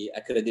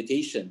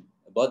accreditation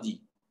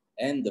body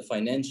and the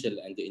financial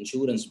and the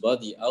insurance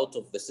body out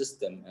of the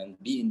system and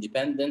be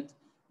independent,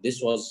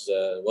 this was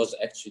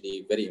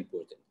actually very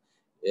important.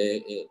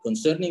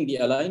 Concerning the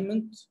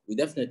alignment, we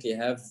definitely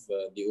have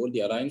all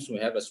the alliance. We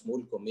have a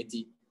small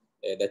committee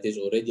that is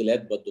already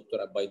led by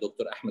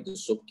Dr. Ahmed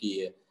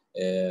al-Subki,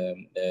 the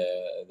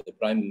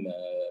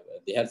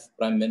health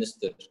prime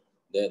minister,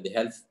 the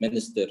health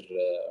minister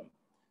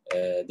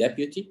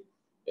deputy,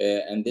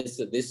 and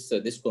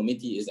this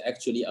committee is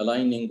actually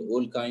aligning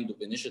all kinds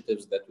of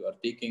initiatives that we are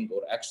taking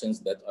or actions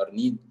that are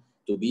need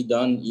to be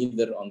done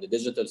either on the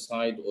digital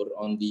side or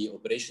on the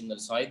operational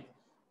side.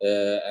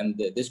 And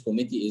this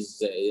committee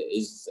is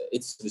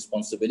its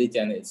responsibility,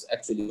 and it's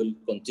actually will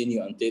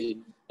continue until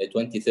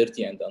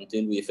 2030 and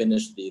until we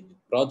finish the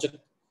project.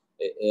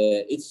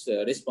 Its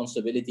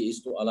responsibility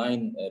is to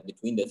align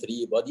between the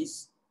three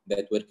bodies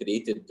that were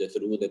created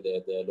through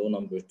the law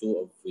number 2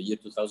 of the year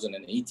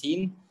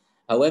 2018.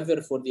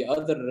 However, for the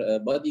other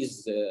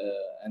bodies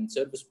and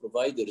service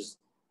providers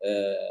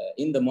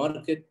in the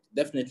market,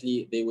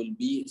 definitely they will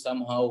be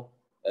somehow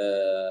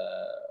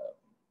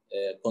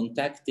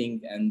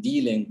contacting and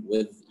dealing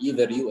with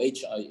either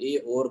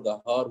UHIA or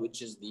GAHAR,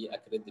 which is the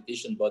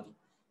accreditation body.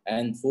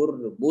 And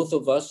for both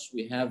of us,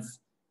 we have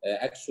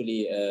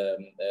actually a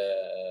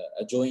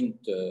joint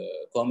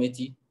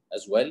committee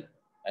as well.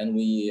 And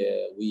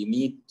we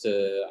meet,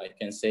 I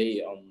can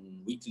say, on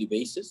weekly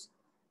basis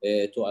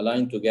to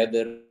align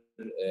together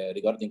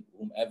regarding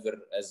whomever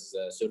as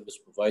a service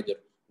provider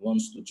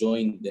wants to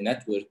join the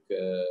network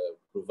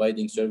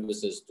providing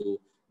services to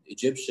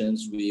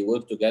Egyptians. We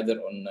work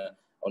together on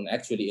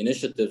actually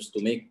initiatives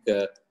to make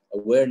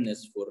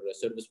awareness for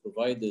service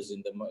providers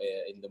in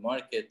the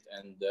market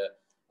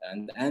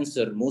and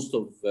answer most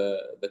of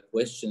the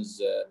questions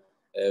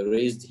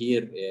raised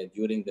here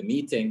during the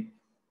meeting.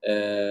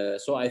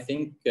 So I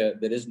think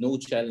there is no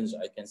challenge,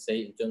 I can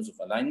say, in terms of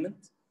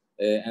alignment.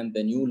 And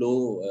the new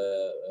law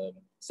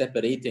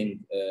separating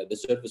the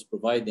service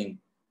providing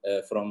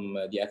from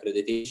the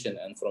accreditation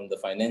and from the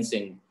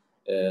financing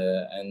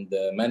and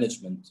the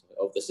management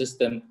of the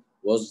system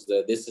was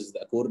this is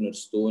the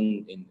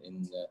cornerstone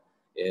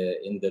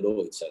in the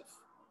law itself.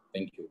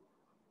 Thank you.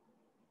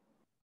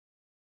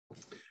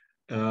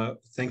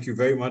 Thank you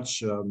very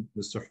much,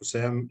 Mr.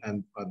 Hossam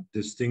and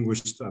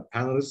distinguished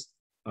panelists.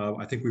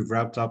 I think we've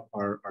wrapped up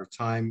our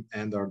time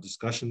and our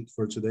discussion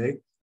for today.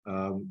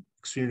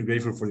 Extremely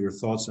grateful for your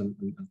thoughts and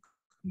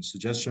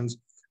suggestions.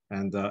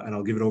 And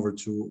I'll give it over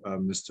to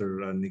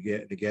Mr.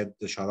 Niged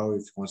Sharawi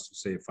if he wants to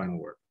say a final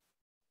word.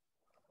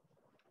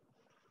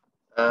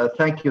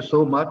 Thank you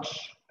so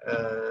much.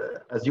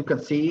 As you can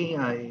see,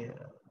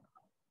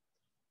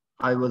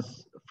 I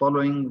was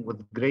following with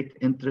great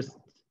interest.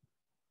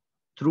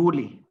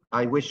 Truly,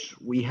 I wish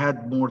we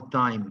had more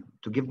time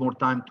to give more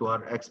time to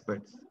our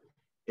experts.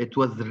 It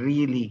was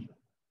really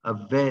a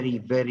very,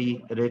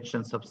 very rich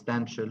and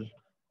substantial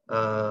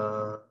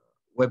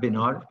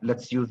webinar.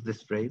 Let's use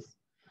this phrase.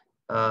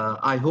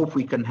 I hope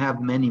we can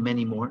have many,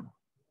 many more.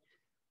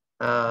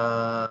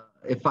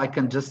 If I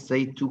can just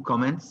say 2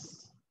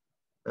 comments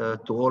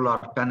to all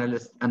our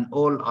panelists and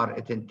all our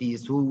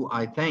attendees, who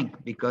I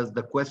thank because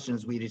the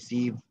questions we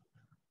received,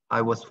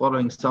 I was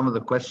following some of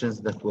the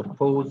questions that were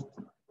posed,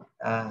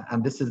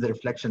 and this is the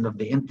reflection of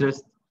the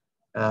interest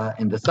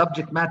in the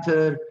subject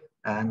matter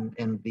and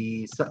in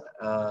the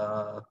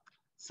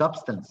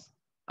substance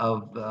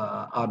of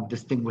our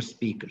distinguished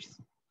speakers.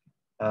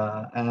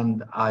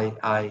 And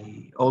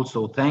I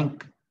also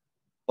thank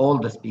all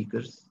the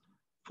speakers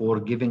for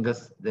giving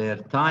us their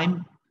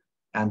time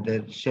and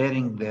their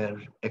sharing their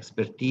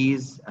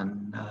expertise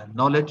and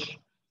knowledge.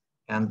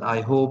 And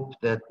I hope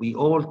that we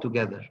all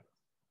together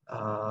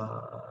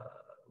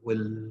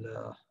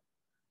will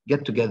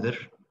get together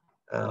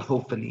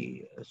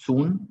hopefully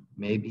soon,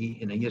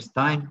 maybe in a year's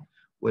time,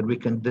 where we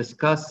can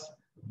discuss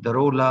the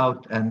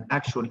rollout and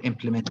actual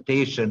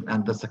implementation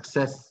and the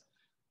success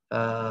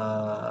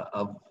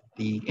of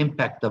the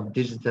impact of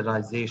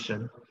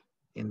digitalization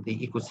in the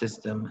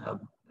ecosystem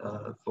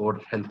for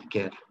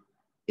healthcare,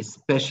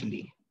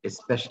 especially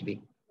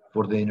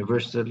for the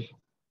universal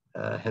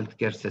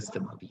healthcare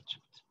system of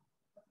Egypt.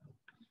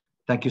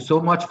 Thank you so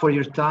much for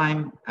your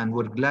time, and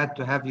we're glad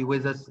to have you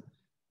with us,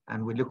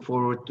 and we look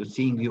forward to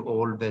seeing you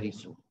all very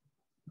soon.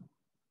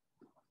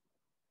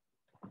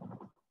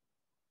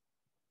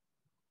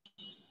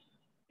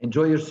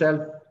 Enjoy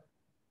yourself.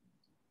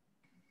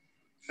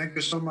 Thank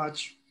you so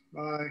much.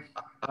 Bye.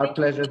 Our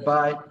pleasure.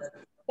 Bye.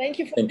 Thank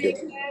you for Thank you.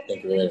 being here.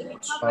 Thank you very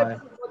much. Bye.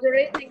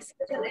 Moderating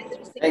such an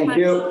interesting Thank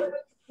you.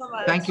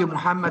 Thank you,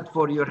 Muhammad,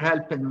 for your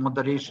help in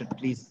moderation,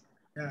 please.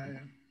 Yeah.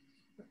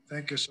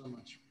 Thank you so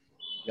much.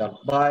 Yeah.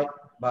 Bye.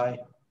 Bye.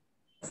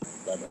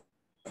 Bye-bye.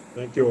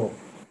 Thank you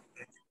all.